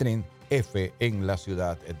dentro del tren F en la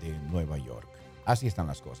ciudad de Nueva York. Así están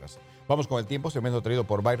las cosas. Vamos con el tiempo, segmento traído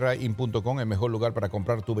por buyridein.com, el mejor lugar para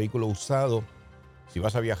comprar tu vehículo usado. Si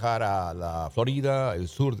vas a viajar a la Florida, el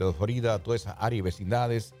sur de la Florida, toda esa área y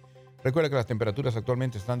vecindades, recuerda que las temperaturas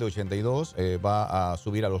actualmente están de 82, va a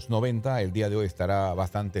subir a los 90. El día de hoy estará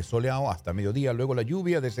bastante soleado hasta mediodía. Luego la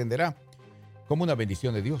lluvia descenderá como una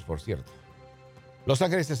bendición de Dios, por cierto. Los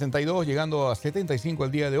Ángeles 62, llegando a 75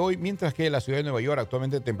 el día de hoy, mientras que la ciudad de Nueva York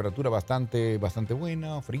actualmente temperatura bastante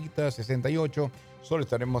buena, frita, 68. Solo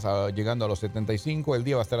estaremos llegando a los 75. El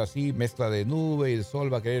día va a estar así, mezcla de nube y el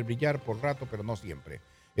sol va a querer brillar por rato, pero no siempre.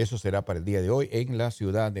 Eso será para el día de hoy en la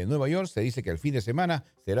ciudad de Nueva York. Se dice que el fin de semana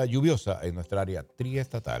será lluviosa en nuestra área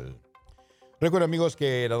triestatal. Recuerden, amigos,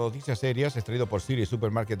 que las noticias serias es traído por Siri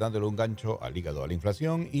Supermarket, dándole un gancho al hígado a la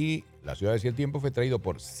inflación, y la ciudad de el tiempo fue traído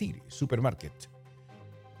por Siri Supermarket,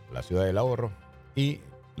 la ciudad del ahorro, y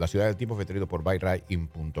la ciudad del tiempo fue traído por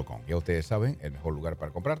buyridein.com. Ya ustedes saben, el mejor lugar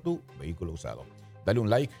para comprar tu vehículo usado. Dale un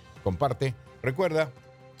like, comparte, recuerda,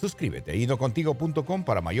 suscríbete a inocontigo.com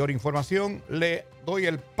para mayor información. Le doy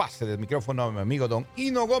el pase del micrófono a mi amigo don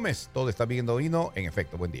Ino Gomez. Todo está viendo Ino. En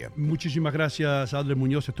efecto, buen día. Muchísimas gracias, Adler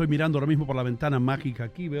Muñoz. Estoy mirando ahora mismo por la ventana mágica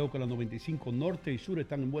aquí. Veo que la 95 norte y sur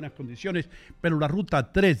están en buenas condiciones, pero la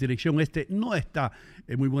ruta 3, dirección este, no está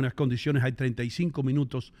en muy buenas condiciones. Hay 35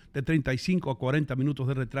 minutos, de 35 a 40 minutos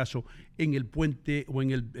de retraso en el puente, o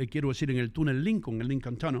en el, en el túnel Lincoln, el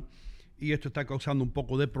Lincoln Tunnel. Y esto está causando un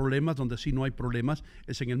poco de problemas. Donde sí no hay problemas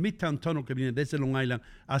es en el Midtown Tunnel, que viene desde Long Island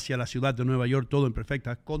hacia la ciudad de Nueva York, todo en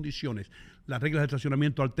perfectas condiciones. Las reglas de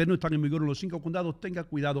estacionamiento alterno están en vigor en los 5 condados. Tenga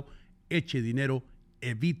cuidado, eche dinero,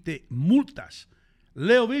 evite multas.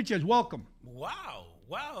 Leo Vilches, welcome.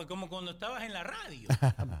 Wow, como cuando estabas en la radio.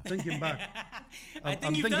 I'm thinking back. I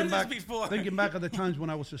think you've done this before. Thinking back of the times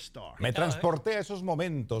when I was a star. Me transporté a esos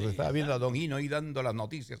momentos. Estaba viendo a don Ino ahí dando las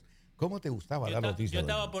noticias. ¿Cómo te gustaba la noticia? Yo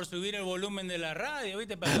estaba por subir el volumen de la radio,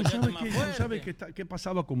 ¿viste? Para escucharte más fuerte. ¿Sabes qué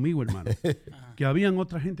pasaba conmigo, hermano? Que habían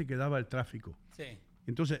otra gente que daba el tráfico. Sí.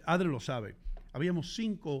 Entonces, Adre lo sabe. Habíamos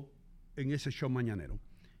 5 en ese show mañanero.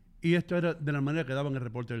 Y esto era de la manera que daban el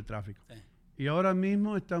reporte del tráfico. Sí. Y ahora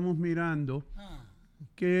mismo estamos mirando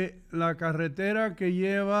que la carretera que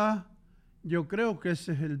lleva, yo creo que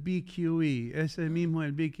ese es el BQE. Ese mismo es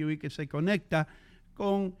el BQE que se conecta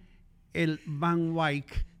con el Van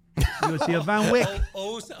Wyck. Yo decía Van Wyck.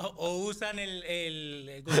 O usan ¿cómo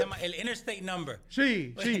se llama? El Interstate Number.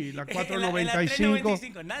 Sí, la 495. La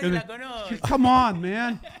 395, nadie la conoce. Come on,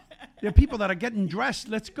 man. There are people that are getting dressed.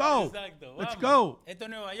 Let's go. Exacto. Let's go. Esto es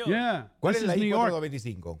Nueva York. Yeah. ¿Cuál es la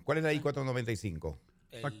I-495? ¿Cuál es la I-495?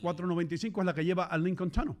 La 495 es la que lleva al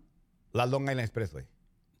Lincoln Tunnel. La Long Island Expressway.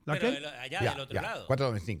 ¿La qué? Allá del otro lado.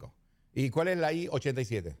 495. ¿Y cuál es la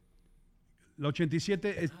I-87? La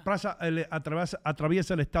 87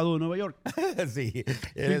 atraviesa el estado de Nueva York. Sí,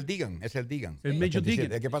 el Deegan, es el Deegan. El Major 87,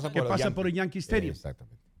 Deegan, que pasa por el Yankee Stadium.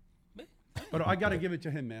 Exactamente. Pero I gotta give it to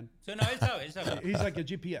him, man. So, no, él sabe. He's like a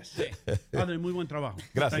GPS. Padre, muy buen trabajo.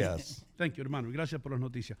 Gracias. Thank you, hermano. Gracias por las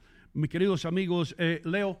noticias. Mis queridos amigos,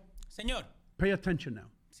 Leo. Señor. Pay attention now.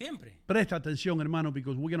 Siempre. Presta atención, hermano,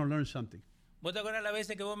 because we're going to learn something. ¿Vos te acuerdas las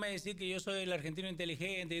veces que vos me decís que yo soy el argentino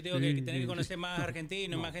inteligente y tengo que tener que conocer más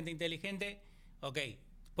argentinos, más gente inteligente? Ok,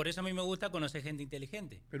 por eso a mí me gusta conocer gente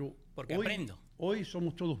inteligente. Pero porque aprendo. Hoy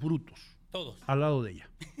somos todos brutos. Todos. Al lado de ella.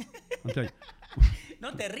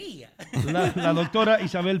 No te rías. La doctora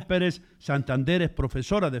Isabel Pérez Santander es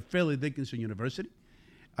profesora de Fairleigh Dickinson University,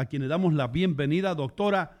 a quien le damos la bienvenida.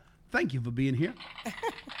 Doctora, thank you for being here.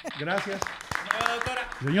 Gracias. Doctora.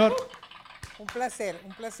 Señor. Un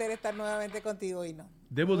placer estar nuevamente contigo, Ino.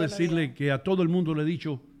 Debo decirle que a todo el mundo le he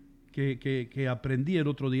dicho que aprendí el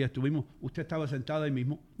otro día. Usted estaba sentada ahí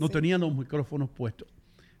mismo, no tenía los micrófonos puestos,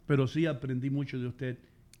 pero sí aprendí mucho de usted,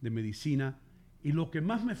 de medicina. Y lo que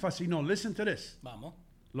más me fascinó, listen to this. Vamos.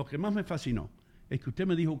 Lo que más me fascinó es que usted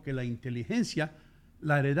me dijo que la inteligencia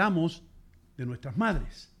la heredamos de nuestras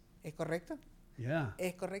madres. ¿Es correcto? Yeah.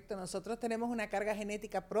 Es correcto. Nosotros tenemos una carga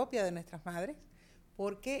genética propia de nuestras madres,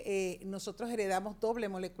 porque nosotros heredamos doble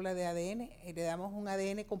molécula de ADN, heredamos un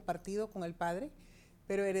ADN compartido con el padre,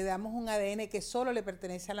 pero heredamos un ADN que solo le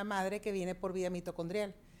pertenece a la madre, que viene por vía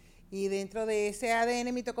mitocondrial. Y dentro de ese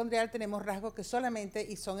ADN mitocondrial tenemos rasgos que solamente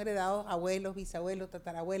y son heredados abuelos, bisabuelos,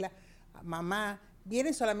 tatarabuela, mamá,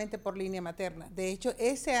 vienen solamente por línea materna. De hecho,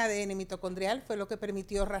 ese ADN mitocondrial fue lo que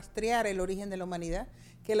permitió rastrear el origen de la humanidad,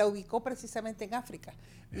 que la ubicó precisamente en África.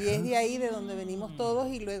 Y es de ahí de donde venimos todos,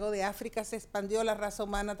 y luego de África se expandió la raza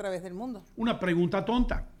humana a través del mundo. Una pregunta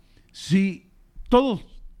tonta. Si todos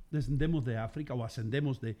descendemos de África o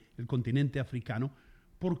ascendemos del continente africano,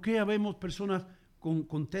 ¿por qué habemos personas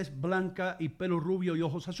con tez blanca y pelo rubio y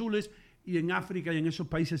ojos azules, y en África y en esos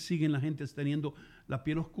países siguen la gente teniendo la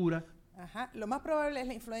piel oscura? Ajá. Lo más probable es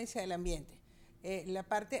la influencia del ambiente. La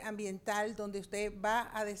parte ambiental, donde usted va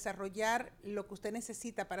a desarrollar lo que usted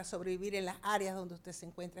necesita para sobrevivir en las áreas donde usted se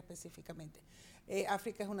encuentra específicamente.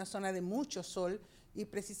 África es una zona de mucho sol, y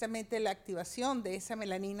precisamente la activación de esa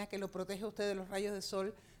melanina que lo protege a usted de los rayos de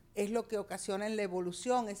sol es lo que ocasiona en la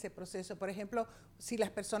evolución ese proceso. Por ejemplo, si las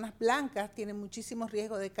personas blancas tienen muchísimos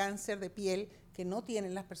riesgos de cáncer de piel que no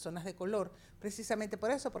tienen las personas de color, precisamente por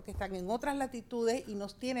eso, porque están en otras latitudes y no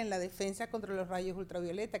tienen la defensa contra los rayos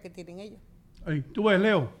ultravioleta que tienen ellos. Hey, tú ves,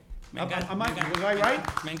 Leo. Me encanta, Me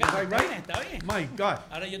me encanta. Está bien. My God.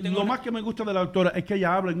 Ahora yo tengo Lo más que me gusta de la doctora es que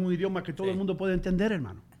ella habla en un idioma que todo el mundo puede entender,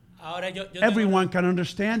 hermano. Ahora yo Everyone can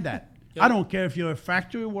understand that. I don't care if you're a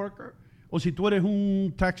factory worker, o si tú eres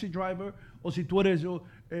un taxi driver, o si tú eres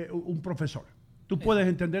un profesor. Tú puedes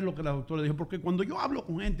entender lo que la doctora dijo, porque cuando yo hablo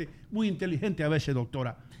con gente muy inteligente a veces,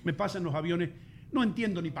 doctora, me pasa en los aviones, no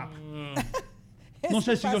entiendo ni papa. No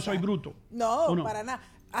sé si yo soy bruto. No, para nada.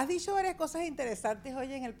 Has dicho varias cosas interesantes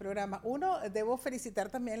hoy en el programa. Uno, debo felicitar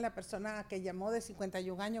también a la persona que llamó de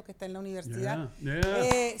 51 años que está en la universidad. Sí,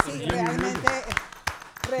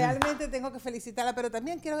 realmente tengo que felicitarla, pero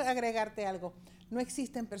también quiero agregarte algo. No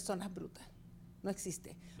existen personas brutas, no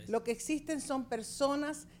existe. Lo que existen son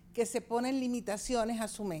personas que se ponen limitaciones a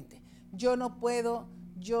su mente. Yo no puedo,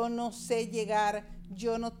 yo no sé llegar,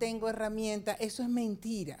 yo no tengo herramientas. Eso es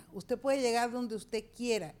mentira. Usted puede llegar donde usted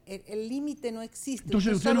quiera. El límite no existe.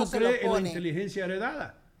 Entonces usted no cree en la inteligencia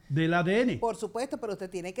heredada del ADN. Por supuesto, pero usted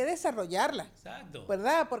tiene que desarrollarla. Exacto.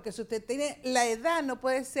 ¿Verdad? Porque si usted tiene la edad, no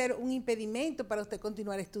puede ser un impedimento para usted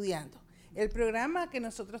continuar estudiando. El programa que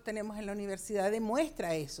nosotros tenemos en la universidad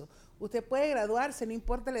demuestra eso. Usted puede graduarse, no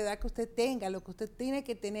importa la edad que usted tenga, lo que usted tiene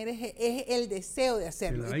que tener es el deseo de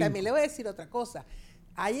hacerlo. Y también le voy a decir otra cosa.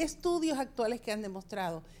 Hay estudios actuales que han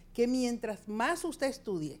demostrado que mientras más usted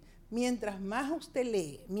estudie, mientras más usted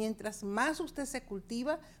lee, mientras más usted se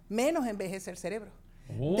cultiva, menos envejece el cerebro.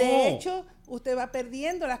 De hecho, usted va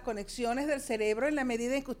perdiendo las conexiones del cerebro en la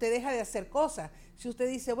medida en que usted deja de hacer cosas. Si usted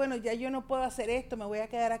dice, bueno, ya yo no puedo hacer esto, me voy a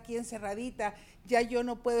quedar aquí encerradita, ya yo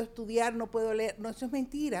no puedo estudiar, no puedo leer. No, eso es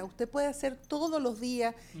mentira. Usted puede hacer todos los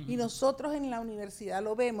días, y nosotros en la universidad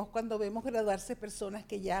lo vemos cuando vemos graduarse personas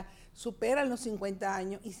que ya superan los 50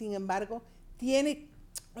 años y sin embargo tienen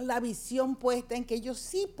la visión puesta en que ellos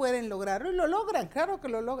sí pueden lograrlo, y lo logran, claro que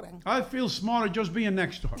lo logran. I feel smarter just being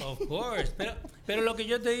next to her. Of course, pero lo que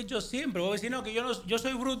yo te he dicho siempre, vos decís, no, que yo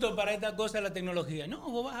soy bruto para esta cosa de la tecnología. No,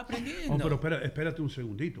 vos vas aprendiendo. Oh, pero espérate un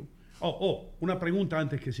segundito. Una pregunta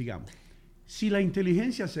antes que sigamos. Si la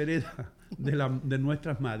inteligencia se hereda de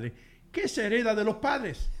nuestras madres, ¿qué se hereda de los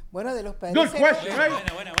padres? Bueno, de los padres. Good question,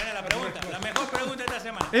 right? Buena la pregunta. La mejor pregunta de esta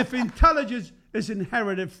semana. If intelligence is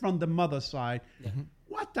inherited from the mother's side,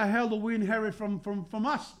 what the hell do we inherit from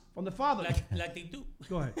us, from the father? La actitud.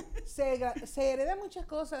 Go ahead. Se hereda muchas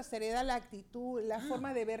cosas, se hereda la actitud, la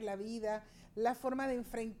forma de ver la vida, la forma de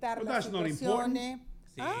enfrentar las situaciones.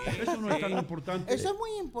 Sí, eso no es tan importante. Eso es muy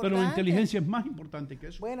importante. Pero la inteligencia es más importante que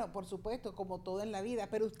eso. Bueno, por supuesto, como todo en la vida.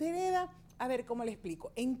 Pero usted hereda, a ver, ¿cómo le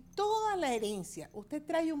explico? En toda la herencia, usted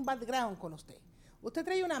trae un background con usted. Usted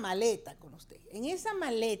trae una maleta con usted. En esa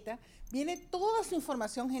maleta viene toda su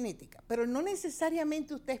información genética, pero no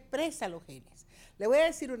necesariamente usted expresa los genes. Le voy a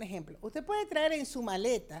decir un ejemplo. Usted puede traer en su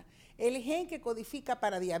maleta el gen que codifica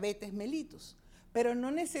para diabetes mellitus, pero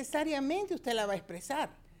no necesariamente usted la va a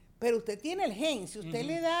expresar. Pero usted tiene el gen. Si usted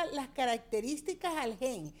le da las características al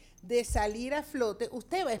gen de salir a flote,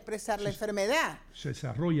 usted va a expresar la enfermedad. Se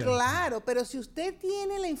desarrolla. Claro, pero si usted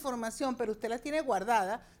tiene la información, pero usted la tiene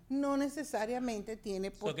guardada, no necesariamente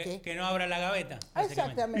tiene por qué. Que no abra la gaveta.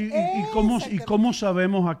 Exactamente. ¿Y cómo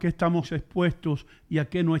sabemos a qué estamos expuestos y a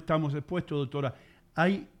qué no estamos expuestos, doctora?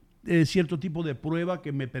 ¿Hay cierto tipo de prueba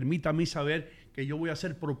que me permita a mí saber que yo voy a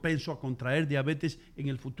ser propenso a contraer diabetes en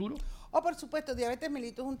el futuro? Oh, por supuesto, diabetes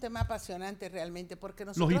mellitus es un tema apasionante realmente, porque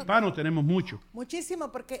nosotros... Los hispanos tenemos mucho.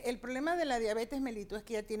 Muchísimo, porque el problema de la diabetes mellitus es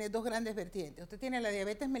que ya tiene dos grandes vertientes. Usted tiene la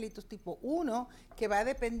diabetes mellitus tipo 1, que va a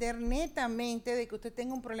depender netamente de que usted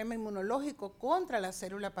tenga un problema inmunológico contra la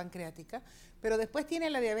célula pancreática, pero después tiene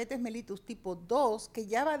la diabetes mellitus tipo 2, que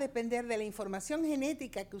ya va a depender de la información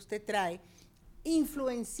genética que usted trae,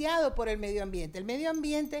 influenciado por el medio ambiente. El medio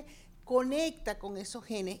ambiente conecta con esos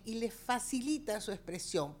genes y les facilita su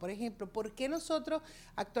expresión. Por ejemplo, ¿por qué nosotros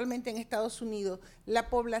actualmente en Estados Unidos la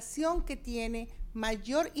población que tiene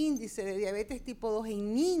mayor índice de diabetes tipo 2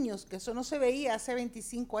 en niños, que eso no se veía hace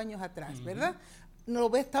 25 años atrás, ¿verdad? No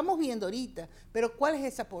lo estamos viendo ahorita, pero ¿cuál es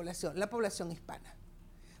esa población? La población hispana.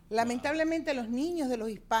 Lamentablemente los niños de los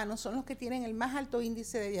hispanos son los que tienen el más alto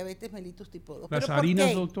índice de diabetes mellitus tipo 2. ¿Las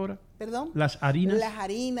harinas, doctora? ¿Perdón? ¿Las harinas? Las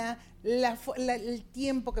harinas, el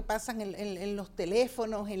tiempo que pasan en los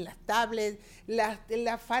teléfonos, en las tablets,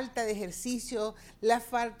 la falta de ejercicio, la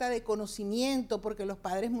falta de conocimiento, porque los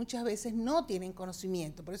padres muchas veces no tienen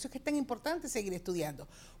conocimiento. Por eso es que es tan importante seguir estudiando.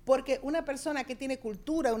 Porque una persona que tiene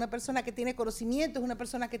cultura, una persona que tiene conocimiento, es una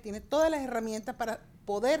persona que tiene todas las herramientas para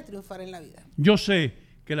poder triunfar en la vida. Yo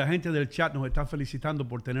sé que la gente del chat nos está felicitando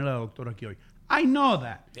por tener a la doctora aquí hoy. I know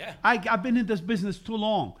that. Yeah. I've been in this business too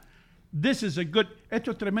long. This is a good...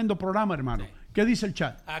 Esto es tremendo programa, hermano. Sí. ¿Qué dice el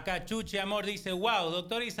chat? Acá Chuchi Amor dice, wow,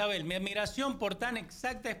 doctora Isabel, mi admiración por tan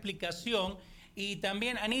exacta explicación. Y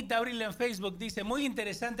también Anita Abril en Facebook dice, muy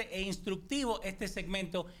interesante e instructivo este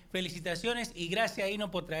segmento. Felicitaciones y gracias,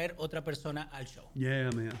 Ino, por traer otra persona al show.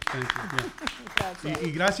 Yeah, man. Thank you. Yeah.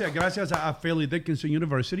 Y gracias a Fairleigh Dickinson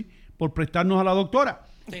University por prestarnos a la doctora.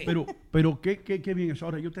 Sí. Pero qué bien eso.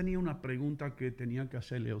 Ahora, yo tenía una pregunta que tenía que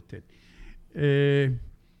hacerle a usted.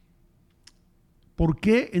 ¿Por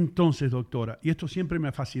qué entonces, doctora? Y esto siempre me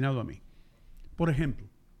ha fascinado a mí. Por ejemplo,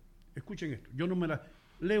 escuchen esto. Yo no me la...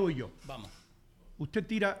 Leo y yo. Vamos. Usted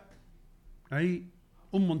tira ahí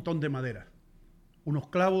un montón de madera, unos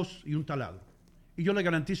clavos y un taladro. Y yo le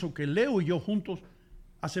garantizo que Leo y yo juntos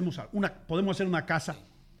hacemos algo. Podemos hacer una casa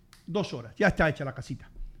 2 horas. Ya está hecha la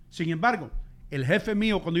casita. Sin embargo, el jefe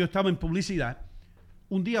mío, cuando yo estaba en publicidad,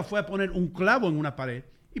 un día fue a poner un clavo en una pared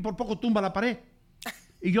y por poco tumba la pared.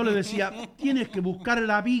 Y yo le decía, tienes que buscar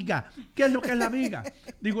la viga. ¿Qué es lo que es la viga?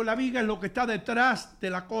 Digo, la viga es lo que está detrás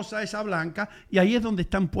de la cosa esa blanca y ahí es donde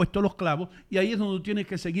están puestos los clavos y ahí es donde tú tienes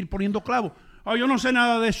que seguir poniendo clavos. Yo no sé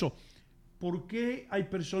nada de eso. ¿Por qué hay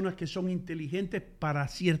personas que son inteligentes para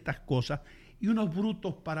ciertas cosas y unos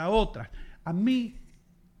brutos para otras? A mí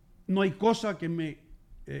no hay cosa que me...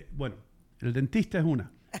 bueno, el dentista es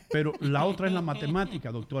una, pero la otra es la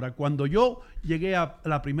matemática, doctora. Cuando yo llegué a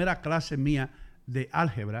la primera clase mía de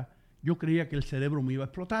álgebra, yo creía que el cerebro me iba a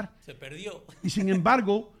explotar. Se perdió. Y sin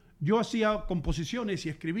embargo, yo hacía composiciones y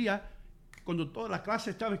escribía, cuando toda la clase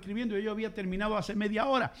estaba escribiendo, yo había terminado hace media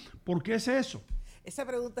hora. ¿Por qué es eso? Esa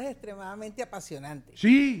pregunta es extremadamente apasionante.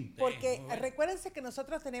 Sí. Porque recuérdense que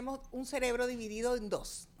nosotros tenemos un cerebro dividido en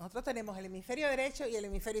 2. Nosotros tenemos el hemisferio derecho y el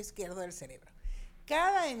hemisferio izquierdo del cerebro.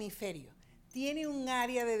 Cada hemisferio tiene un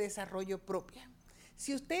área de desarrollo propia.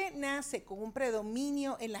 Si usted nace con un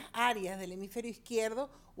predominio en las áreas del hemisferio izquierdo,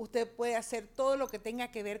 usted puede hacer todo lo que tenga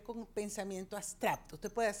que ver con pensamiento abstracto.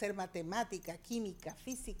 Usted puede hacer matemática, química,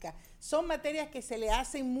 física. Son materias que se le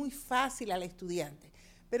hacen muy fácil al estudiante.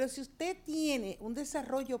 Pero si usted tiene un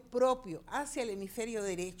desarrollo propio hacia el hemisferio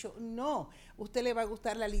derecho, no. Usted le va a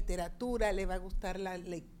gustar la literatura, le va a gustar la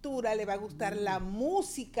lectura, le va a gustar la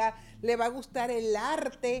música, le va a gustar el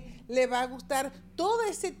arte, le va a gustar todo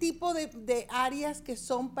ese tipo de áreas que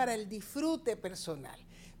son para el disfrute personal.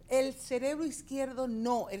 El cerebro izquierdo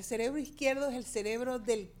no, el cerebro izquierdo es el cerebro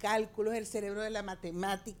del cálculo, es el cerebro de la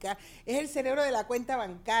matemática, es el cerebro de la cuenta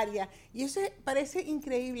bancaria, y eso parece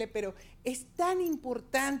increíble, pero es tan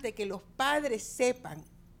importante que los padres sepan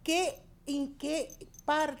en qué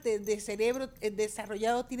parte del cerebro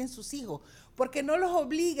desarrollado tienen sus hijos, porque no los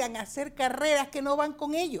obligan a hacer carreras que no van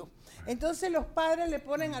con ellos. Entonces los padres le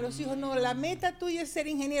ponen a los hijos, no, la meta tuya es ser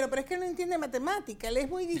ingeniero, pero es que él no entiende matemática, él es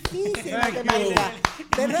muy difícil matemática,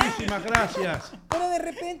 ¿verdad? Muchísimas gracias. Pero de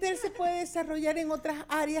repente él se puede desarrollar en otras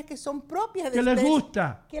áreas que son propias de que les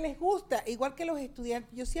gusta. Que les gusta, igual que los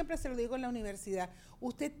estudiantes. Yo siempre se lo digo en la universidad,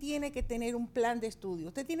 usted tiene que tener un plan de estudio,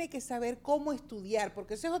 usted tiene que saber cómo estudiar,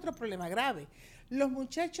 porque ese es otro problema grave. Los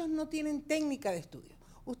muchachos no tienen técnica de estudio.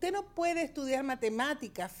 Usted no puede estudiar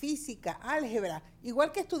matemática, física, álgebra,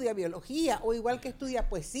 igual que estudia biología, o igual que estudia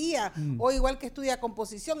poesía, o igual que estudia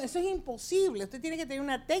composición. Eso es imposible. Usted tiene que tener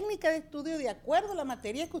una técnica de estudio de acuerdo a la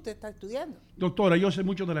materia que usted está estudiando. Doctora, yo sé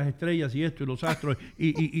mucho de las estrellas y esto, y los astros,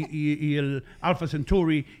 y el Alpha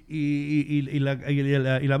Centauri, y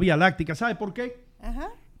la Vía Láctea. ¿Sabe por qué?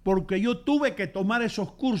 Ajá. porque yo tuve que tomar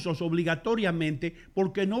esos cursos obligatoriamente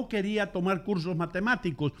porque no quería tomar cursos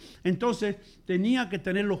matemáticos. Entonces tenía que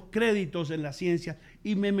tener los créditos en la ciencia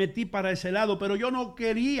y me metí para ese lado, pero yo no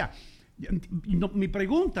quería. Mi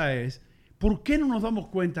pregunta es, ¿por qué no nos damos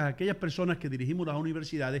cuenta, aquellas personas que dirigimos las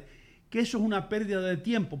universidades, que eso es una pérdida de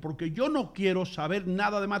tiempo? Porque yo no quiero saber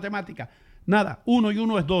nada de matemática, nada. 1 y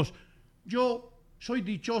 1 es 2. Yo soy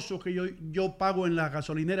dichoso que yo pago en las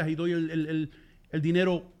gasolineras y doy el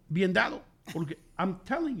dinero bien dado, porque I'm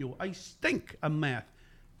telling you, I stink at math.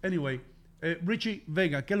 Anyway, Richie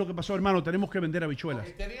Vega, ¿qué es lo que pasó, hermano? Tenemos que vender habichuelas.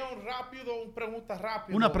 Okay, tenía una pregunta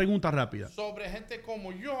rápida. Una pregunta rápida. Sobre gente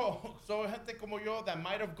como yo that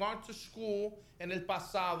might have gone to school en el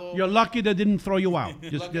pasado. You're lucky they didn't throw you out.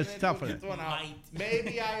 Just tough it.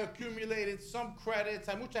 Maybe I accumulated some credits.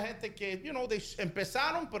 Hay mucha gente que,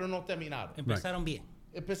 empezaron pero no terminaron. Empezaron bien.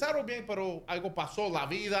 Empezaron bien, pero algo pasó, la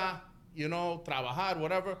vida, trabajar,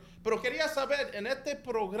 whatever. Pero quería saber, en este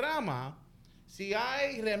programa, si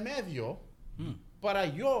hay remedio para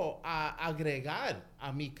yo agregar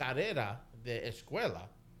a mi carrera de escuela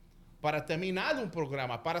para terminar un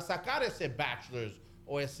programa, para sacar ese bachelor's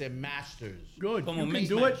o ese master's. Good. Como You can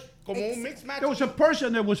do it. Como un mixed match. There was a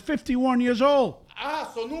person that was 51 years old.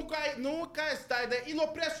 So nunca está y los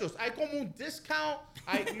precios. Hay como un discount.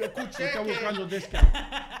 Yo escuché Está que buscando discount.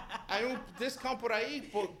 hay un discount por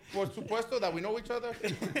ahí, por supuesto, that we know each other.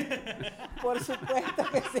 Por supuesto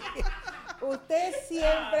que sí. Usted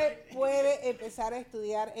siempre puede empezar a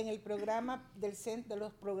estudiar en el programa de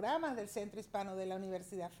los programas del Centro Hispano de la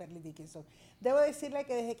Universidad Fairleigh Dickinson. Debo decirle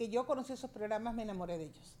que desde que yo conocí esos programas me enamoré de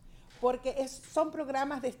ellos, porque son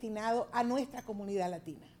programas destinados a nuestra comunidad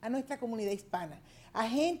latina, a nuestra comunidad hispana, a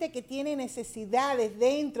gente que tiene necesidades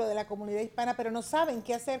dentro de la comunidad hispana, pero no saben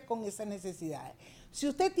qué hacer con esas necesidades. Si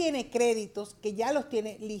usted tiene créditos, que ya los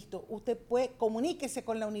tiene listos, usted comuníquese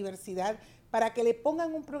con la universidad para que le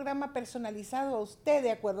pongan un programa personalizado a usted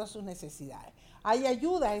de acuerdo a sus necesidades. Hay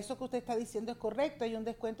ayuda, eso que usted está diciendo es correcto, hay un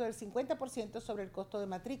descuento del 50% sobre el costo de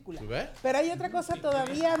matrícula. Pero hay otra cosa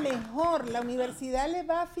todavía mejor, la universidad le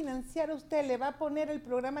va a financiar a usted, le va a poner el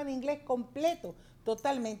programa de inglés completo,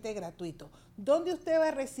 totalmente gratuito, donde usted va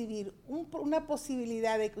a recibir una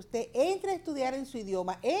posibilidad de que usted entre a estudiar en su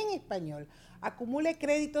idioma, en español, acumule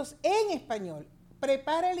créditos en español,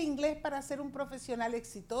 prepara el inglés para ser un profesional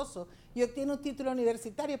exitoso y obtiene un título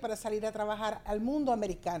universitario para salir a trabajar al mundo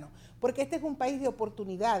americano. Porque este es un país de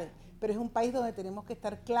oportunidades, pero es un país donde tenemos que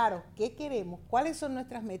estar claros qué queremos, cuáles son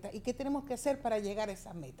nuestras metas y qué tenemos que hacer para llegar a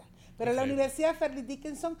esas metas. Pero la Universidad Fairleigh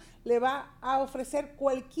Dickinson le va a ofrecer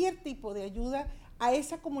cualquier tipo de ayuda a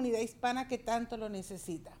esa comunidad hispana que tanto lo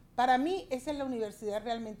necesita. Para mí, esa es la universidad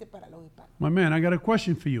realmente para los hispanos. My man, I got a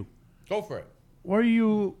question for you. Go for it. Why are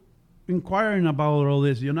you inquiring about all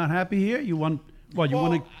this? You're not happy here? You want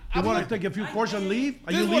to take a few courses and leave?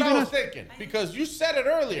 Are you This is what leaving I was us? thinking, because you said it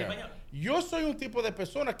earlier. Yo soy un tipo de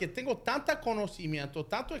persona que tengo tanta conocimiento,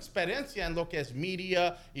 tanta experiencia en lo que es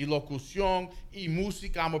media y locución y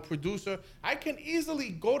música. I'm a producer. I can easily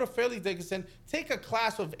go to Fairleigh Dickinson, take a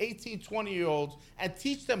class of 18, 20-year-olds and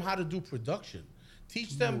teach them how to do production.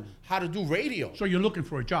 Teach them how to do radio. So you're looking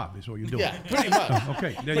for a job, is what you're doing. Yeah, pretty much.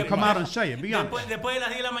 Okay, then you come out and say it. Be honest. Después de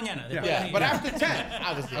las 10 de la mañana. Yeah, but after 10,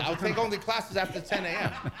 obviously. I'll take only classes after 10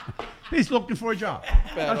 a.m. He's looking for a job.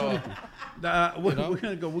 Pero, That's what it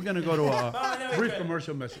is. We're gonna go to a brief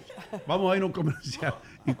commercial message. Vamos a ir a un comercial.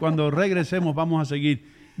 Y cuando regresemos vamos a seguir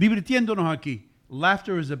divirtiéndonos aquí.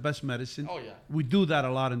 Laughter is the best medicine. Oh, yeah. We do that a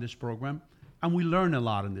lot in this program. And we learn a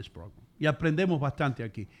lot in this program. Y aprendemos bastante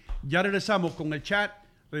aquí. Ya regresamos con el chat.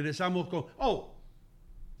 Regresamos con...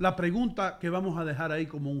 la pregunta que vamos a dejar ahí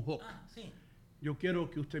como un hook. Sí. Yo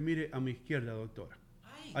quiero que usted mire a mi izquierda, doctora.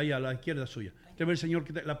 Ahí a la izquierda suya. Usted ve el señor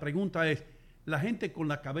que... La pregunta es, ¿la gente con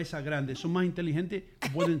la cabeza grande son más inteligentes?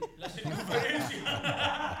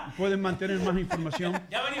 ¿Pueden mantener más información?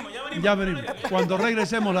 Ya venimos. Cuando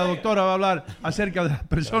regresemos, la doctora va a hablar acerca de las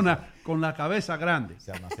personas con la cabeza grande.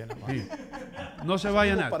 Se almacena más. Sí. No se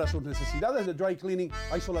vayan a... Para sus necesidades de dry cleaning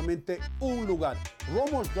hay solamente un lugar,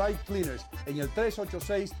 Romo's Dry Cleaners, en el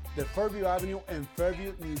 386 de Fairview Avenue en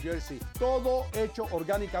Fairview, New Jersey. Todo hecho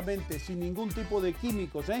orgánicamente, sin ningún tipo de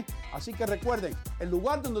químicos, ¿eh? Así que recuerden, el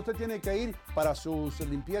lugar donde usted tiene que ir para sus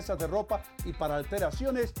limpiezas de ropa y para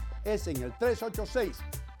alteraciones es en el 386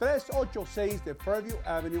 de Fairview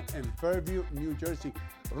Avenue en Fairview, New Jersey.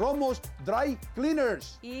 Romo's Dry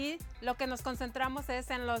Cleaners. Y lo que nos concentramos es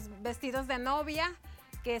en los vestidos de novia,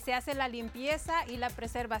 que se hace la limpieza y la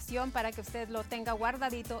preservación para que usted lo tenga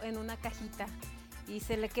guardadito en una cajita. Y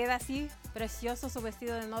se le queda así precioso su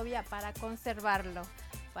vestido de novia para conservarlo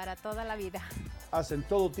para toda la vida. hacen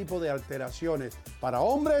todo tipo de alteraciones para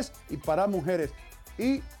hombres y para mujeres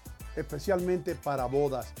y especialmente para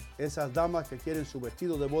bodas. Esas damas que quieren su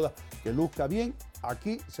vestido de boda que luzca bien,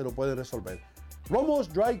 aquí se lo pueden resolver.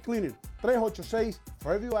 Romo's Dry Cleaning, 386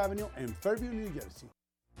 Fairview Avenue en Fairview, New Jersey.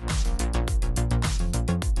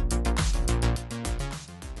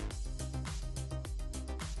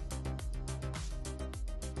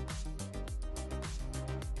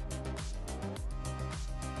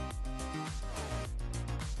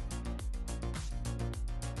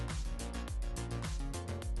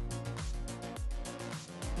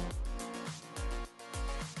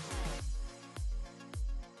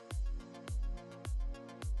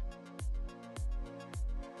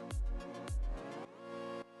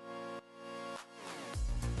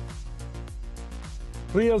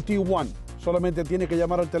 Realty One. Solamente tiene que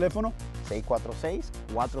llamar al teléfono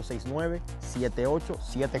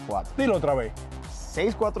 646-469-7874. Dilo otra vez.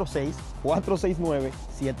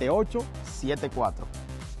 646-469-7874.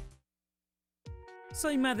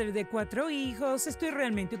 Soy madre de 4 hijos, estoy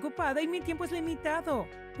realmente ocupada y mi tiempo es limitado.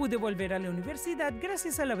 Pude volver a la universidad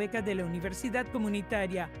gracias a la beca de la Universidad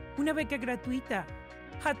Comunitaria, una beca gratuita.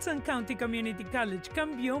 Hudson County Community College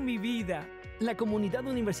cambió mi vida. La comunidad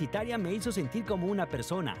universitaria me hizo sentir como una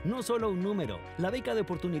persona, no solo un número. La beca de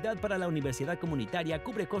oportunidad para la universidad comunitaria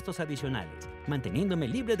cubre costos adicionales, manteniéndome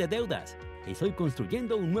libre de deudas. Estoy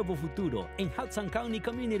construyendo un nuevo futuro en Hudson County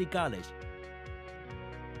Community College.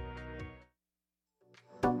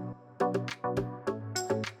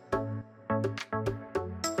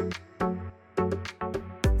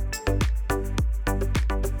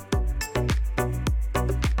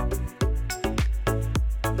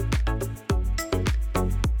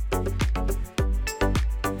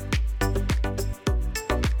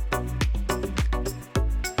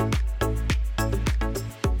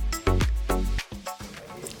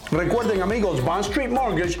 Recuerden, amigos, Bond Street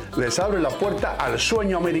Mortgage les abre la puerta al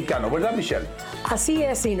sueño americano, ¿verdad, Michelle? Así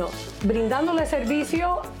es, Ino, brindándole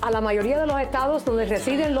servicio a la mayoría de los estados donde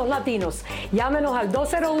residen los latinos. Llámenos al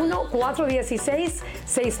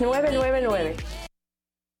 201-416-6999.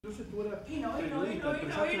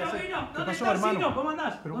 ¿Qué pasó, hermano? ¿Cómo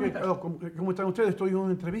andás? ¿Cómo están ustedes? Estoy en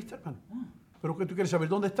una entrevista, hermano. ¿Pero qué tú quieres saber?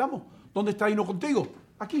 ¿Dónde estamos? ¿Dónde está Ino Contigo?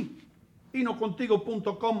 Aquí.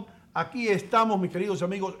 InoContigo.com. Aquí estamos, mis queridos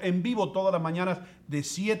amigos, en vivo todas las mañanas de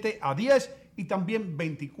 7 a 10 y también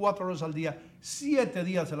 24 horas al día, 7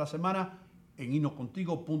 días a la semana en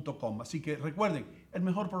InoContigo.com. Así que recuerden, el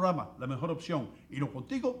mejor programa, la mejor opción,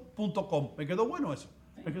 InoContigo.com. ¿Me quedó bueno eso?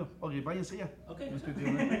 ¿Me quedó? Ok, váyanse ya. Okay.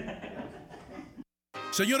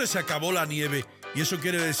 Señores, se acabó la nieve y eso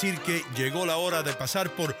quiere decir que llegó la hora de pasar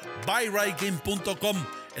por buyrightgame.com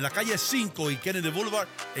en la calle 5 y Kennedy Boulevard,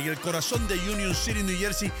 en el corazón de Union City, New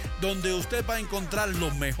Jersey, donde usted va a encontrar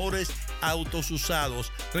los mejores autos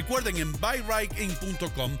usados. Recuerden, en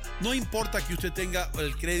buyrightgame.com no importa que usted tenga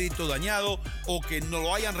el crédito dañado o que no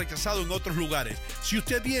lo hayan rechazado en otros lugares. Si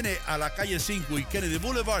usted viene a la calle 5 y Kennedy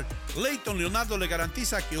Boulevard, Leighton Leonardo le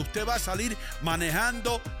garantiza que usted va a salir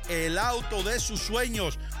manejando el auto de sus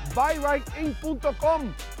sueños.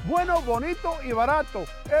 buyrightgame.com. Bueno, bonito y barato.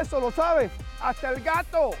 Eso lo sabe hasta el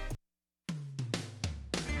gato.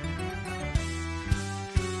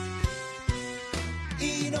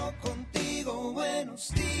 Ino contigo,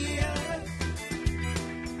 buenos días.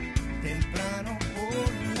 Temprano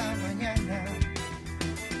por la mañana.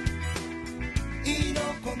 Ino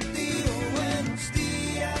contigo, buenos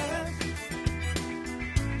días.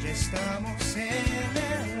 Ya estamos en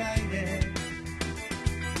el aire.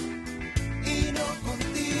 Ino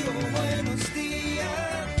contigo, buenos días.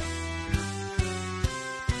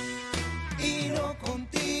 Ino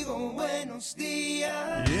contigo, buenos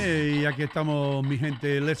días. Y aquí estamos, mi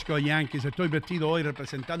gente. Let's go Yankees. Estoy vestido hoy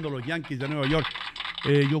representando a los Yankees de Nueva York.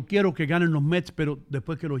 Yo quiero que ganen los Mets, pero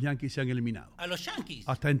después que los Yankees sean eliminados. A los Yankees.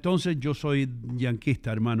 Hasta entonces yo soy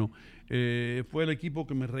yanquista, hermano. Fue el equipo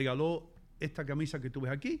que me regaló esta camisa que tú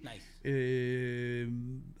ves aquí. Nice.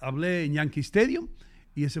 Hablé en Yankee Stadium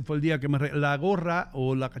y ese fue el día que la gorra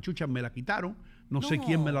o la cachucha me la quitaron. No sé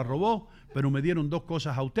quién me la robó, pero me dieron dos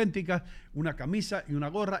cosas auténticas, una camisa y una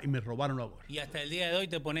gorra, y me robaron la gorra. Y hasta el día de hoy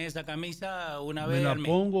te pones esa camisa una vez al mes. Me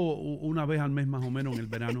la pongo una vez al mes más o menos en el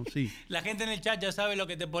verano, sí. La gente en el chat ya sabe lo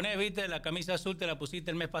que te pones, ¿viste? La camisa azul te la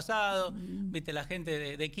pusiste el mes pasado, ¿viste? La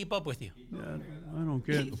gente de equipo, pues, tío. Bueno,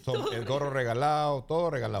 ¿qué? El gorro regalado, todo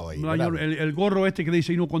regalado ahí. No, el gorro este que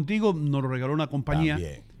dice Ino Contigo nos lo regaló una compañía.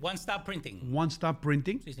 También. One Stop Printing. One Stop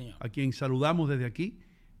Printing, sí, señor. A quien saludamos desde aquí.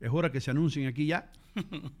 Es hora que se anuncien aquí ya.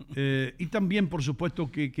 Y también, por supuesto,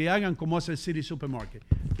 que hagan como hace el City Supermarket,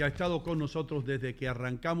 que ha estado con nosotros desde que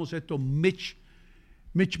arrancamos esto. Mitch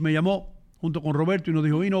me llamó junto con Roberto y nos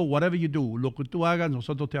dijo, Ino, whatever you do, lo que tú hagas,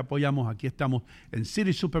 nosotros te apoyamos. Aquí estamos en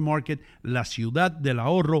City Supermarket, la ciudad del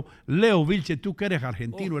ahorro. Leo Vilche, tú que eres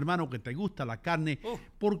argentino, hermano, que te gusta la carne,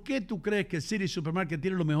 ¿por qué tú crees que City Supermarket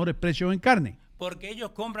tiene los mejores precios en carne? Porque ellos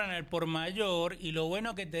compran al por mayor y lo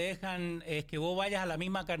bueno que te dejan es que vos vayas a la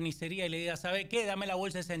misma carnicería y le digas, ¿sabe qué? Dame la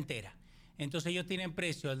bolsa esa entera. Entonces ellos tienen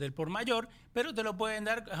precio al del por mayor, pero te lo pueden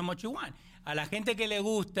dar how much you want. A la gente que le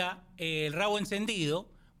gusta el rabo encendido,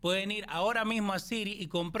 pueden ir ahora mismo a City y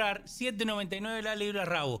comprar $7.99 la libra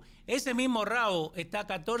rabo. Ese mismo rabo está a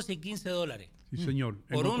 $14 y $15. Sí, señor.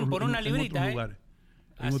 Por una librita, lugares.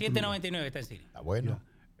 A $7.99 está en City. Está bueno.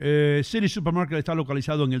 City Supermarket está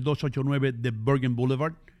localizado en el 289 de Bergen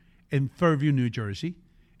Boulevard, en Fairview, New Jersey.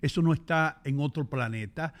 Eso no está en otro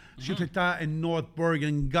planeta. Si usted está en North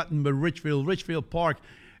Bergen, Guttenberg, Richfield Park,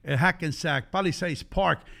 Hackensack, Palisades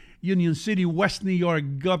Park, Union City, West New York,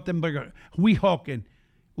 Guttenberg, Weehawken,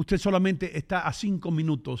 usted solamente está a 5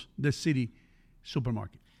 minutos de City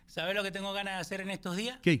Supermarket. ¿Sabes lo que tengo ganas de hacer en estos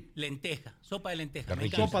días? ¿Qué? Lenteja, sopa de lenteja.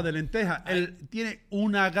 Sopa de lenteja. Él tiene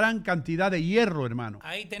una gran cantidad de hierro, hermano.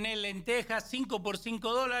 Ahí tenés lentejas, 5 por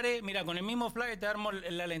 $5. Mira, con el mismo flyer te armo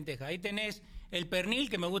la lenteja. Ahí tenés el pernil,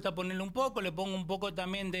 que me gusta ponerle un poco. Le pongo un poco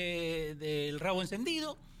también del rabo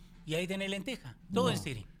encendido. Y ahí tenés lenteja. Todo en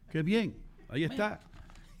City. Qué bien. Ahí está.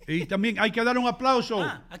 Y también hay que dar un aplauso.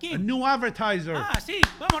 Aquí. A new advertiser. Sí.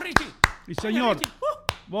 Vamos, Richie. Y señor.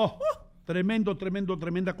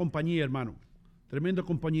 Tremenda compañía, hermano. Tremenda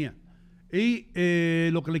compañía. Y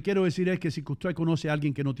lo que le quiero decir es que si usted conoce a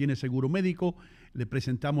alguien que no tiene seguro médico, le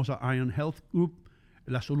presentamos a Iron Health Group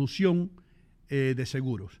la solución de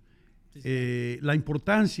seguros. La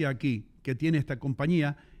importancia aquí que tiene esta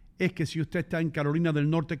compañía es que si usted está en Carolina del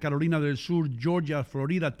Norte, Carolina del Sur, Georgia,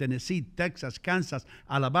 Florida, Tennessee, Texas, Kansas,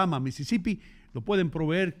 Alabama, Mississippi, lo pueden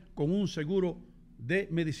proveer con un seguro de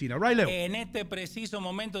medicina. Right, Leo? En este preciso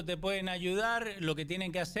momento te pueden ayudar. Lo que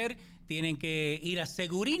tienen que hacer, tienen que ir a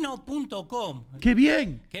segurino.com. ¡Qué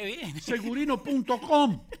bien! ¡Qué bien!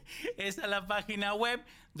 Segurino.com. Esa es la página web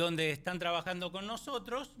donde están trabajando con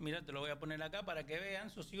nosotros. Mira, te lo voy a poner acá para que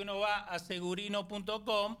vean. Si uno va a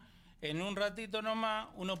segurino.com, en un ratito nomás,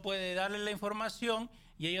 uno puede darle la información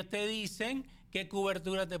y ellos te dicen qué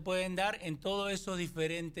cobertura te pueden dar en todos esos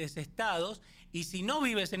diferentes estados. Y si no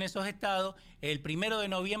vives en esos estados, el 1 de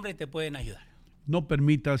noviembre te pueden ayudar. No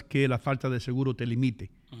permitas que la falta de seguro te limite.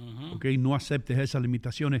 ¿Okay? No aceptes esas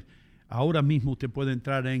limitaciones. Ahora mismo usted puede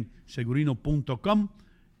entrar en segurino.com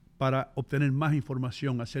para obtener más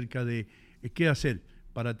información acerca de qué hacer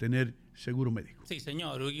para tener seguro médico. Sí,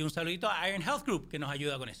 señor. Y un saludito a Iron Health Group, que nos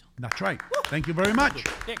ayuda con eso. That's right. Thank you very much.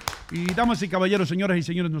 Y damas y caballeros, señoras y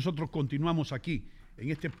señores, nosotros continuamos aquí en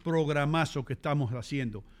este programazo que estamos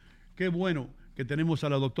haciendo. Qué bueno que tenemos a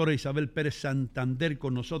la doctora Isabel Pérez Santander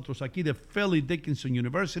con nosotros aquí de Fairleigh Dickinson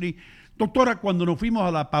University. Doctora, cuando nos fuimos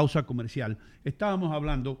a la pausa comercial, estábamos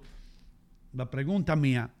hablando, la pregunta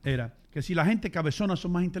mía era que si la gente cabezona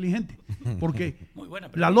son más inteligentes, porque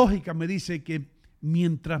la lógica me dice que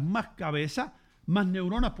mientras más cabeza, más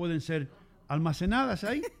neuronas pueden ser almacenadas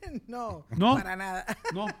ahí. No, ¿no? Para nada.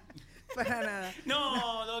 No. Para nada.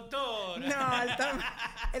 No, doctor. No,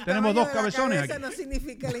 el tenemos dos cabezones aquí. Eso no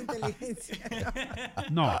significa la inteligencia.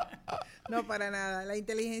 No. No, para nada. La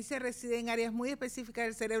inteligencia reside en áreas muy específicas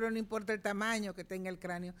del cerebro, no importa el tamaño que tenga el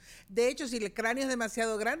cráneo. De hecho, si el cráneo es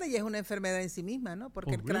demasiado grande, ya es una enfermedad en sí misma, ¿no?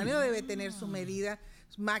 Porque el cráneo debe tener sus medidas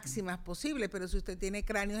máximas posibles, pero si usted tiene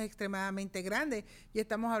cráneos extremadamente grandes, y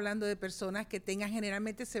estamos hablando de personas que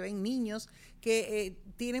generalmente se ven niños que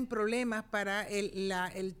tienen problemas para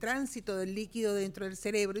el tránsito del líquido dentro del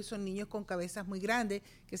cerebro, y son niños con cabezas muy grandes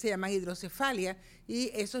que se llaman hidrocefalia, y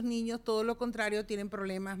esos niños, todo lo contrario, tienen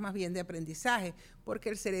problemas más bien de aprendizaje, porque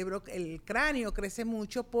el cráneo crece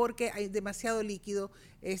mucho porque hay demasiado líquido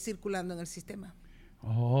circulando en el sistema.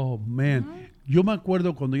 Oh, man. Yo me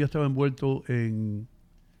acuerdo cuando yo estaba envuelto en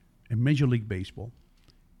Major League Baseball,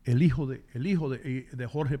 el hijo de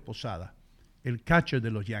Jorge Posada, el catcher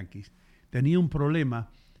de los Yankees, tenía un problema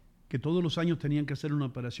que todos los años tenían que hacer una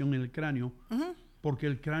operación en el cráneo porque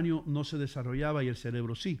el cráneo no se desarrollaba y el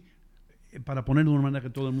cerebro sí. Para ponerlo de una manera que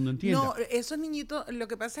todo el mundo entienda. No, esos niñitos, lo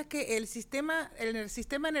que pasa es que el sistema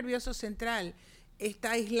nervioso central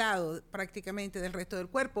está aislado prácticamente del resto del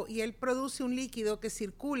cuerpo y él produce un líquido que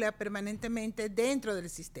circula permanentemente dentro del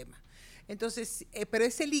sistema. Entonces, pero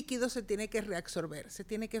ese líquido se tiene que reabsorber, se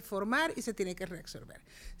tiene que formar y se tiene que reabsorber.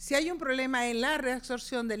 Si hay un problema en la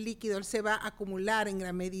reabsorción del líquido, él se va a acumular en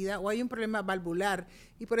gran medida, o hay un problema valvular,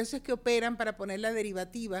 y por eso es que operan para poner la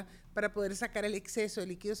derivativa para poder sacar el exceso de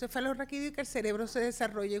líquido cefalorraquídeo y que el cerebro se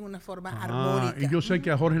desarrolle en una forma armónica. Y yo sé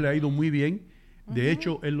que a Jorge le ha ido muy bien De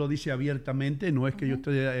hecho, él lo dice abiertamente, no es que yo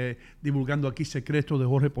esté divulgando aquí secretos de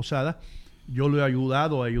Jorge Posada. Yo lo he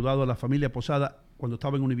ayudado a la familia Posada cuando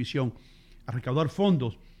estaba en Univisión a recaudar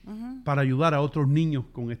fondos para ayudar a otros niños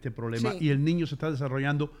con este problema. Sí. Y el niño se está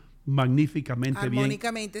desarrollando magníficamente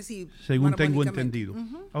Armónicamente, bien, sí. según tengo armónicamente.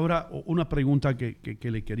 entendido. Ahora, una pregunta que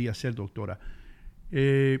le quería hacer, doctora.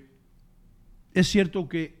 ¿Es cierto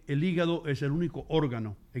que el hígado es el único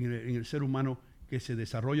órgano en el ser humano que se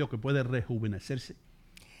desarrolla o que puede rejuvenecerse?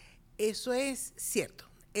 Eso es cierto.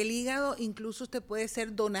 El hígado, incluso usted puede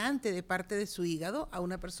ser donante de parte de su hígado a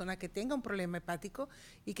una persona que tenga un problema hepático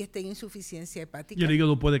y que esté en insuficiencia hepática. Y el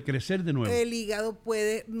hígado puede crecer de nuevo. El hígado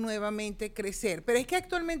puede nuevamente crecer. Pero es que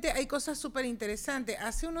actualmente hay cosas súper interesantes.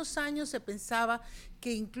 Hace unos años se pensaba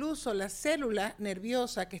que incluso la célula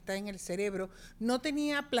nerviosa que está en el cerebro no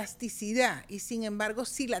tenía plasticidad y sin embargo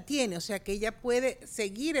sí la tiene. O sea que ella puede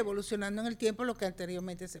seguir evolucionando en el tiempo, lo que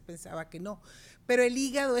anteriormente se pensaba que no. Pero el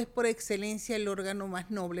hígado es por excelencia el órgano más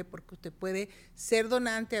noble porque usted puede ser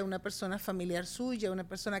donante a una persona familiar suya, a una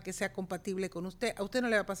persona que sea compatible con usted. A usted no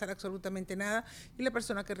le va a pasar absolutamente nada y la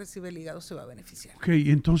persona que recibe el hígado se va a beneficiar. Ok,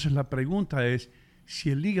 entonces la pregunta es, si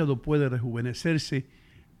el hígado puede rejuvenecerse,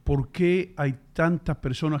 ¿por qué hay tantas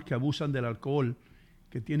personas que abusan del alcohol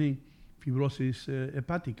que tienen fibrosis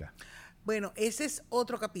hepática? Bueno, ese es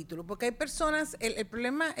otro capítulo, porque hay personas, el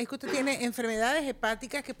problema es que usted tiene enfermedades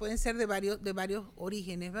hepáticas que pueden ser de varios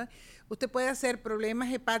orígenes, ¿verdad? Usted puede hacer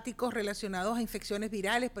problemas hepáticos relacionados a infecciones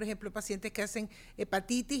virales, por ejemplo, pacientes que hacen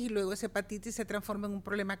hepatitis y luego esa hepatitis se transforma en un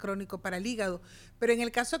problema crónico para el hígado. Pero en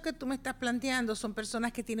el caso que tú me estás planteando, son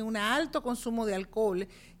personas que tienen un alto consumo de alcohol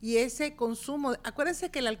y ese consumo,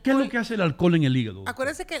 acuérdense que el alcohol... ¿Qué es lo que hace el alcohol en el hígado?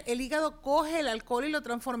 Acuérdense que el hígado coge el alcohol y lo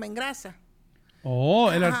transforma en grasa.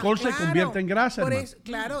 Oh, el alcohol se convierte en grasa, por hermano. eso,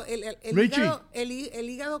 claro, Richie. el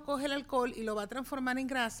hígado coge el alcohol y lo va a transformar en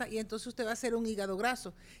grasa y entonces usted va a hacer un hígado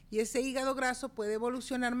graso. Y ese hígado graso puede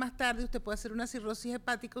evolucionar más tarde, usted puede hacer una cirrosis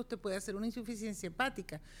hepática, usted puede hacer una insuficiencia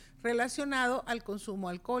hepática relacionado al consumo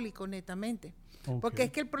alcohólico netamente. Porque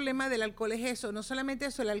es que el problema del alcohol es eso, no solamente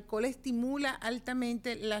eso, el alcohol estimula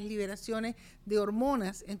altamente las liberaciones de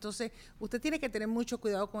hormonas, entonces usted tiene que tener mucho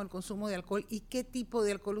cuidado con el consumo de alcohol y qué tipo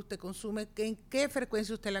de alcohol usted consume, en qué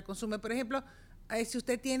frecuencia usted la consume. Por ejemplo, si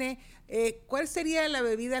usted tiene, ¿cuál sería la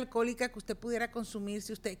bebida alcohólica que usted pudiera consumir?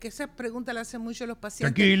 Si usted, que esa pregunta la hacen mucho los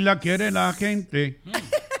pacientes. Tequila quiere la gente.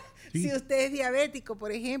 Sí. Si usted es diabético,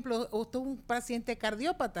 por ejemplo, o usted es un paciente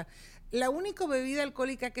cardiópata, la única bebida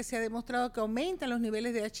alcohólica que se ha demostrado que aumenta los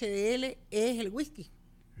niveles de HDL es el whisky.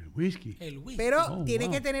 El whisky. Pero tiene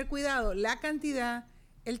que tener cuidado la cantidad,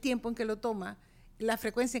 el tiempo en que lo toma, la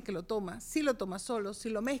frecuencia en que lo toma, si lo toma solo, si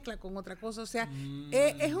lo mezcla con otra cosa. O sea,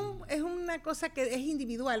 es una cosa que es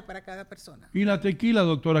individual para cada persona. Y la tequila,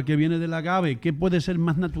 doctora, que viene del agave, ¿qué puede ser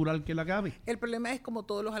más natural que el agave? El problema es como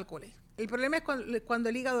todos los alcoholes. El problema es cuando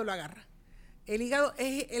el hígado lo agarra. El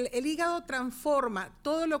hígado transforma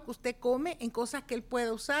todo lo que usted come en cosas que él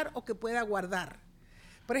pueda usar o que pueda guardar.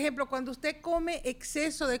 Por ejemplo, cuando usted come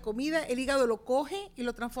exceso de comida, el hígado lo coge y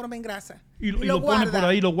lo transforma en grasa. Y lo pone por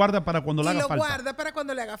ahí, lo guarda para cuando le haga falta. Y lo guarda para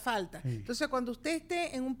cuando le haga falta. Sí. Entonces, cuando usted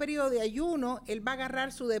esté en un periodo de ayuno, él va a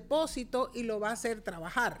agarrar su depósito y lo va a hacer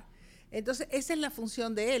trabajar. Entonces, esa es la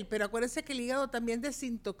función de él. Pero acuérdense que el hígado también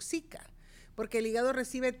desintoxica, porque el hígado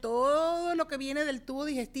recibe todo lo que viene del tubo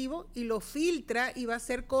digestivo y lo filtra y va a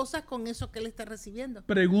hacer cosas con eso que él está recibiendo.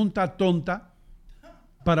 Pregunta tonta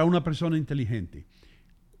para una persona inteligente.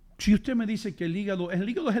 Si usted me dice que el hígado es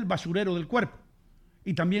el basurero del cuerpo,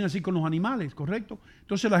 y también así con los animales, ¿correcto?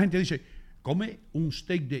 Entonces la gente dice, come un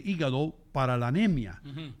steak de hígado para la anemia.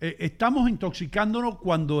 Estamos intoxicándonos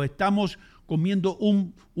cuando estamos comiendo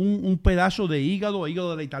un pedazo de hígado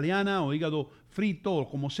de la italiana, o hígado frito, o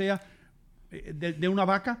como sea, de una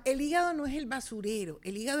vaca. El hígado no es el basurero,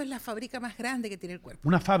 el hígado es la fábrica más grande que tiene el cuerpo.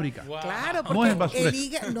 Una fábrica. Wow. Claro, porque no es el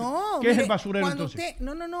basurero. ¿Qué es el basurero entonces?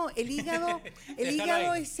 El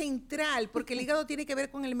hígado es central, porque el hígado tiene que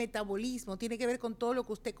ver con el metabolismo, tiene que ver con todo lo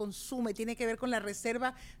que usted consume, tiene que ver con la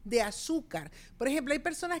reserva de azúcar. Por ejemplo, hay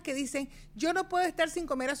personas que dicen, yo no puedo estar sin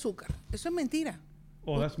comer azúcar. Eso es mentira.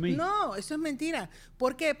 Oh, that's me. No, eso es mentira.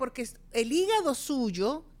 ¿Por qué? Porque el hígado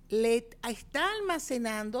suyo le está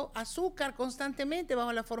almacenando azúcar constantemente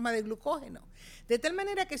bajo la forma de glucógeno. De tal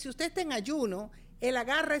manera que si usted está en ayuno, él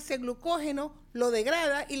agarra ese glucógeno, lo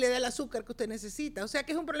degrada y le da el azúcar que usted necesita. O sea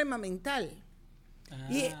que es un problema mental.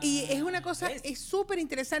 Y es una cosa, es súper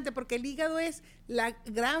interesante porque el hígado es la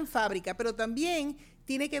gran fábrica, pero también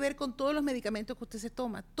tiene que ver con todos los medicamentos que usted se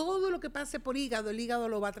toma. Todo lo que pase por hígado, el hígado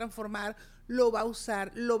lo va a transformar, lo va a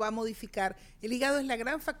usar, lo va a modificar. El hígado es la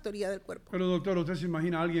gran factoría del cuerpo. Pero doctor, usted se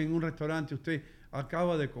imagina a alguien en un restaurante, usted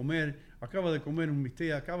acaba de comer un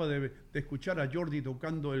bistec, acaba de escuchar a Jordi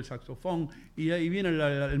tocando el saxofón y ahí viene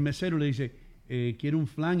el mesero y le dice, ¿quiere un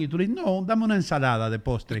flan? Y tú le dices, no, dame una ensalada de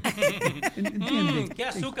postre. ¿Entiendes? ¡Qué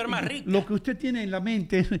azúcar más rico! Lo que usted tiene en la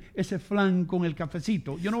mente es ese flan con el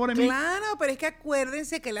cafecito. Yo no voy a Claro, pero es que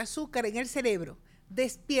acuérdense que el azúcar en el cerebro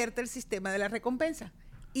despierta el sistema de la recompensa.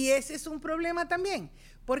 Y ese es un problema también.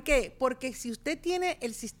 ¿Por qué? Porque si usted tiene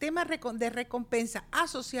el sistema de recompensa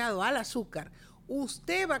asociado al azúcar,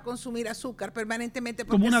 usted va a consumir azúcar permanentemente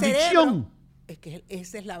porque como una el cerebro, adicción. es que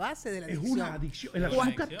esa es la base de la Es adicción. una adicción. ¿El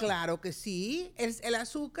azúcar? Claro que sí. El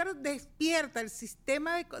azúcar despierta el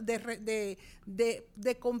sistema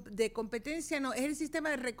de competencia, no, es el sistema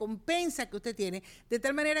de recompensa que usted tiene, de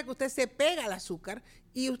tal manera que usted se pega al azúcar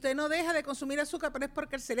y usted no deja de consumir azúcar, pero es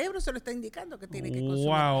porque el cerebro se lo está indicando que tiene que consumir.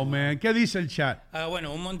 Wow, man. ¿Qué dice el chat?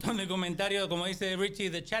 Bueno, un montón de comentarios, como dice Richie,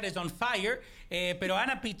 the chat is on fire. Pero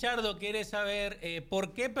Ana Pichardo quiere saber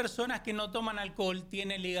por qué personas que no toman alcohol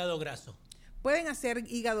tienen el hígado graso. Pueden hacer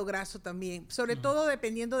hígado graso también, sobre todo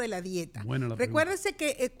dependiendo de la dieta. Recuérdese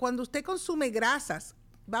que cuando usted consume grasas,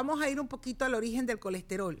 vamos a ir un poquito al origen del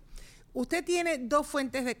colesterol. Usted tiene dos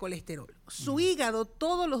fuentes de colesterol. Su hígado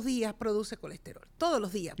todos los días produce colesterol, todos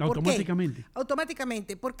los días. ¿Por Automáticamente. qué?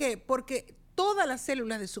 Automáticamente. ¿Por qué? Porque todas las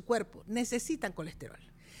células de su cuerpo necesitan colesterol.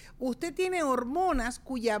 Usted tiene hormonas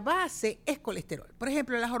cuya base es colesterol. Por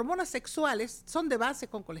ejemplo, las hormonas sexuales son de base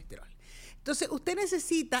con colesterol. Entonces, usted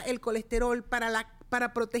necesita el colesterol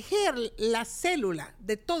para proteger la célula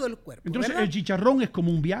de todo el cuerpo. Entonces, ¿verdad? el chicharrón es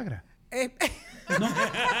como un Viagra. ¿No?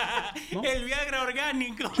 El Viagra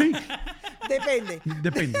orgánico. Sí. Depende.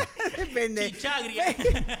 Depende. Chichagria.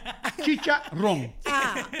 Chicharrón.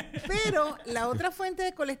 Pero la otra fuente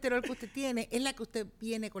de colesterol que usted tiene es la que usted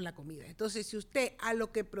viene con la comida. Entonces, si usted a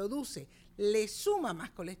lo que produce le suma más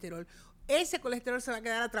colesterol, ese colesterol se va a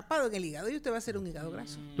quedar atrapado en el hígado y usted va a hacer un hígado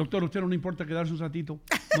graso. Doctor, ¿usted no le importa quedarse un ratito?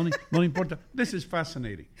 No le importa. This is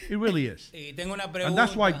fascinating. It really is. Y tengo una And pregunta.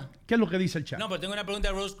 that's why, ¿qué es lo que dice el chat? No, pero tengo una pregunta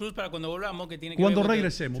a Rose Cruz para cuando volvamos que tiene que Cuando ver con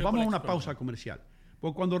regresemos, el vamos a una Triple X pausa comercial.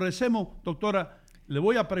 Porque cuando regresemos, doctora, le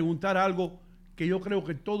voy a preguntar algo que yo creo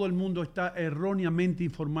que todo el mundo está erróneamente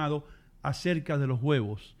informado acerca de los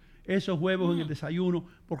huevos. Esos huevos en el desayuno.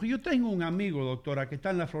 Porque yo tengo un amigo, doctora, que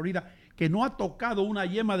está en la Florida, que no ha tocado una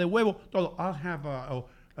yema de huevo. Todo, I'll have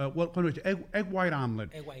egg white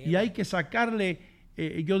omelet. Y hay que sacarle,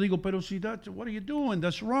 yo digo, pero si what are you doing?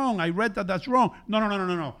 That's wrong. I read that's wrong.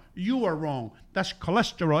 No. You are wrong. That's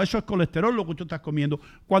cholesterol. Eso es colesterol lo que tú estás comiendo.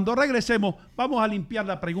 Cuando regresemos, vamos a limpiar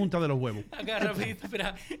la pregunta de los huevos. Acá, rapidito,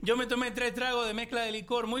 espera. Yo me tomé 3 tragos de mezcla de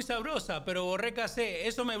licor muy sabrosa, pero borré casé.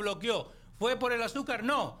 Eso me bloqueó. ¿Fue por el azúcar?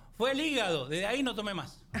 No. Fue el hígado. Desde ahí no tomé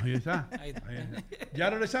más. Ahí está. Ahí está. Ya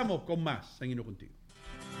regresamos con más en Ino Contigo.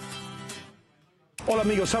 Hola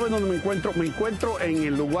amigos, ¿saben dónde me encuentro? Me encuentro en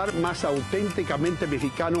el lugar más auténticamente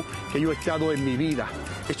mexicano que yo he estado en mi vida.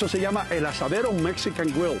 Esto se llama el Asadero Mexican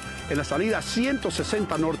Grill, en la salida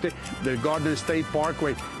 160 norte del Garden State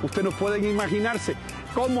Parkway. Ustedes no pueden imaginarse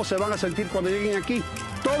cómo se van a sentir cuando lleguen aquí.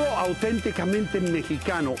 Todo auténticamente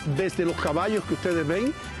mexicano, desde los caballos que ustedes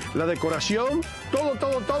ven, la decoración, todo.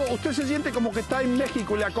 Usted se siente como que está en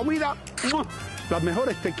México y la comida, ¡mua! Las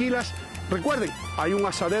mejores tequilas. Recuerden, hay un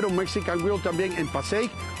Asadero Mexican Grill también en Passaic,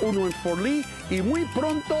 uno en Fort Lee y muy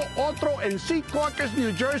pronto otro en Secaucus,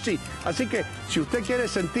 New Jersey. Así que si usted quiere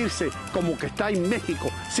sentirse como que está en México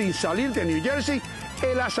sin salir de New Jersey,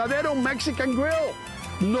 el Asadero Mexican Grill.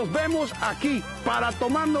 Nos vemos aquí para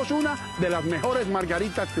tomarnos una de las mejores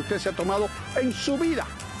margaritas que usted se ha tomado en su vida.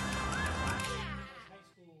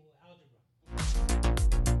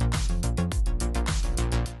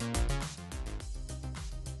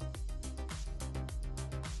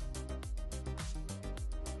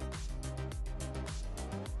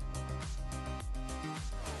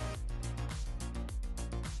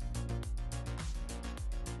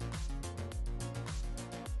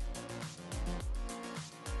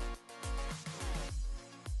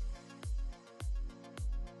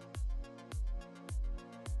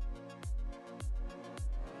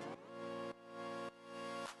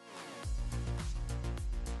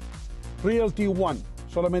 Realty One.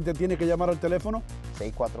 Solamente tiene que llamar al teléfono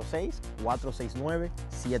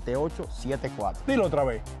 646-469-7874. Dilo otra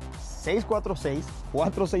vez.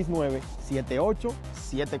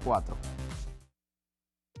 646-469-7874.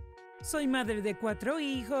 Soy madre de 4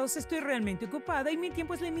 hijos, estoy realmente ocupada y mi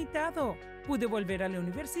tiempo es limitado. Pude volver a la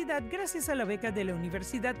universidad gracias a la beca de la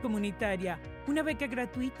Universidad Comunitaria, una beca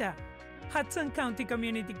gratuita. Hudson County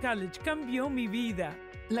Community College cambió mi vida.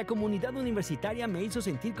 La comunidad universitaria me hizo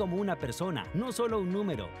sentir como una persona, no solo un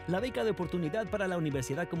número. La beca de oportunidad para la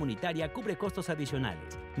universidad comunitaria cubre costos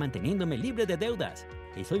adicionales, manteniéndome libre de deudas.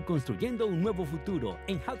 Estoy construyendo un nuevo futuro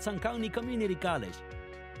en Hudson County Community College.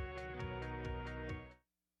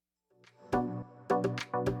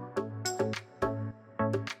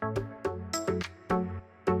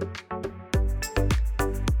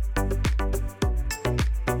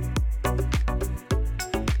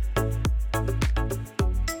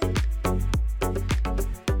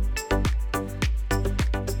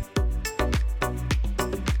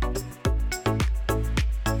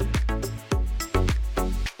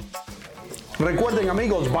 Recuerden,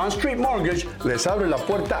 amigos, Bond Street Mortgage les abre la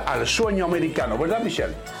puerta al sueño americano, ¿verdad,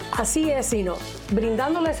 Michelle? Así es, Ino,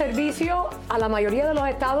 brindándole servicio a la mayoría de los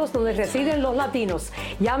estados donde residen los latinos.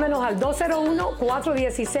 Llámenos al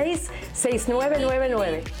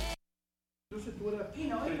 201-416-6999.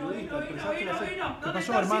 ¿Qué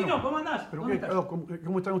pasó, hermano? ¿Cómo andás?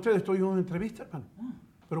 ¿Cómo están ustedes? Estoy en una entrevista, hermano.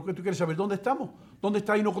 ¿Pero qué tú quieres saber? ¿Dónde estamos? ¿Dónde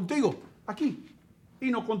está Ino Contigo? Aquí.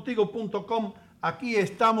 InoContigo.com. Aquí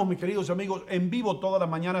estamos, mis queridos amigos, en vivo todas las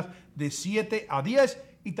mañanas de 7 a 10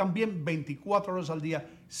 y también 24 horas al día,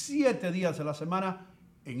 7 días de la semana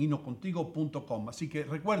en InoContigo.com. Así que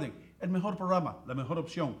recuerden, el mejor programa, la mejor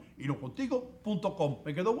opción, InoContigo.com.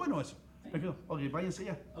 ¿Me quedó bueno eso? ¿Me quedó? Ok, váyanse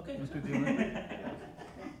ya. Okay.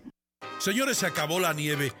 Señores, se acabó la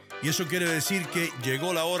nieve y eso quiere decir que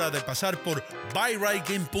llegó la hora de pasar por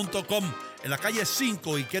buyrightgame.com en la calle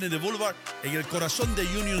 5 y Kennedy Boulevard, en el corazón de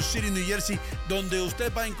Union City, New Jersey, donde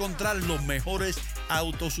usted va a encontrar los mejores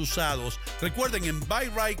autos usados. Recuerden, en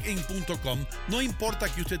buyrightgame.com no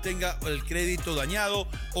importa que usted tenga el crédito dañado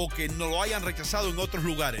o que no lo hayan rechazado en otros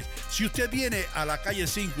lugares. Si usted viene a la calle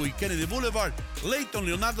 5 y Kennedy Boulevard, Leighton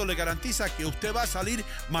Leonardo le garantiza que usted va a salir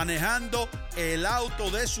manejando el auto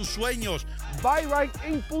de sus sueños.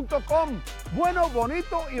 buyrightgame.com. Bueno,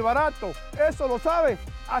 bonito y barato. Eso lo sabe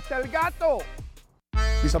hasta el gato.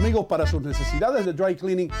 Mis amigos, para sus necesidades de dry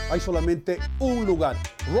cleaning hay solamente un lugar,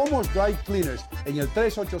 Romo's Dry Cleaners, en el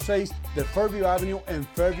 386 de Fairview Avenue en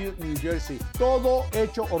Fairview, New Jersey. Todo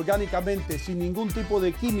hecho orgánicamente, sin ningún tipo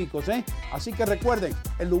de químicos, ¿eh? Así que recuerden,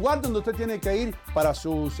 el lugar donde usted tiene que ir para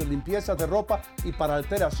sus limpiezas de ropa y para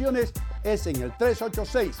alteraciones es en el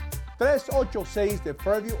 386 de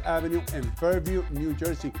Fairview Avenue en Fairview, New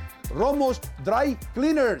Jersey. Romo's Dry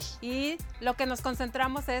Cleaners. Y lo que nos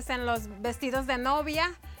concentramos es en los vestidos de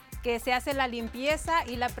novia, que se hace la limpieza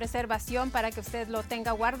y la preservación para que usted lo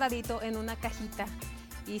tenga guardadito en una cajita.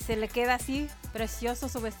 Y se le queda así precioso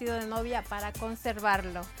su vestido de novia para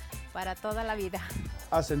conservarlo para toda la vida.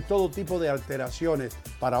 Hacen todo tipo de alteraciones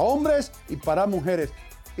para hombres y para mujeres.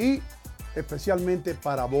 Y especialmente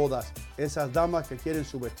para bodas. Esas damas que quieren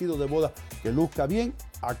su vestido de boda que luzca bien,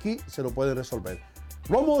 aquí se lo pueden resolver.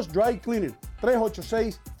 Romo's Dry Cleaning,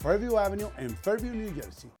 386 Fairview Avenue en Fairview, New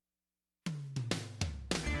Jersey.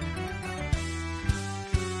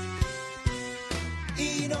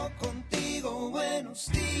 Ino contigo, buenos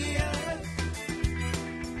días.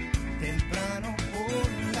 Temprano por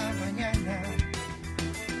la mañana.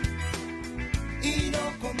 Ino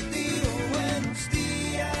contigo, buenos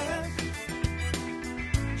días.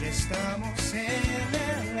 Ya estamos en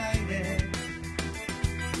el aire.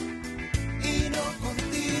 Ino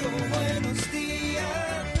contigo, buenos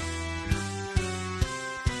días.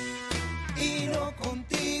 Ino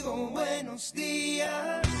contigo, buenos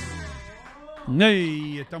días.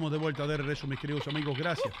 Hey, estamos de vuelta de regreso, mis queridos amigos.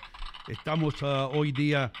 Gracias. Estamos hoy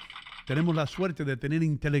día, tenemos la suerte de tener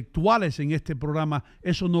intelectuales en este programa.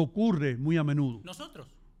 Eso no ocurre muy a menudo. ¿Nosotros?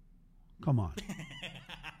 Come on.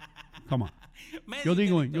 Come on. Yo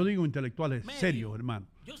digo intelectuales serios, hermano.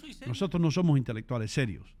 Yo soy serio. Nosotros no somos intelectuales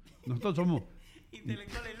serios. Nosotros somos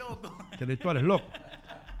intelectuales locos. Intelectuales locos,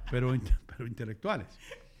 pero intelectuales.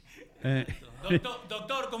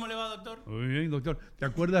 Doctor, ¿cómo le va, doctor? Muy bien, doctor. ¿Te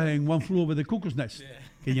acuerdas en One Flew Over the Cuckoo's Nest?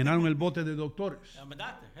 Que llenaron el bote de doctores.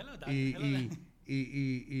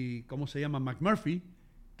 Y ¿cómo se llama? McMurphy,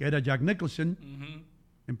 que era Jack Nicholson,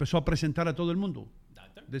 empezó a presentar a todo el mundo.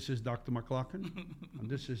 This is Dr. McLaughlin, and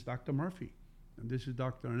this is Dr. Murphy, and this is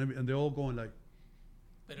Dr. And they're all going like...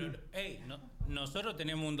 Pero, hey, nosotros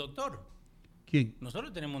tenemos un doctor. ¿Quién?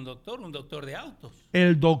 Nosotros tenemos un doctor de autos.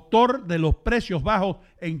 El doctor de los precios bajos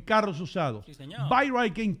en carros usados. Sí, señor.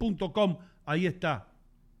 buyrightgame.com, ahí está.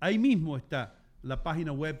 Ahí mismo está la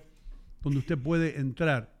página web donde usted puede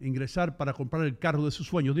entrar, ingresar para comprar el carro de sus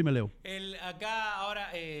sueños. Dime, Leo. Acá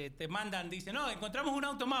ahora te mandan, dicen, no, encontramos un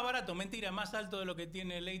auto más barato. Mentira, más alto de lo que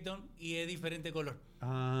tiene Leighton y es diferente color.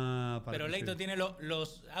 Ah, pero Leighton tiene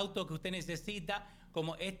los autos que usted necesita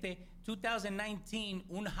como este 2019,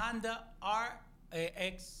 un Honda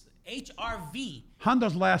HRV.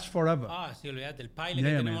 Hondas last forever. Ah, sí, olvídate, el Pilot Yeah,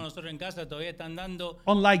 que tenemos man. nosotros en casa todavía están dando...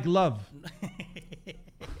 Unlike love.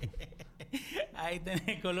 Ahí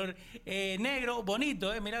tenés color negro,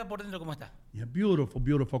 bonito, mirá por dentro cómo está. Yeah, beautiful,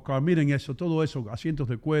 beautiful car. Miren eso, todo eso, asientos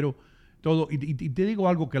de cuero, todo. Y te digo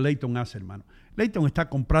algo que Leighton hace, hermano. Leighton está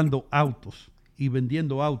comprando autos y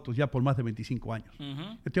vendiendo autos ya por más de 25 años.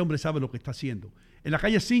 Este hombre sabe lo que está haciendo. En la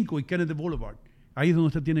calle 5 y Kennedy Boulevard, ahí es donde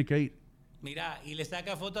usted tiene que ir. Mirá, y le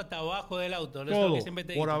saca foto hasta abajo del auto. Eso es lo Todo, que siempre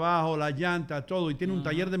te por digo. abajo, la llanta, todo. Y tiene un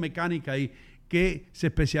taller de mecánica ahí que se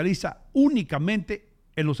especializa únicamente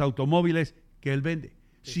en los automóviles que él vende.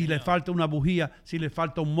 Si le falta una bujía, si le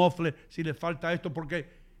falta un muffler, si le falta esto, porque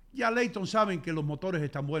ya Leighton saben que los motores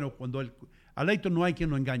están buenos cuando él... A Leighton no hay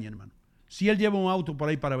quien lo engañe, hermano. Si él lleva un auto por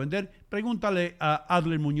ahí para vender, pregúntale a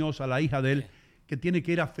Adler Muñoz, a la hija de él, que tiene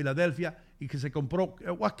que ir a Filadelfia y que se compró...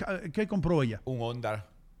 ¿Qué compró ella? Un Honda.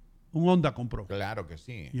 Un Honda compró. Claro que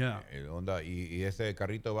sí. Yeah. El Honda, y ese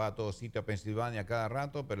carrito va a todo sitio, a Pensilvania cada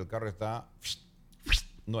rato, pero el carro está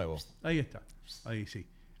nuevo. Ahí está. Ahí sí.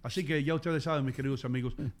 Así que ya ustedes saben, mis queridos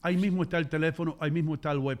amigos, ahí mismo está el teléfono, ahí mismo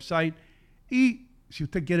está el website. Y si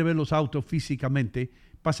usted quiere ver los autos físicamente,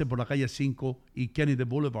 pase por la calle 5 y Kennedy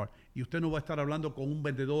Boulevard. Y usted no va a estar hablando con un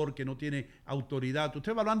vendedor que no tiene autoridad.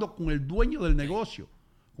 Usted va hablando con el dueño del negocio,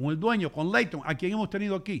 con el dueño, con Leighton, a quien hemos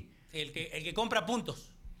tenido aquí. El que compra puntos.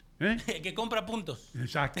 ¿Eh? El que compra puntos.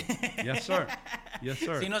 Exacto. Yes, sir. Yes,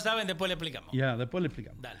 sir. Si no saben, después le explicamos. Ya, después le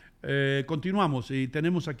explicamos. Dale. Continuamos y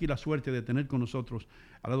tenemos aquí la suerte de tener con nosotros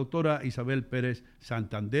a la doctora Isabel Pérez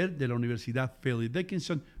Santander de la Universidad Philly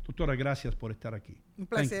Dickinson. Doctora, gracias por estar aquí. Un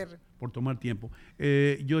placer. Thank you, por tomar tiempo.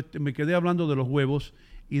 Yo me quedé hablando de los huevos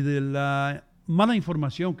y de la mala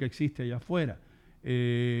información que existe allá afuera.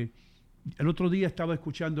 El otro día estaba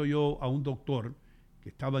escuchando yo a un doctor que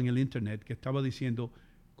estaba en el internet que estaba diciendo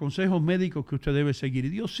consejos médicos que usted debe seguir. Y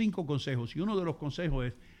dio 5 consejos. Y uno de los consejos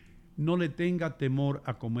es no le tenga temor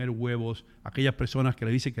a comer huevos a aquellas personas que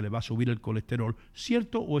le dicen que le va a subir el colesterol.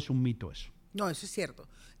 ¿Cierto o es un mito eso? No, eso es cierto.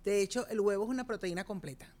 De hecho, el huevo es una proteína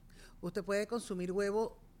completa. Usted puede consumir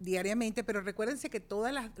huevo diariamente, pero recuérdense que todos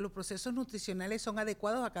los procesos nutricionales son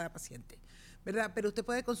adecuados a cada paciente, ¿verdad? Pero usted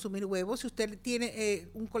puede consumir huevo. Si usted tiene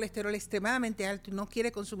un colesterol extremadamente alto y no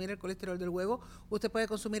quiere consumir el colesterol del huevo, usted puede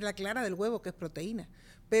consumir la clara del huevo, que es proteína.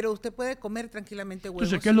 Pero usted puede comer tranquilamente huevo.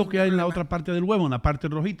 Entonces, ¿qué es lo que hay en la otra parte del huevo? En la parte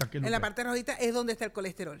rojita. ¿Qué es lo en la que hay? parte rojita es donde está el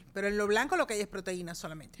colesterol. Pero en lo blanco lo que hay es proteína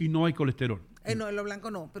solamente. Y no hay colesterol. No, en lo blanco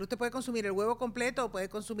no. Pero usted puede consumir el huevo completo o puede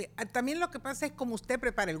consumir... También lo que pasa es cómo usted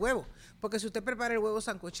prepara el huevo. Porque si usted prepara el huevo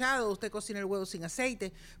sancochado, usted cocina el huevo sin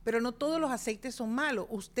aceite. Pero no todos los aceites son malos.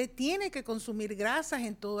 Usted tiene que consumir grasas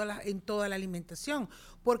en toda la alimentación.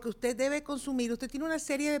 Porque usted debe consumir... Usted tiene una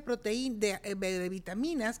serie de proteínas, de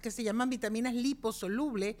vitaminas que se llaman vitaminas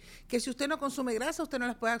liposolubles, que si usted no consume grasa, usted no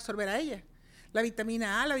las puede absorber a ellas. La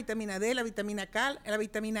vitamina A, la vitamina D, la vitamina K, la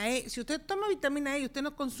vitamina E. Si usted toma vitamina E y usted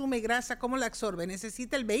no consume grasa, ¿cómo la absorbe?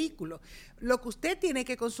 Necesita el vehículo. Lo que usted tiene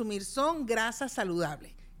que consumir son grasas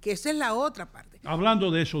saludables, que esa es la otra parte.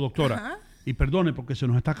 Hablando de eso, doctora, Ajá. y perdone porque se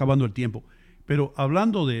nos está acabando el tiempo, pero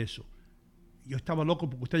hablando de eso, yo estaba loco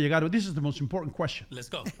porque usted llegara. This is the most important question Let's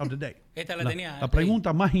go. of the day. Esta la tenía. La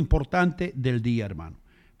pregunta más importante del día, hermano.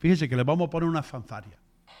 Fíjese que le vamos a poner una fanfaria.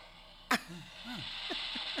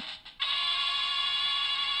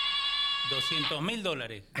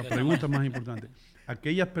 $200,000. La pregunta más importante.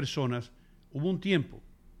 Aquellas personas, hubo un tiempo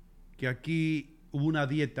que aquí hubo una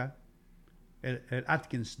dieta, el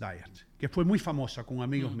Atkins Diet, que fue muy famosa con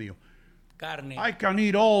amigos míos. Carne. I can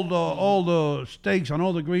eat all the steaks and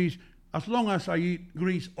all the grease as long as I eat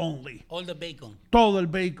grease only. All the bacon. Todo el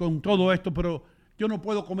bacon, todo esto, pero yo no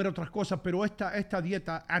puedo comer otras cosas, pero esta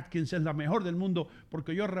dieta Atkins es la mejor del mundo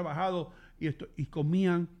porque yo he rebajado y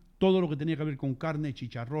comían todo lo que tenía que ver con carne,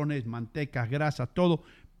 chicharrones, mantecas, grasas, todo,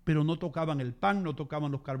 pero no tocaban el pan, no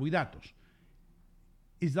tocaban los carbohidratos.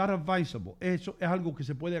 ¿Is that advisable? ¿Eso es algo que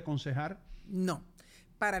se puede aconsejar? No,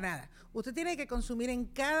 para nada. Usted tiene que consumir en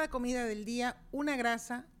cada comida del día una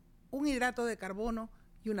grasa, un hidrato de carbono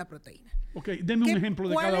y una proteína. Ok, deme un ejemplo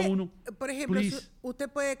de cada uno. Por ejemplo, please. usted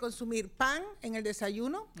puede consumir pan en el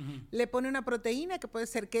desayuno, le pone una proteína que puede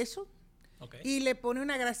ser queso y le pone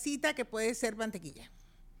una grasita que puede ser mantequilla.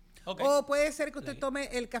 Ok. O puede ser que usted tome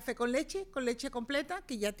el café con leche completa,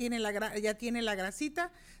 que ya tiene la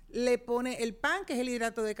grasita, le pone el pan, que es el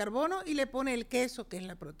hidrato de carbono, y le pone el queso, que es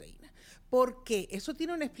la proteína. ¿Por qué? Eso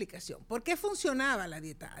tiene una explicación. ¿Por qué funcionaba la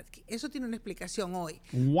dieta Atkins? Eso tiene una explicación hoy.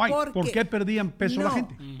 ¿Por qué perdían peso la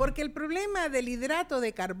gente? Porque el problema del hidrato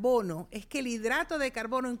de carbono es que el hidrato de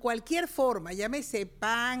carbono en cualquier forma, llámese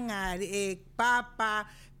pan, papa,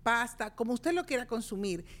 pasta, como usted lo quiera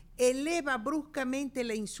consumir, eleva bruscamente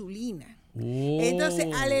la insulina. Entonces,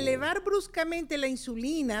 al elevar bruscamente la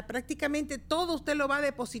insulina, prácticamente todo usted lo va a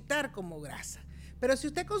depositar como grasa. Pero si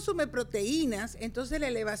usted consume proteínas, entonces la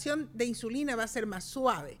elevación de insulina va a ser más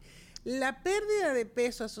suave. La pérdida de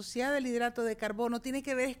peso asociada al hidrato de carbono tiene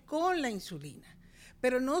que ver con la insulina,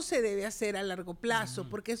 pero no se debe hacer a largo plazo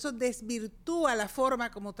porque eso desvirtúa la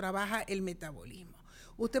forma como trabaja el metabolismo.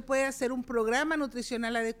 Usted puede hacer un programa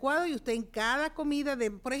nutricional adecuado y usted en cada comida,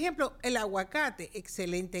 por ejemplo, el aguacate,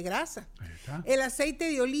 excelente grasa. El aceite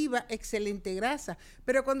de oliva, excelente grasa.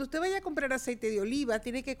 Pero cuando usted vaya a comprar aceite de oliva,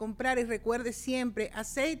 tiene que comprar, y recuerde siempre,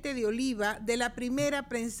 aceite de oliva de la primera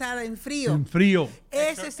prensada en frío. En frío.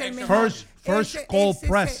 Ese es el mejor. First cold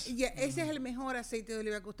press. Ese es el mejor aceite de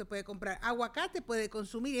oliva que usted puede comprar. Aguacate puede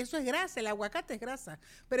consumir, y eso es grasa. El aguacate es grasa,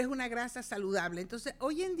 pero es una grasa saludable. Entonces,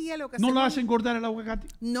 hoy en día lo que hacemos... ¿No la hace engordar el aguacate?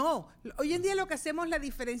 No. Hoy en día lo que hacemos es la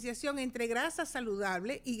diferenciación entre grasas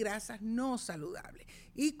saludables y grasas no saludables.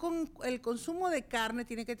 Y con el consumo de carne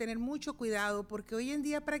tiene que tener mucho cuidado porque hoy en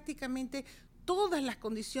día prácticamente todas las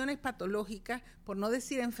condiciones patológicas, por no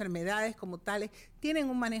decir enfermedades como tales, tienen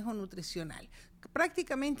un manejo nutricional.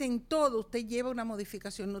 Prácticamente en todo usted lleva una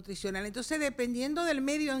modificación nutricional. Entonces, dependiendo del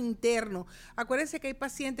medio interno, acuérdense que hay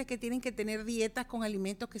pacientes que tienen que tener dietas con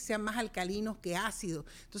alimentos que sean más alcalinos que ácidos.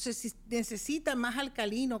 Entonces, si necesita más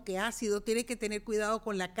alcalino que ácido, tiene que tener cuidado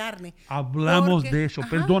con la carne. Hablamos de eso.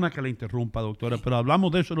 Perdona que la interrumpa, doctora, pero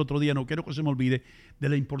hablamos de eso el otro día. No quiero que se me olvide de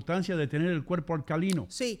la importancia de tener el cuerpo alcalino.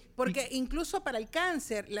 Sí, porque incluso para el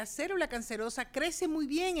cáncer, la célula cancerosa crece muy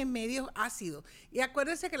bien en medios ácidos. Y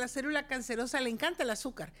acuérdense que la célula cancerosa le encanta el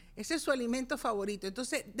azúcar. Ese es su alimento favorito.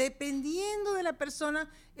 Entonces, dependiendo de la persona,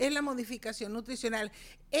 es la modificación nutricional.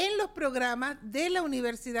 En los programas de la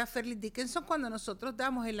Universidad Fairleigh Dickinson, cuando nosotros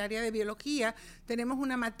damos el área de biología, tenemos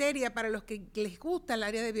una materia para los que les gusta el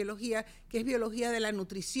área de biología, que es biología de la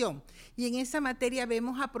nutrición. Y en esa materia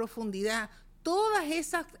vemos a profundidad todas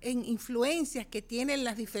esas influencias que tienen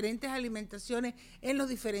las diferentes alimentaciones en las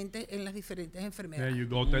diferentes enfermedades. There you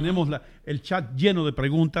go. Tenemos el chat lleno de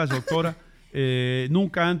preguntas, doctora.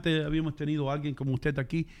 Nunca antes habíamos tenido a alguien como usted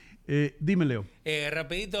aquí. Dime, Leo.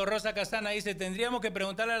 Rapidito, Rosa Casana dice, tendríamos que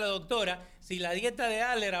preguntarle a la doctora si la dieta de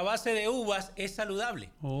Adler a base de uvas es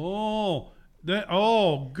saludable. Good.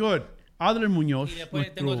 Adler Muñoz, Y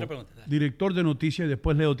después tengo otra pregunta. director de noticias, y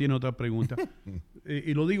después Leo tiene otra pregunta.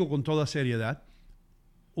 Y lo digo con toda seriedad.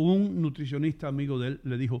 Un nutricionista amigo de él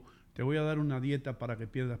le dijo, te voy a dar una dieta para que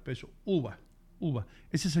pierdas peso. Uva.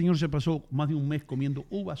 Ese señor se pasó más de un mes comiendo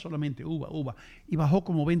uva, solamente uva, y bajó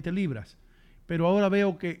como 20 libras. Pero ahora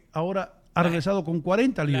veo que ahora ha regresado con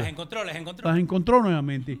 40 libras. Las encontró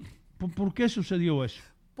nuevamente. ¿Por qué sucedió eso?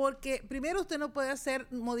 Porque primero usted no puede hacer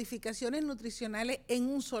modificaciones nutricionales en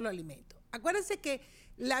un solo alimento. Acuérdense que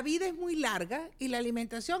la vida es muy larga y la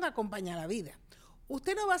alimentación acompaña a la vida.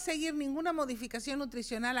 Usted no va a seguir ninguna modificación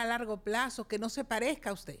nutricional a largo plazo que no se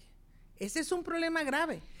parezca a usted. Ese es un problema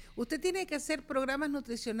grave. Usted tiene que hacer programas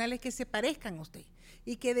nutricionales que se parezcan a usted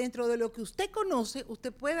y que dentro de lo que usted conoce,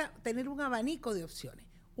 usted pueda tener un abanico de opciones.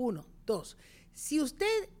 1, 2. Si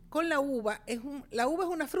usted con la uva, la uva es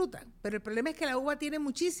una fruta, pero el problema es que la uva tiene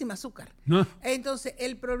muchísima azúcar. Entonces,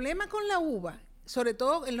 el problema con la uva, sobre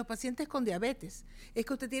todo en los pacientes con diabetes, es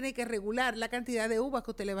que usted tiene que regular la cantidad de uvas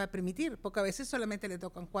que usted le va a permitir, porque a veces solamente le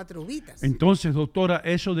tocan 4 uvitas. Entonces, doctora,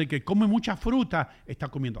 eso de que come mucha fruta, está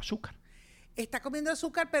comiendo azúcar. Está comiendo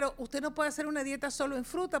azúcar, pero usted no puede hacer una dieta solo en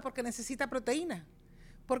fruta porque necesita proteína.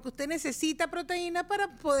 Porque usted necesita proteína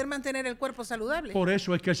para poder mantener el cuerpo saludable. Por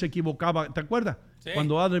eso es que él se equivocaba. ¿Te acuerdas? Sí.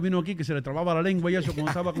 Cuando Adler vino aquí, que se le trababa la lengua y eso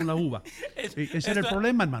cuando estaba con la uva. Ese era el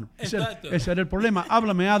problema, hermano. Ese era el problema.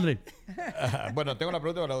 Háblame, Adler. Bueno, tengo una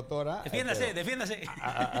pregunta para la doctora. Defiéndase.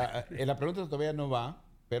 La pregunta todavía no va,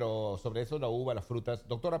 pero sobre eso, la uva, las frutas.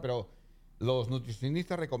 Doctora, pero los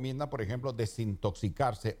nutricionistas recomiendan, por ejemplo,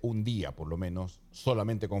 desintoxicarse un día, por lo menos,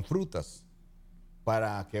 solamente con frutas,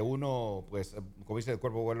 para que uno, pues, como dice, el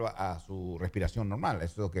cuerpo vuelva a su respiración normal.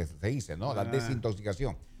 Eso es lo que se dice, ¿no? La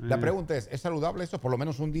desintoxicación. La pregunta es saludable eso por lo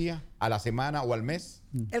menos un día a la semana o al mes?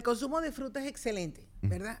 El consumo de fruta es excelente,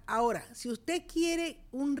 ¿verdad? Ahora, si usted quiere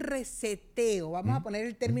un reseteo, vamos a poner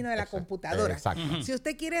el término de la computadora. Exacto. Si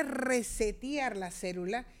usted quiere resetear la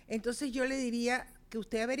célula, entonces yo le diría, que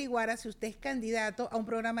usted averiguara si usted es candidato a un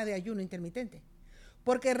programa de ayuno intermitente.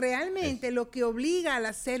 Porque realmente lo que obliga a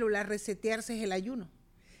la célula a resetearse es el ayuno.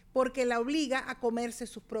 Porque la obliga a comerse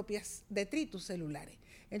sus propios detritus celulares.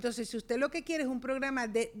 Entonces, si usted lo que quiere es un programa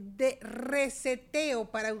de reseteo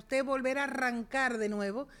para usted volver a arrancar de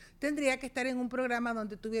nuevo, tendría que estar en un programa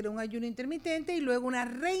donde tuviera un ayuno intermitente y luego una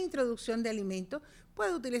reintroducción de alimentos.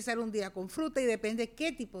 Puede utilizar un día con fruta y depende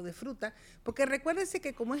qué tipo de fruta, porque recuérdense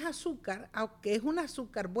que como es azúcar, aunque es una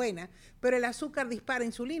azúcar buena, pero el azúcar dispara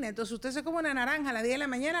insulina. Entonces usted se come una naranja a las 10 de la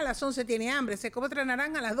mañana, a las 11 tiene hambre, se come otra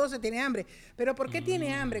naranja a las 12 tiene hambre. ¿Pero por qué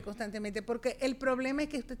tiene hambre constantemente? Porque el problema es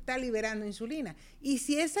que usted está liberando insulina. Y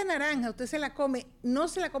si esa naranja usted se la come, no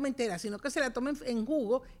se la come entera, sino que se la tome en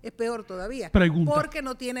jugo, es peor todavía. Pregunta. Porque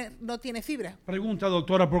no tiene fibra. Pregunta,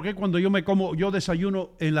 doctora, ¿por qué cuando yo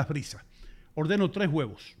desayuno en la brisa, ordeno 3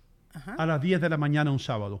 huevos a las 10 de la mañana un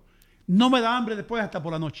sábado, no me da hambre después hasta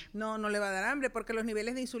por la noche? No le va a dar hambre porque los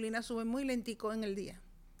niveles de insulina suben muy lentico en el día.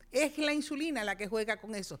 Es la insulina la que juega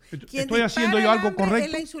con eso. ¿Estoy haciendo yo algo correcto?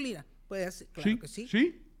 Es la insulina. Puede hacer, claro que sí.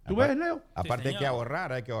 ¿Sí? ¿Tú ves, Leo? Aparte hay que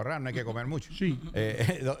ahorrar, no hay que comer mucho. Sí.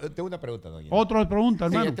 Tengo una pregunta, doña. Otra pregunta,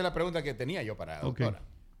 hermano. Sí, esta es la pregunta que tenía yo para la doctora.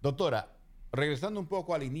 Doctora, regresando un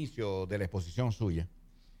poco al inicio de la exposición suya,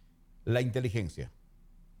 la inteligencia.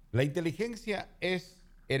 ¿La inteligencia es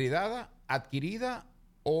heredada, adquirida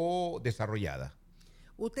o desarrollada?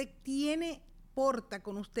 Usted porta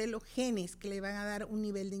con usted los genes que le van a dar un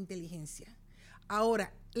nivel de inteligencia.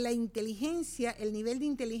 Ahora, la inteligencia, el nivel de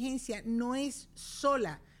inteligencia no es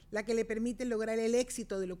sola la que le permite lograr el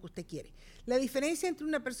éxito de lo que usted quiere. La diferencia entre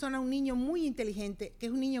una persona, un niño muy inteligente, que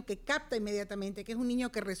es un niño que capta inmediatamente, que es un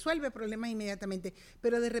niño que resuelve problemas inmediatamente,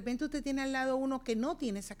 pero de repente usted tiene al lado uno que no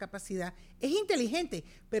tiene esa capacidad, es inteligente,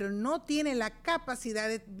 pero no tiene la capacidad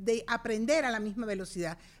de aprender a la misma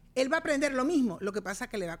velocidad. Él va a aprender lo mismo, lo que pasa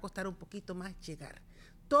es que le va a costar un poquito más llegar.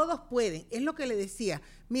 Todos pueden, es lo que le decía.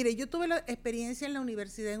 Mire, yo tuve la experiencia en la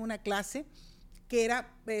universidad en una clase que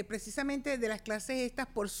era precisamente de las clases estas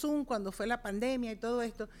por Zoom, cuando fue la pandemia y todo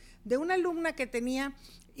esto, de una alumna que tenía,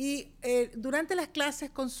 y durante las clases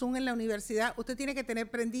con Zoom en la universidad, usted tiene que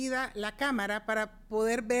tener prendida la cámara para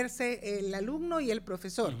poder verse el alumno y el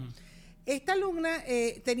profesor. Esta alumna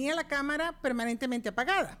tenía la cámara permanentemente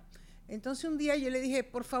apagada. Entonces un día yo le dije,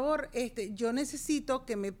 por favor, yo necesito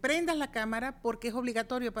que me prendas la cámara porque es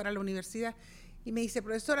obligatorio para la universidad. Y me dice,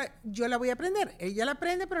 profesora, yo la voy a prender. Ella la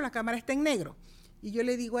prende, pero la cámara está en negro. Y yo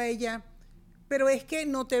le digo a ella, pero es que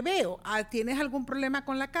no te veo. ¿Tienes algún problema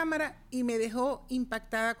con la cámara? Y me dejó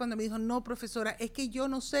impactada cuando me dijo, no, profesora, es que yo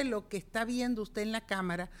no sé lo que está viendo usted en la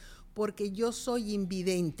cámara porque yo soy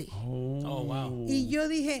invidente. Oh, wow. Y yo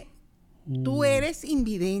dije, ¿tú eres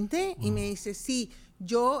invidente? Y me dice, sí.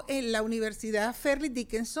 Yo en la Universidad Fairleigh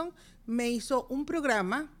Dickinson me hizo un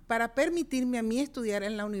programa para permitirme a mí estudiar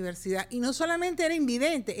en la universidad. Y no solamente era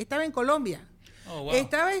invidente, estaba en Colombia. Oh, wow.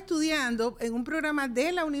 Estaba estudiando en un programa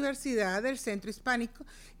de la Universidad del Centro Hispánico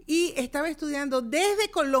y estaba estudiando desde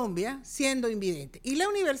Colombia siendo invidente. Y la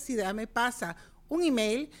universidad me pasa un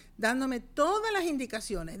email dándome todas las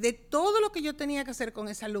indicaciones de todo lo que yo tenía que hacer con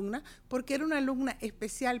esa alumna, porque era una alumna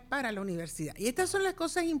especial para la universidad. Y estas son las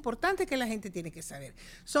cosas importantes que la gente tiene que saber.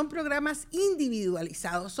 Son programas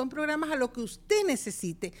individualizados, son programas a lo que usted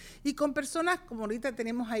necesite y con personas como ahorita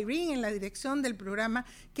tenemos a Irene en la dirección del programa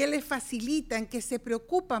que le facilitan, que se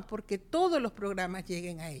preocupan porque todos los programas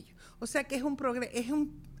lleguen a ellos. O sea que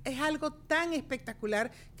es algo tan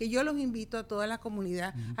espectacular que yo los invito a toda la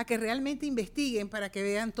comunidad a que realmente investiguen para que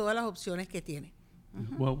vean todas las opciones que tienen.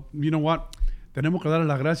 Well, you know what? Tenemos que darle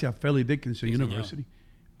las gracias a Fairleigh Dickinson University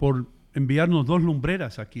por enviarnos 2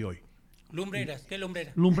 lumbreras aquí hoy. ¿Lumbreras? ¿Qué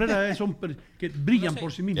lumbreras? Lumbreras son que brillan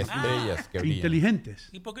por sí mismas. Estrellas que brillan. Inteligentes.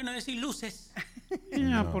 ¿Y por qué no decir luces?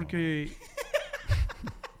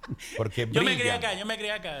 Porque yo me crié acá.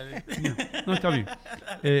 No, está bien.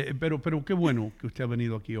 Pero qué bueno que usted ha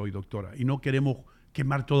venido aquí hoy, doctora. Y no queremos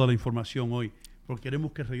quemar toda la información hoy, porque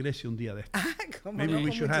queremos que regrese un día de esto. Maybe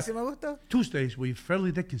we should have gusto. Tuesdays with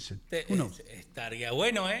Fairleigh Dickinson. Estaría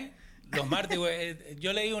bueno, ¿eh? Los martes,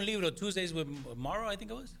 yo leí un libro, Tuesdays with Morrow, I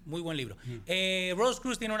think it was. Muy buen libro. Rose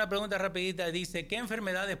Cruz tiene una pregunta rapidita. Dice, ¿qué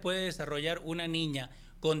enfermedades puede desarrollar una niña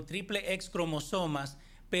con triple X cromosomas,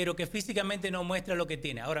 pero que físicamente no muestra lo que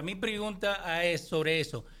tiene? Ahora, mi pregunta es sobre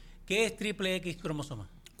eso. ¿Qué es triple X cromosoma?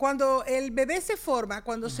 Cuando el bebé se forma,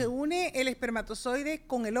 cuando se une el espermatozoide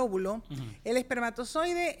con el óvulo, el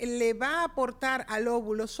espermatozoide le va a aportar al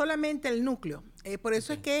óvulo solamente el núcleo. Por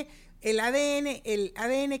eso es que el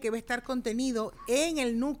ADN que va a estar contenido en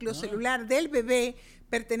el núcleo celular del bebé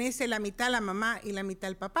pertenece la mitad a la mamá y la mitad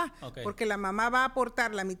al papá, porque la mamá va a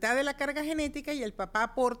aportar la mitad de la carga genética y el papá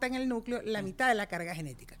aporta en el núcleo la mitad de la carga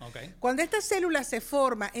genética. Cuando esta célula se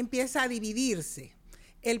forma, empieza a dividirse.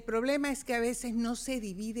 El problema es que a veces no se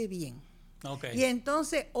divide bien. Y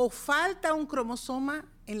entonces o falta un cromosoma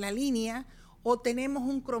en la línea o tenemos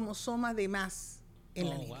un cromosoma de más en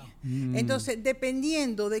la línea. Entonces,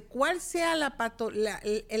 dependiendo de cuál sea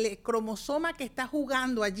el cromosoma que está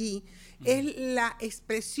jugando allí, es la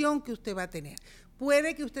expresión que usted va a tener.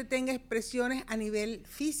 Puede que usted tenga expresiones a nivel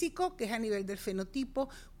físico, que es a nivel del fenotipo,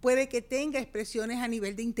 puede que tenga expresiones a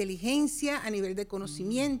nivel de inteligencia, a nivel de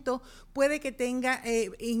conocimiento, puede que tenga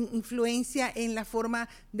influencia en la forma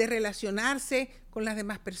de relacionarse con las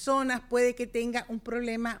demás personas, puede que tenga un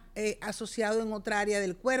problema asociado en otra área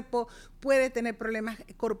del cuerpo, puede tener problemas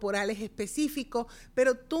corporales específicos,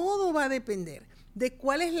 pero todo va a depender de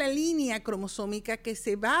cuál es la línea cromosómica que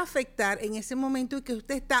se va a afectar en ese momento y que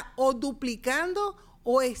usted está o duplicando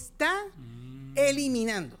o está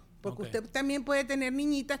eliminando. Porque usted también puede tener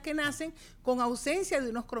niñitas que nacen con ausencia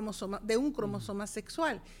de un cromosoma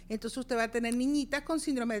sexual. Entonces usted va a tener niñitas con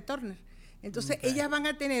síndrome de Turner. Entonces ellas van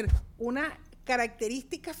a tener unas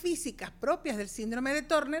características físicas propias del síndrome de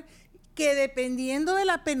Turner que dependiendo de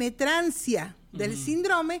la penetrancia del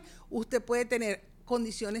síndrome, usted puede tener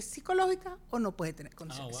condiciones psicológicas o no puede tener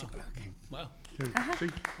condiciones psicológicas.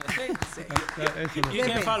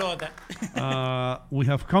 We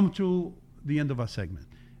have come to the end of our segment.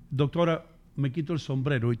 Doctora, me quito el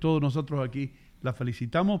sombrero y todos nosotros aquí la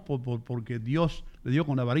felicitamos porque Dios le dio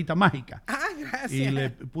con la varita mágica. Gracias. Y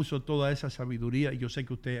le puso toda esa sabiduría y yo sé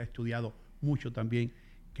que usted ha estudiado mucho también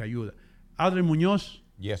que ayuda. Adrián Muñoz.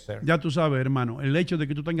 Yes, sir. Ya tú sabes, hermano, el hecho de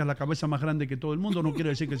que tú tengas la cabeza más grande que todo el mundo no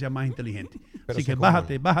quiere decir que seas más inteligente. Pero así que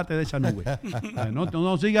bájate de esa nube.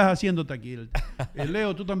 No sigas haciéndote aquí.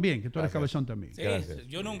 Leo, tú también, que tú eres cabezón también. Sí,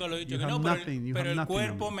 yo nunca lo he dicho que no, pero el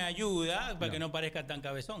cuerpo me ayuda para que no parezca tan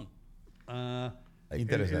cabezón.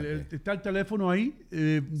 Interesante. ¿Está el teléfono ahí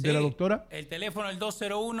de la doctora? El teléfono es el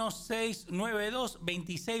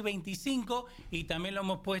 201-692-2625 y también lo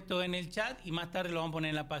hemos puesto en el chat y más tarde lo vamos a poner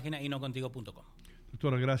en la página inocontigo.com.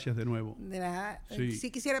 Doctora, gracias de nuevo. De nada.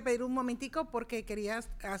 Sí quisiera pedir un momentico porque quería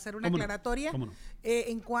hacer una aclaratoria. ¿Cómo no?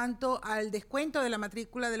 En cuanto al descuento de la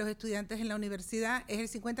matrícula de los estudiantes en la universidad, es el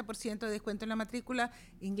 50% de descuento en la matrícula,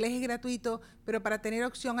 inglés es gratuito, pero para tener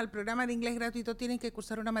opción al programa de inglés gratuito tienen que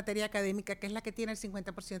cursar una materia académica que es la que tiene el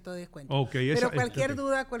 50% de descuento. Pero cualquier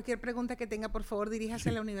duda, cualquier pregunta que tenga, por favor, diríjase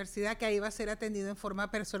a la universidad, que ahí va a ser atendido en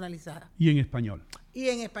forma personalizada. Y en español. Y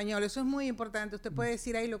en español, eso es muy importante. Usted puede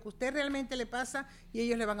decir ahí lo que a usted realmente le pasa y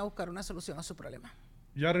ellos le van a buscar una solución a su problema.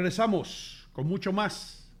 Ya regresamos con mucho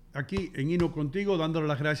más aquí en Ino Contigo, dándole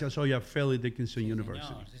las gracias hoy a Fairleigh Dickinson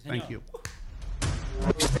University. Thank you.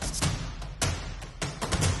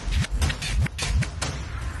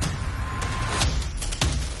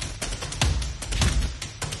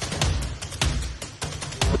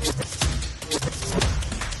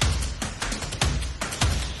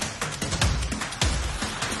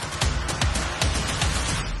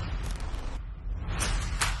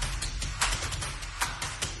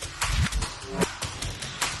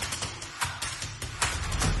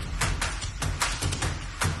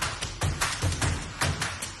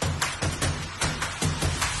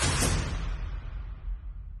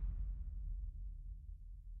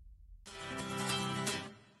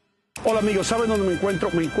 Hola amigos, ¿saben dónde me encuentro?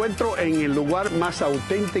 Me encuentro en el lugar más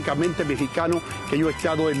auténticamente mexicano que yo he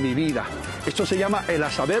estado en mi vida. Esto se llama el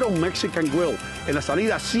Asadero Mexican Grill, en la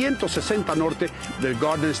salida 160 norte del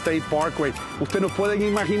Garden State Parkway. Ustedes no pueden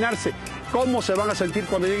imaginarse cómo se van a sentir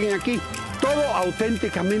cuando lleguen aquí. Todo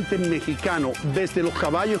auténticamente mexicano, desde los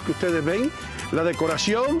caballos que ustedes ven, la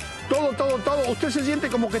decoración, todo. Usted se siente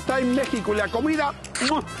como que está en México y la comida,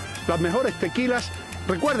 ¡mua! Las mejores tequilas.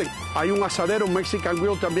 Recuerden, hay un Asadero Mexican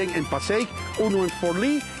Grill también en Passaic, uno en Fort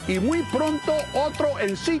Lee y muy pronto otro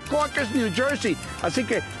en Secaucus, New Jersey. Así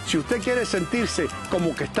que si usted quiere sentirse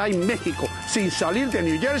como que está en México sin salir de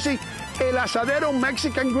New Jersey, el Asadero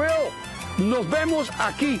Mexican Grill. Nos vemos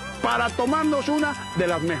aquí para tomarnos una de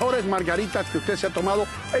las mejores margaritas que usted se ha tomado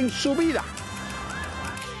en su vida.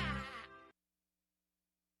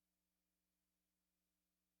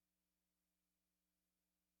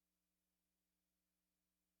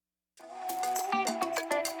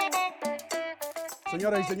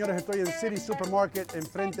 Señoras y señores, estoy en City Supermarket,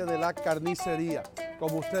 enfrente de la carnicería.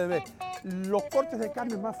 Como ustedes ven, los cortes de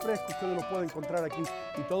carne más frescos ustedes los pueden encontrar aquí.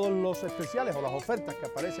 Y todos los especiales o las ofertas que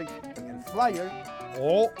aparecen en el flyer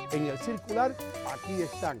o en el circular, aquí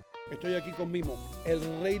están. Estoy aquí con Mimo, el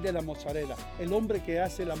rey de la mozzarella, el hombre que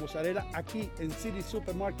hace la mozzarella aquí en City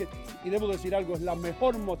Supermarket. Y debo decir algo, es la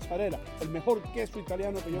mejor mozzarella, el mejor queso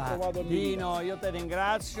italiano que yo he probado en mi vida. Dino, io te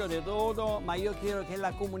ringrazio di tutto, ma io chiedo che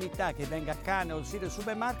la comunità che venga qua nel City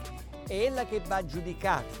Supermarket è la che va a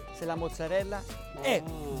giudicare se la mozzarella è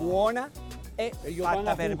buona e ellos fatta van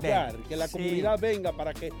a per juzgar, bene. que la Sì. comunidad venga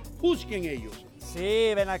para que juzguen ellos.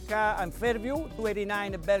 Sì, ven acá in Fairview,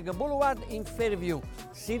 289 Berg Boulevard in Fairview.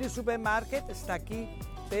 City Supermarket sta qui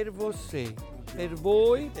per você. Per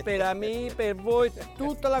voi, per me, per voi,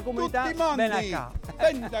 tutta la comunità, Tutti mondi. ven acá.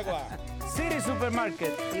 Venta qua. City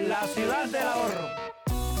Supermarket, la ciudad del ahorro.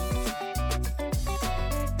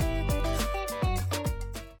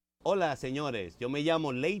 Hola señores, yo me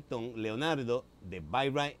llamo Leighton Leonardo de Buy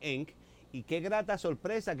Right Inc. Y qué grata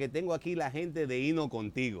sorpresa que tengo aquí la gente de Ino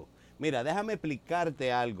Contigo. Mira, déjame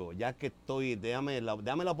explicarte algo, ya que dame la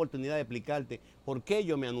oportunidad de explicarte por qué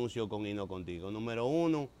yo me anuncio con Ino Contigo. Número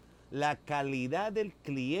uno, la calidad del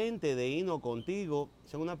cliente de Ino Contigo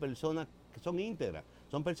son una persona que son íntegras,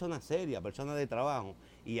 son personas serias, personas de trabajo.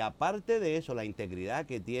 Y aparte de eso, la integridad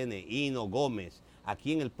que tiene Ino Gomez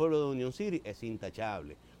aquí en el pueblo de Union City es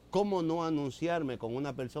intachable. ¿Cómo no anunciarme con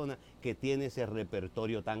una persona que tiene ese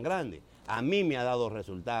repertorio tan grande? A mí me ha dado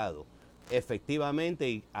resultados. Efectivamente,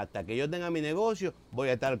 y hasta que yo tenga mi negocio, voy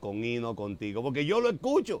a estar con Ino Contigo, porque yo lo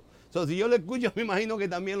escucho. Si yo lo escucho, me imagino que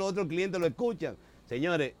también los otros clientes lo escuchan.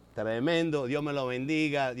 Señores, tremendo, Dios me lo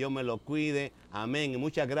bendiga, Dios me lo cuide, amén. Y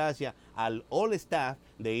muchas gracias al all staff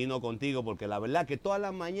de Ino Contigo, porque la verdad que todas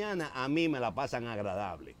las mañanas a mí me la pasan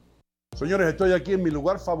agradable. Señores, estoy aquí en mi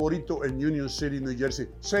lugar favorito en Union City, New Jersey,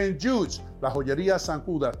 St. Jude's, la joyería San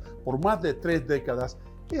Judas, por más de 3 décadas.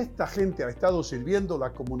 Esta gente ha estado sirviendo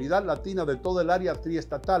la comunidad latina de todo el área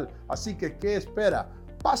triestatal, así que ¿qué espera?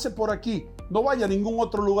 Pase por aquí, no vaya a ningún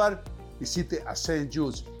otro lugar, visite a St.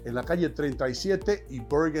 Jude's en la calle 37 y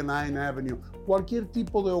Bergen Line Avenue. Cualquier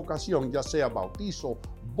tipo de ocasión, ya sea bautizo,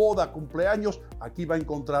 boda, cumpleaños, aquí va a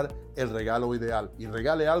encontrar el regalo ideal y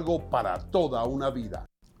regale algo para toda una vida.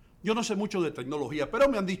 Yo no sé mucho de tecnología, pero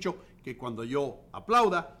me han dicho que cuando yo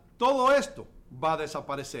aplauda, todo esto va a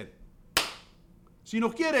desaparecer. Si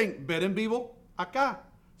nos quieren ver en vivo, acá.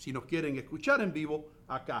 Si nos quieren escuchar en vivo,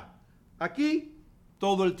 acá. Aquí,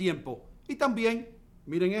 todo el tiempo. Y también,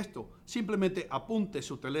 miren esto, simplemente apunte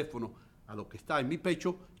su teléfono a lo que está en mi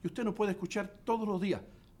pecho y usted nos puede escuchar todos los días,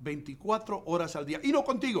 24 horas al día. Ino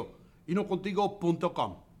Contigo,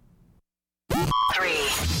 inocontigo.com. 3,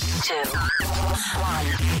 2, 1.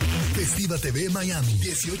 Festiva TV Miami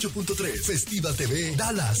 18.3, Festiva TV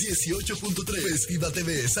Dallas 18.3, Festiva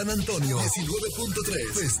TV San Antonio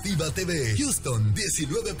 19.3, Festiva TV Houston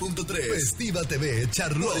 19.3, Festiva TV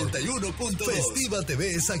Charlotte 41.2, Festiva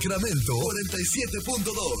TV Sacramento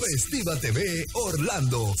 47.2, Festiva TV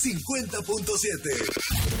Orlando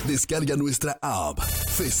 50.7. Descarga nuestra app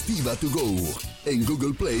Festiva to Go en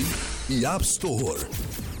Google Play y App Store.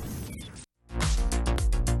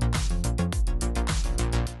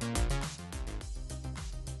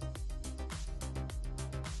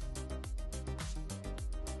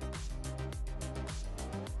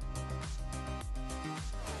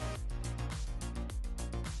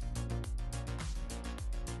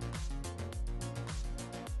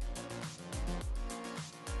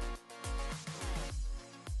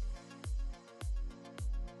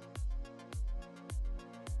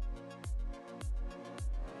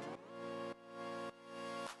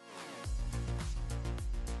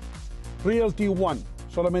 Realty One.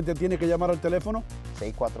 Solamente tiene que llamar al teléfono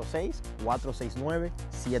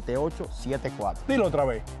 646-469-7874. Dilo otra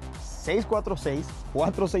vez.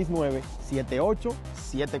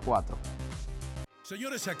 646-469-7874.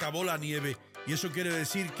 Señores, se acabó la nieve y eso quiere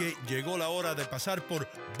decir que llegó la hora de pasar por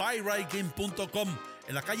buyrightgame.com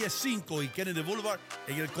en la calle 5 y Kennedy Boulevard,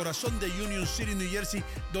 en el corazón de Union City, New Jersey,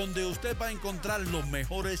 donde usted va a encontrar los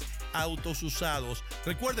mejores autos usados.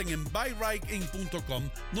 Recuerden, en buyrightgame.com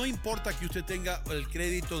no importa que usted tenga el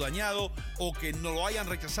crédito dañado o que no lo hayan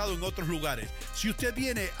rechazado en otros lugares. Si usted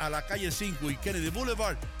viene a la calle 5 y Kennedy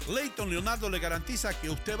Boulevard, Leighton Leonardo le garantiza que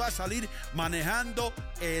usted va a salir manejando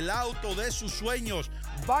el auto de sus sueños.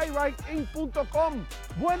 buyrightgame.com.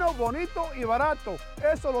 Bueno, bonito y barato.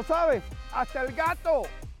 Eso lo sabe hasta el gato.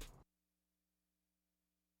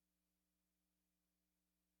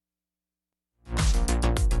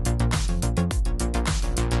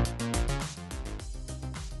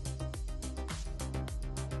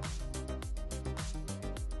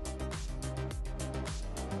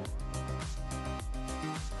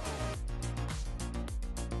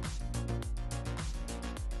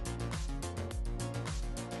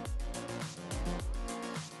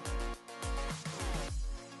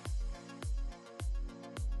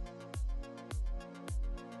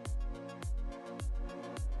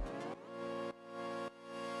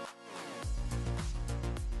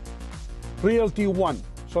 Realty One.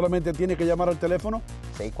 Solamente tiene que llamar al teléfono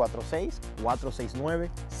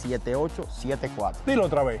 646-469-7874. Dilo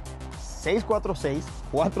otra vez.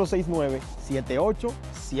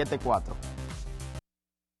 646-469-7874.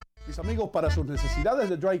 Mis amigos, para sus necesidades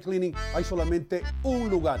de dry cleaning hay solamente un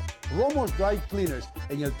lugar, Romo's Dry Cleaners,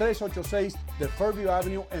 en el 386 de Fairview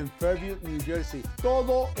Avenue en Fairview, New Jersey.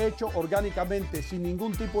 Todo hecho orgánicamente, sin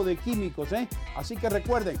ningún tipo de químicos, ¿eh? Así que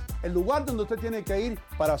recuerden, el lugar donde usted tiene que ir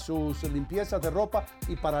para sus limpiezas de ropa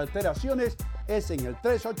y para alteraciones es en el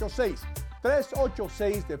 386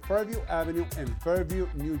 de Fairview Avenue en Fairview,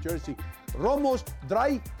 New Jersey. Romo's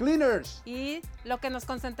Dry Cleaners. Y lo que nos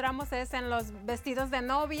concentramos es en los vestidos de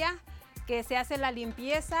novia, que se hace la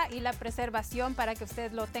limpieza y la preservación para que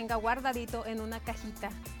usted lo tenga guardadito en una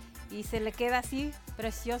cajita. Y se le queda así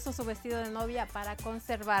precioso su vestido de novia para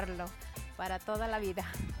conservarlo para toda la vida.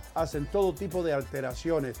 Hacen todo tipo de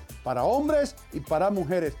alteraciones para hombres y para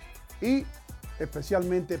mujeres. Y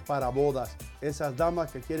especialmente para bodas. Esas damas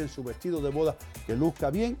que quieren su vestido de boda que luzca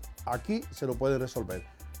bien, aquí se lo pueden resolver.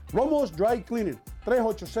 Romo's Dry Cleaning,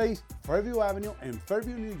 386 Fairview Avenue en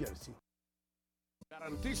Fairview, New Jersey.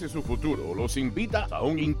 Garantice su futuro. Los invita a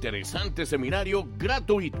un interesante seminario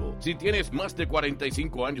gratuito. Si tienes más de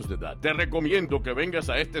 45 años de edad, te recomiendo que vengas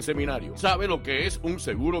a este seminario. ¿Sabe lo que es un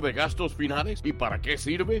seguro de gastos finales y para qué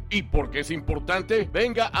sirve y por qué es importante?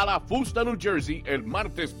 Venga a la Fusta, New Jersey, el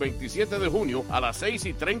martes 27 de junio a las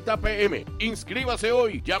 6:30 p.m. Inscríbase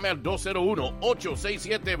hoy. Llame al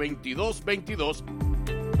 201-867-2222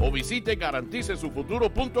 o visite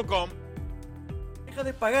garanticesufuturo.com. Deja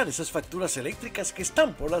de pagar esas facturas eléctricas que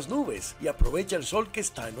están por las nubes y aprovecha el sol que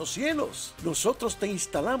está en los cielos. Nosotros te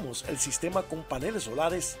instalamos el sistema con paneles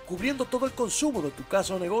solares cubriendo todo el consumo de tu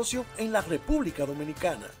casa o negocio en la República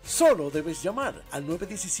Dominicana. Solo debes llamar al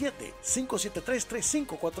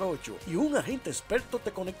 917-573-3548 y un agente experto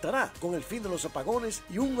te conectará con el fin de los apagones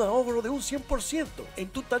y un ahorro de un 100% en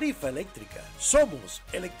tu tarifa eléctrica. Somos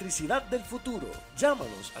Electricidad del Futuro.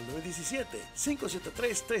 Llámanos al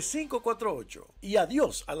 917-573-3548 y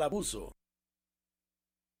adiós al abuso.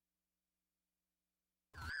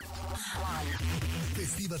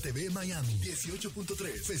 Festiva TV Miami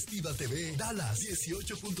 18.3, Festiva TV Dallas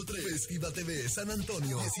 18.3, Festiva TV San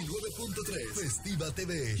Antonio 19.3, Festiva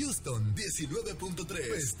TV Houston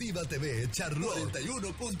 19.3, Festiva TV Charlotte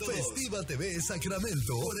 41.2, Festiva TV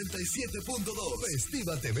Sacramento 47.2,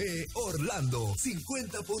 Festiva TV Orlando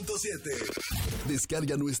 50.7.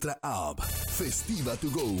 Descarga nuestra app Festiva to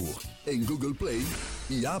Go en Google Play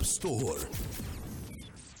y App Store.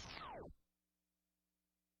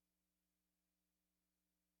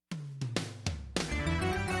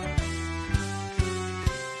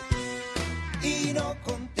 Ino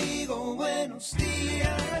contigo, buenos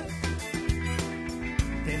días.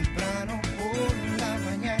 Temprano por la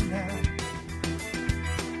mañana.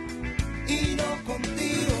 Ino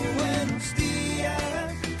contigo, buenos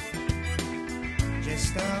días. Ya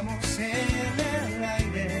estamos en el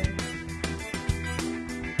aire.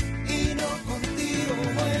 Ino contigo,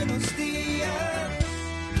 buenos días.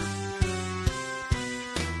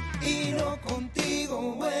 Ino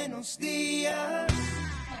contigo, buenos días.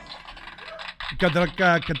 ¿Qué tal,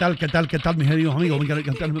 mis queridos amigos?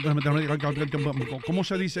 ¿Cómo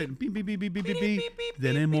se dice?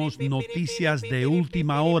 Tenemos noticias de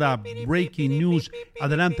última hora, breaking news.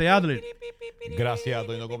 Adelante, Adler. Gracias,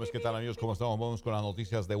 Ino Gomez. ¿Qué tal, amigos? ¿Cómo estamos? Vamos con las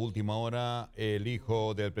noticias de última hora. El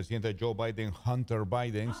hijo del presidente Joe Biden, Hunter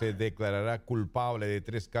Biden, se declarará culpable de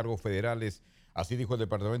 3 cargos federales. Así dijo el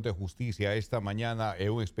Departamento de Justicia esta mañana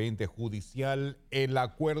en un expediente judicial. El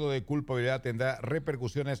acuerdo de culpabilidad tendrá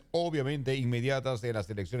repercusiones obviamente inmediatas en las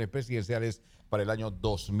elecciones presidenciales para el año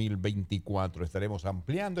 2024. Estaremos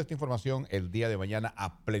ampliando esta información el día de mañana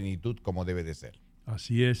a plenitud como debe de ser.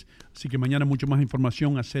 Así es. Así que mañana mucho más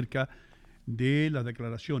información acerca de las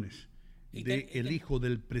declaraciones del hijo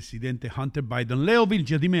del presidente Hunter Biden. Leo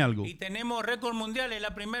Vilches, dime algo. Y tenemos récord mundial. Es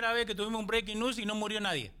la primera vez que tuvimos un breaking news y no murió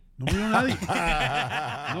nadie. No murió nadie.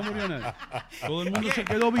 No murió nadie. Todo el mundo se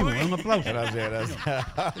quedó vivo. Un aplauso. Gracias.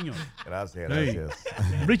 Señor. Gracias. Hey.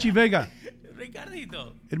 Richie Vega.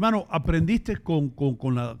 Ricardito. Hermano, ¿aprendiste con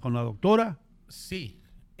la doctora? Sí,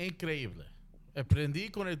 increíble. Aprendí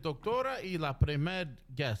con el doctora y la primer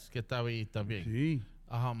guest que estaba ahí también. Sí.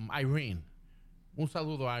 Irene. Un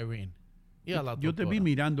saludo a Irene. Y a la Yo te vi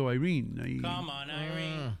mirando a Irene. Ahí. Come on,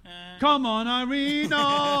 Irene. Come on, Irene.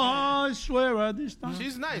 Oh, I swear at this time.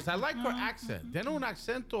 She's nice. I like her accent. Tiene un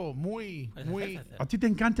acento muy... A ti te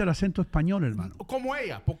encanta el acento español, hermano. Como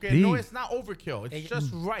ella, porque Sí. no es not overkill. It's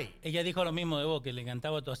just right. Ella dijo lo mismo de vos, que le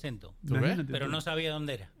encantaba tu acento. Imagínate Pero tú. no sabía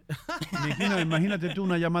dónde era. Imagínate tú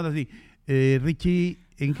una llamada así. Richie,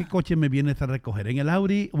 ¿en qué coche me vienes a recoger? ¿En el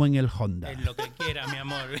Audi o en el Honda? En lo que quiera, mi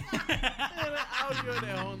amor.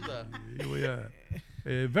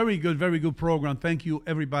 Very good program. Thank you,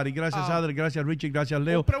 everybody. Gracias, Adler. Gracias, Richie. Gracias,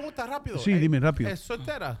 Leo. Pregunta rápido. Sí, dime rápido. ¿Es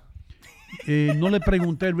soltera? No le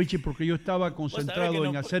pregunté, Richie, porque yo estaba concentrado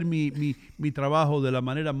en hacer mi trabajo de la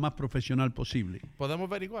manera más profesional posible. ¿Podemos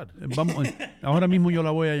averiguar? Vamos, ahora mismo yo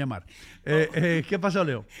la voy a llamar. ¿Qué pasó,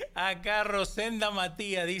 Leo? Acá Rosenda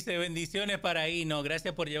Matías dice, bendiciones para Ino.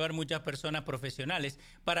 Gracias por llevar muchas personas profesionales.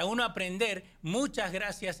 Para uno aprender, muchas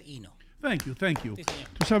gracias, Ino. Thank you. Sí, señor.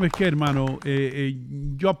 Tú sabes qué, hermano,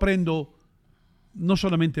 yo aprendo no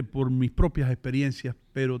solamente por mis propias experiencias,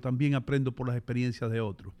 pero también aprendo por las experiencias de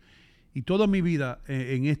otros. Y toda mi vida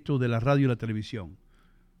en esto de la radio y la televisión,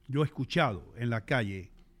 yo he escuchado en la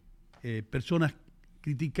calle personas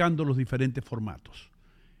criticando los diferentes formatos.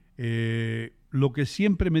 Lo que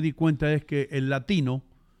siempre me di cuenta es que el latino,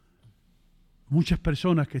 muchas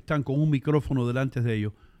personas que están con un micrófono delante de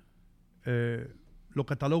ellos, lo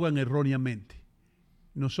catalogan erróneamente.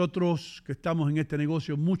 Nosotros que estamos en este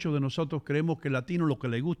negocio, muchos de nosotros creemos que el latino lo que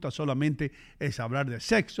le gusta solamente es hablar de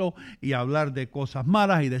sexo y hablar de cosas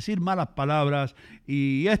malas y decir malas palabras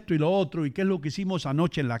y esto y lo otro y qué es lo que hicimos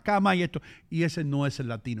anoche en la cama y esto. Y ese no es el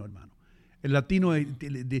latino, hermano. El latino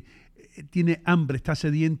tiene hambre, está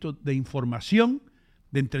sediento de información,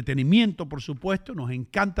 de entretenimiento, por supuesto. Nos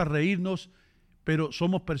encanta reírnos, pero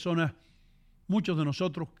somos personas, muchos de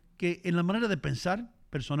nosotros, que en la manera de pensar,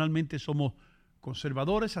 personalmente somos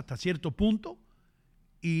conservadores hasta cierto punto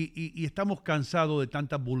y estamos cansados de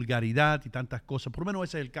tanta vulgaridad y tantas cosas. Por lo menos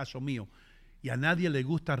ese es el caso mío. Y a nadie le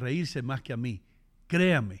gusta reírse más que a mí.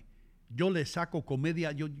 Créame, yo le saco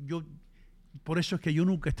comedia. Por eso es que yo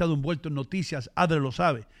nunca he estado envuelto en noticias. Adre lo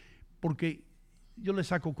sabe. Porque yo le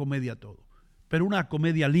saco comedia a todo. Pero una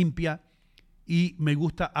comedia limpia y me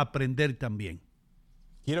gusta aprender también.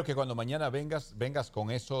 Quiero que cuando mañana vengas con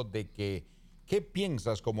eso de que ¿qué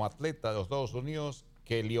piensas como atleta de los Estados Unidos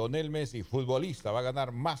que Lionel Messi, futbolista, va a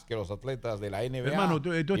ganar más que los atletas de la NBA? Hermano,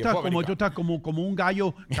 tú estás como un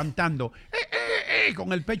gallo cantando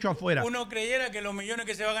con el pecho afuera. Uno creyera que los millones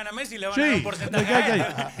que se va a ganar Messi le van a dar un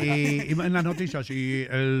porcentaje. Y en las noticias, si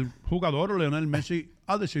el jugador Lionel Messi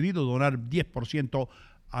ha decidido donar 10%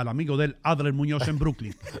 al amigo del Adler Muñoz en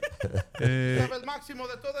Brooklyn. ¿Sabes el máximo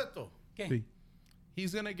de todo esto? ¿Qué? Sí.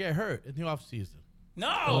 He's going to get hurt in the offseason.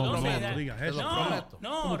 No digas eso.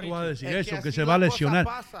 ¿Cómo tú vas a decir Es eso? que Se así va a la cosa lesionar.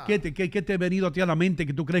 pasa. ¿Qué te ha venido a ti a la mente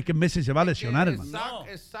que tú crees que Messi se va a lesionar, hermano?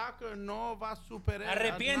 El soccer no va a superar.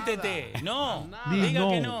 Arrepiéntete. No. Di Diga no.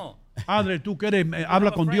 que no. Adre, tú que eres,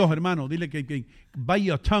 habla con Dios, hermano. Dile que bite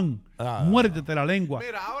your tongue. Muérdete la lengua.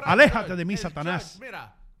 Mira, ahora Aléjate de mí, Satanás.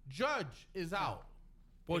 Judge is out.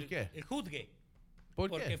 ¿Por qué? El juzgue.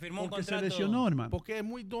 Porque firmó un Porque contrato. se lesionó, hermano. Porque es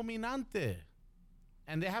muy dominante.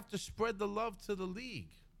 And they have to spread the love to the league.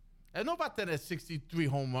 Él no va a tener 63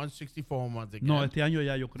 home runs, 64 home runs again. No, este año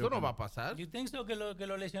ya yo creo. Eso no va a pasar. ¿You think so que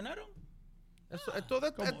lo lesionaron?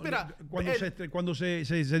 Cuando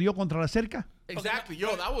se dio contra la cerca. Exactly.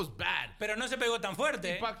 Yo, that was bad. Pero no se pegó tan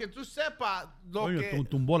fuerte. Para que tú sepas lo Oye, que...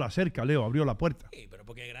 tumbó la cerca, Leo, abrió la puerta. Sí, pero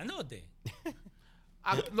porque es grandote.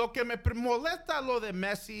 Lo que me molesta lo de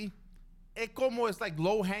Messi es como es like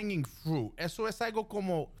low hanging fruit. Eso es algo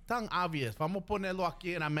como tan obvious. Vamos a ponerlo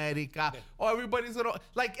aquí en América. Oh, everybody's gonna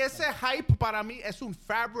like ese hype para mí es un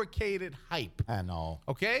fabricated hype. No.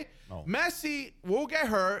 Okay? No. Messi will get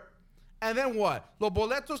hurt and then what? Los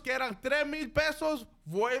boletos que eran $3,000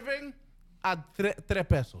 vuelven a 3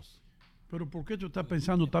 pesos. Pero ¿por qué tú estás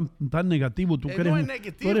pensando tan negativo? Tú, No es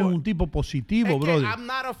negativo. Tú eres un tipo positivo, Es que brother. I'm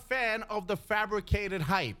not a fan of the fabricated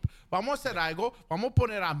hype. Vamos a hacer algo. Vamos a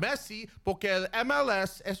poner a Messi porque el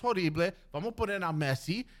MLS es horrible. Vamos a poner a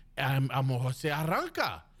Messi. A lo mejor se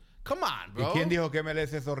arranca. Come on, bro. ¿Y quién dijo que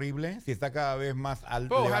MLS es horrible? Si está cada vez más alto.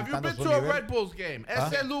 Bro, have you levantando been su to a nivel. Red Bulls game?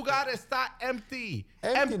 Ese lugar está empty.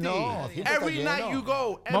 No, siempre Every está night lleno. you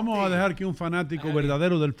go, empty. Vamos a dejar que un fanático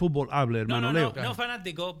verdadero del fútbol hable, hermano Leo. No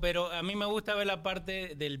fanático, pero a mí me gusta ver la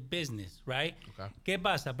parte del business, right? Okay. ¿Qué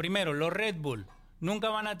pasa? Primero, los Red Bull nunca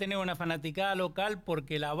van a tener una fanaticada local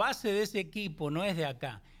porque la base de ese equipo no es de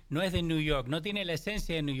acá, no es de New York, no tiene la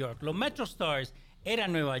esencia de New York. Los Metro Stars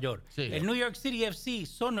eran Nueva York. Sí. El New York City FC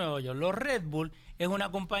son Nueva York. Los Red Bull es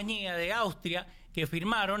una compañía de Austria que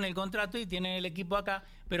firmaron el contrato y tienen el equipo acá.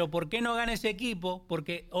 Pero ¿por qué no gana ese equipo?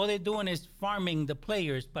 Porque all they're doing is farming the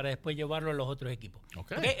players para después llevarlo a los otros equipos.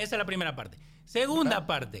 Okay. ¿Okay? Esa es la primera parte. Segunda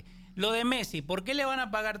parte, lo de Messi. ¿Por qué le van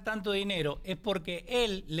a pagar tanto dinero? Es porque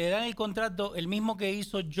él le dan el contrato el mismo que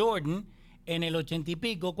hizo Jordan en el 80 y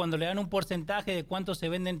pico, cuando le dan un porcentaje de cuánto se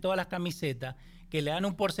venden todas las camisetas, que le dan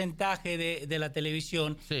un porcentaje de la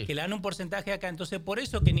televisión, que le dan un porcentaje acá. Entonces, por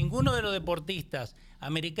eso que ninguno de los deportistas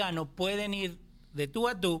americanos pueden ir de tú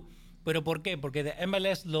a tú. ¿Pero por qué? Porque the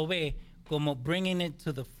MLS lo ve como bringing it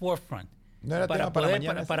to the forefront. ¿No era tema para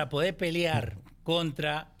mañana, para poder pelear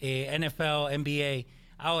contra NFL, NBA.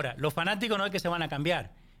 Ahora, los fanáticos no es que se van a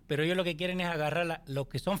cambiar, pero ellos lo que quieren es agarrar los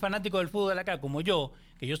que son fanáticos del fútbol de acá, como yo,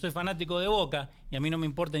 que yo soy fanático de Boca y a mí no me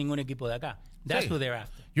importa ningún equipo de acá. That's who they're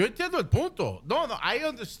after. Yo entiendo el punto. No, I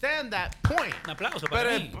understand that point. Un aplauso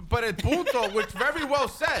para mí. Pero el punto, which very well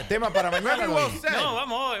said. Tema para mañana. Very well said. No,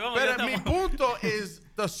 vamos. Pero mi punto is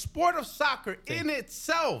the sport of soccer in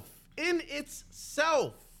itself,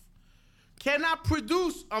 cannot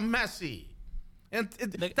produce a Messi. And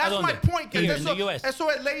that's my point. Que eso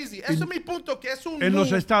es lazy. Eso es mi punto, que es un en move.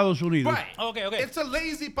 los Estados Unidos. Right. Okay. It's a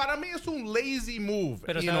lazy, para mí es un lazy move.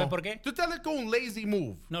 Pero ¿sabes por qué? Tú te le con un lazy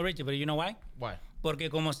move. No, Richie, pero you know why? Why? Porque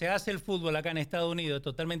como se hace el fútbol acá en Estados Unidos es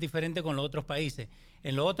totalmente diferente con los otros países.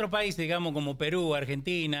 En los otros países, digamos, como Perú,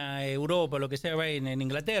 Argentina, Europa, lo que sea, en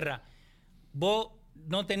Inglaterra, vos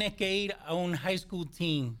no tenés que ir a un high school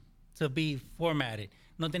team to be formatted.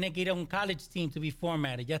 No tenés que ir a un college team to be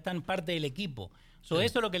formatted. Ya están parte del equipo. Eso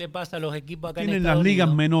es lo que le pasa a los equipos acá en Tienen Estados las ligas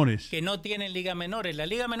Unidos, menores. que no tienen ligas menores. La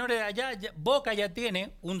liga menores de allá, Boca ya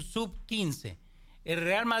tiene un sub-15. El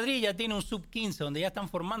Real Madrid ya tiene un sub-15, donde ya están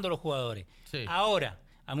formando los jugadores. Sí. Ahora,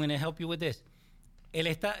 I'm going to help you with this.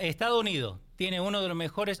 Estados Unidos tiene uno de los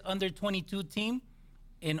mejores under 22 team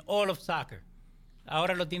en all of soccer.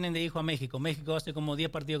 Ahora lo tienen de hijo a México. México hace como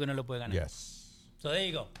 10 partidos que no lo puede ganar. Yes. So there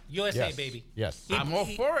you go. USA, Yes. baby. Yes. I'm all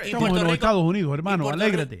for it. Estamos en los Estados Unidos, hermano.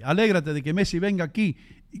 Alégrate de que Messi venga aquí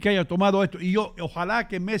y que haya tomado esto. Y yo, ojalá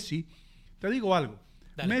que Messi, te digo algo,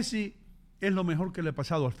 Messi es lo mejor que le ha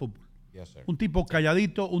pasado al fútbol. Yes, sir. Un tipo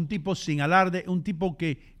calladito, un tipo sin alarde, un tipo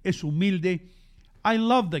que es humilde. I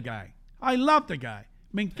love the guy.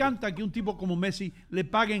 Me encanta que un tipo como Messi le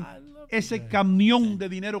paguen ese camión de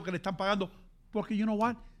dinero que le están pagando, porque you know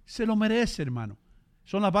what, se lo merece, hermano.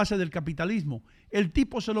 Son las bases del capitalismo. El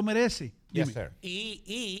tipo se lo merece. Yes, Dime. sir.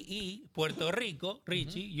 Y Puerto Rico,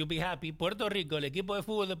 Richie, you'll be happy. Puerto Rico, el equipo de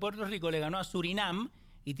fútbol de Puerto Rico le ganó a Surinam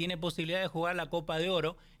y tiene posibilidad de jugar la Copa de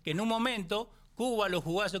Oro, que en un momento Cuba lo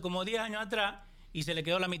jugó hace como 10 años atrás y se le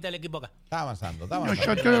quedó la mitad del equipo acá. Está avanzando.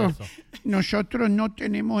 Nosotros no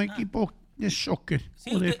tenemos equipos de soccer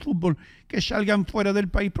o de fútbol que salgan fuera del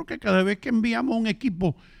país, porque cada vez que enviamos un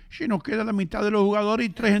equipo se nos queda la mitad de los jugadores y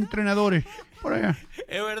 3 entrenadores por allá.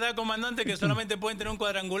 Es verdad, comandante, que solamente pueden tener un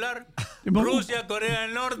cuadrangular. Rusia, Corea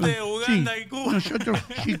del Norte, Uganda y Cuba. Nosotros,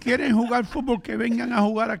 si quieren jugar fútbol, que vengan a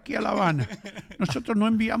jugar aquí a La Habana. Nosotros no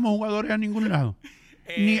enviamos jugadores a ningún lado.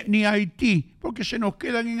 Ni a Haití, porque se nos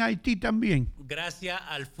quedan en Haití también. Gracias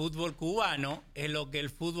al fútbol cubano es lo que el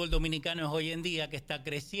fútbol dominicano es hoy en día, que está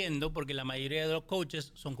creciendo porque la mayoría de los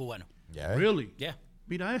coaches son cubanos. Yeah. Really? Yeah.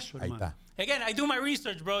 Mira eso, Ahí hermano. está. Again, I do my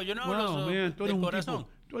research, bro. Yo no Wow, hablo man, tú eres de un corazón.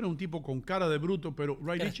 tú eres un tipo con cara de bruto, pero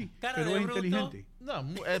right, Richie, cara pero de es bruto. inteligente. No,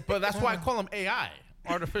 but that's why I call him AI,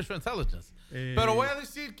 artificial intelligence. Pero voy a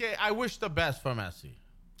decir que I wish the best for Messi.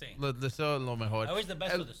 Sí. Le deseo lo mejor. I wish the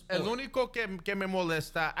best for the sport. El único que me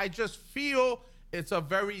molesta, I just feel it's a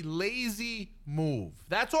very lazy move.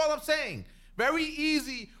 That's all I'm saying. Very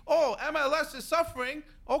easy. Oh, MLS is suffering.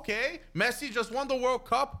 Okay, Messi just won the World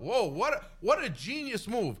Cup. Whoa, what a genius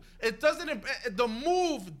move. The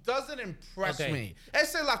move doesn't impress me.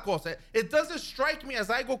 Esa es la cosa. It doesn't strike me as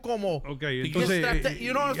algo como. Okay, entonces,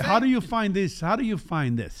 you know what I'm how do saying? you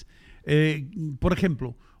find this? Por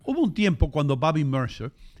ejemplo, hubo un tiempo cuando Bobby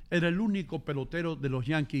Mercer era el único pelotero de los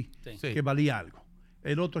Yankees que valía algo.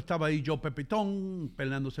 El otro estaba ahí, Joe Pepitón,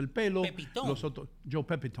 pelándose el pelo. ¿Pepitón? Los otros, Joe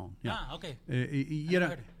Pepitón. Yeah. Ah, ok. Y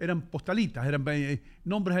eran postalitas, eran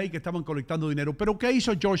nombres ahí que estaban colectando dinero. Pero ¿qué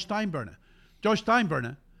hizo George Steinbrenner? George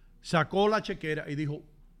Steinbrenner sacó la chequera y dijo,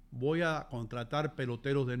 voy a contratar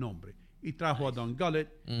peloteros de nombre. Y trajo a Don Gullett,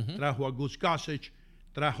 trajo a Gus Gossage,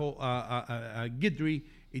 trajo a Guidry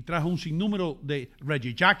y trajo un sinnúmero de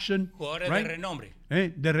Reggie Jackson. Jugadores de renombre.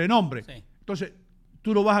 De renombre. Sí. Entonces,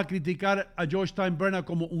 ¿tú lo vas a criticar a George Steinbrenner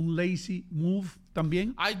como un lazy move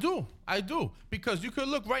también? I do. Because you could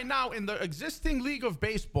look right now in the existing league of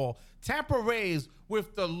baseball, Tampa Rays,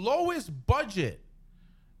 with the lowest budget,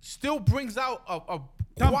 still brings out a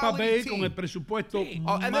Tampa quality Bay team. con el presupuesto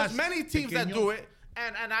más and there's many teams that pequeño. do it,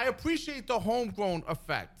 and I appreciate the homegrown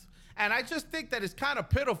effect. And I just think that it's kind of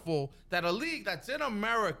pitiful that a league that's in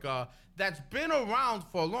America, that's been around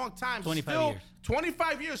for a long time,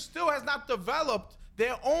 25 years, still has not developed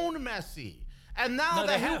their own Messi. And now No,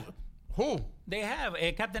 that they have. who? They have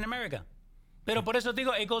Captain America. Pero por eso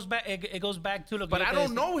digo, it goes back to lo que But yo I te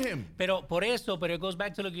don't decía. know him. Pero it goes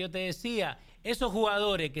back to lo que yo te decía. Esos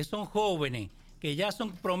jugadores que son jóvenes, que ya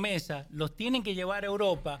son promesas, los tienen que llevar a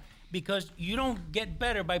Europa because you don't get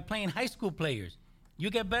better by playing high school players.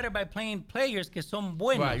 You get better by playing players que son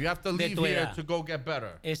buenos. Right, you have to de leave tu here edad. to go get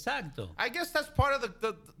better. Exacto. I guess that's part of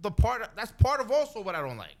the part. That's part of also what I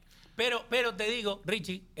don't like. Pero te digo,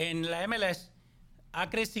 Richie, en la MLS ha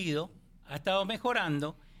crecido, ha estado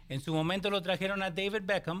mejorando. En su momento lo trajeron a David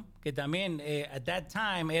Beckham, que también at that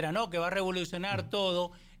time era que va a revolucionar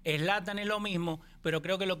todo. Zlatan es lo mismo, pero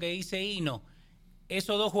creo que lo que dice Ino,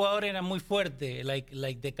 esos dos jugadores eran muy fuertes,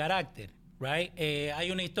 like de carácter, right?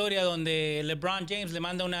 Hay una historia donde LeBron James le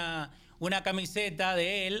manda una camiseta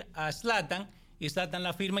de él a Zlatan y Zlatan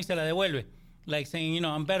la firma y se la devuelve. Like saying,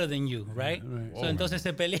 I'm better than you, right? So, entonces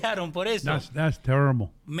se pelearon por eso. That's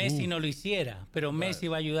terrible. Messi no lo hiciera, pero Messi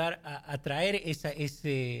va a ayudar a traer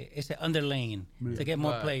ese underlane to get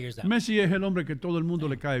more players out. Messi es el hombre que todo el mundo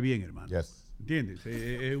le cae bien, hermano. Yes. ¿Entiendes?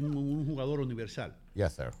 Es un jugador universal.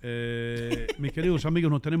 Yes, sir. Mis queridos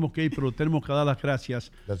amigos, nos tenemos que ir, pero tenemos que dar las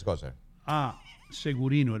gracias Let's go, sir. a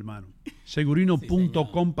Segurino, hermano.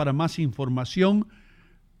 Segurino.com para más información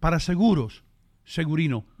para seguros.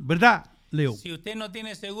 Segurino, ¿verdad, Leo? Si usted no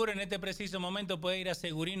tiene seguro en este preciso momento, puede ir a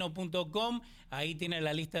segurino.com. Ahí tiene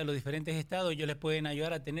la lista de los diferentes estados. Ellos les pueden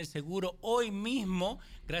ayudar a tener seguro hoy mismo,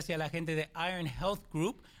 gracias a la gente de Iron Health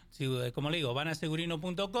Group. Si, como le digo, van a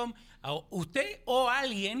segurino.com. Usted o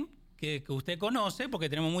alguien que usted conoce, porque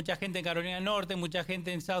tenemos mucha gente en Carolina del Norte, mucha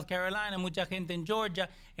gente en South Carolina, mucha gente en Georgia,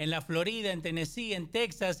 en la Florida, en Tennessee, en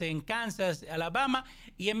Texas, en Kansas, Alabama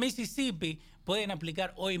y en Mississippi. Pueden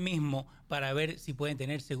aplicar hoy mismo para ver si pueden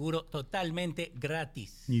tener seguro totalmente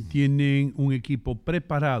gratis. Y tienen un equipo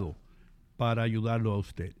preparado para ayudarlo a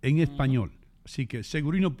usted en español. Así que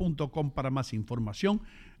segurino.com para más información.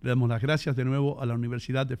 Le damos las gracias de nuevo a la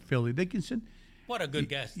Universidad de Philly Dickinson. What a good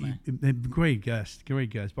guest, man. Great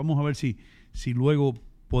guest. Vamos a ver si luego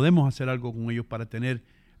podemos hacer algo con ellos para tener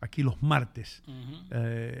aquí los martes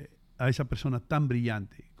a esa persona tan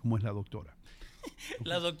brillante como es la doctora.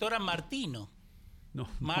 La doctora Martino. No.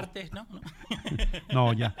 Martes, ¿no?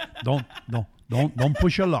 No, ya. Don't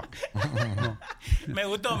push your luck. No. Me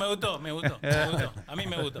gustó. A mí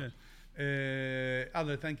me gustó.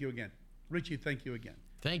 Adler, thank you again. Richie, thank you again.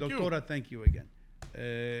 Doctora, thank you again.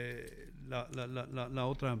 La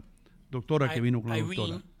otra doctora que vino con la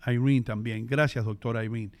doctora. Irene también. Gracias, doctora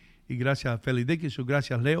Irene. Y gracias a Feli Dickinson,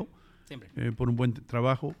 gracias, Leo, por un buen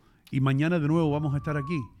trabajo. Y mañana de nuevo vamos a estar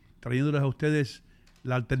aquí, trayéndoles a ustedes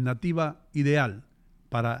la alternativa ideal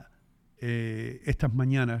para estas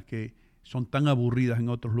mañanas que son tan aburridas en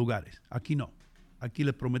otros lugares. Aquí no. Aquí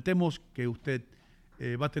les prometemos que usted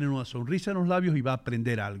va a tener una sonrisa en los labios y va a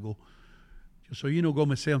aprender algo. Yo soy Ino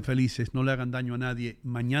Gomez, sean felices, no le hagan daño a nadie.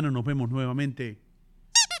 Mañana nos vemos nuevamente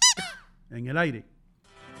en el aire.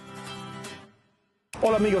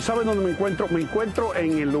 Hola amigos, ¿saben dónde me encuentro? Me encuentro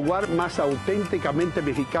en el lugar más auténticamente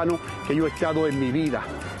mexicano que yo he estado en mi vida.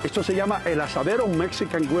 Esto se llama el Asadero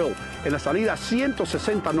Mexican Grill, en la salida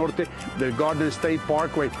 160 norte del Garden State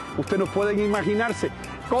Parkway. Ustedes no pueden imaginarse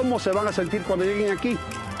cómo se van a sentir cuando lleguen aquí.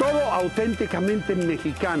 Todo auténticamente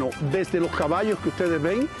mexicano, desde los caballos que ustedes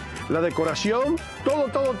ven, la decoración, todo.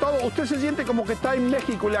 Usted se siente como que está en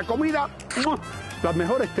México y la comida, ¡mua! Las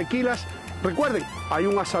mejores tequilas. Recuerden, hay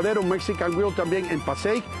un Asadero Mexican Grill también en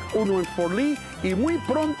Passaic, uno en Fort Lee y muy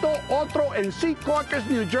pronto otro en Secaucus,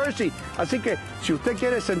 New Jersey. Así que si usted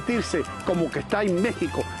quiere sentirse como que está en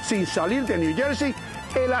México sin salir de New Jersey,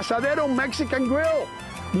 el Asadero Mexican Grill.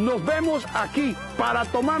 Nos vemos aquí para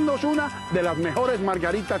tomarnos una de las mejores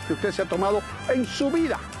margaritas que usted se ha tomado en su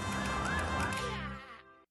vida.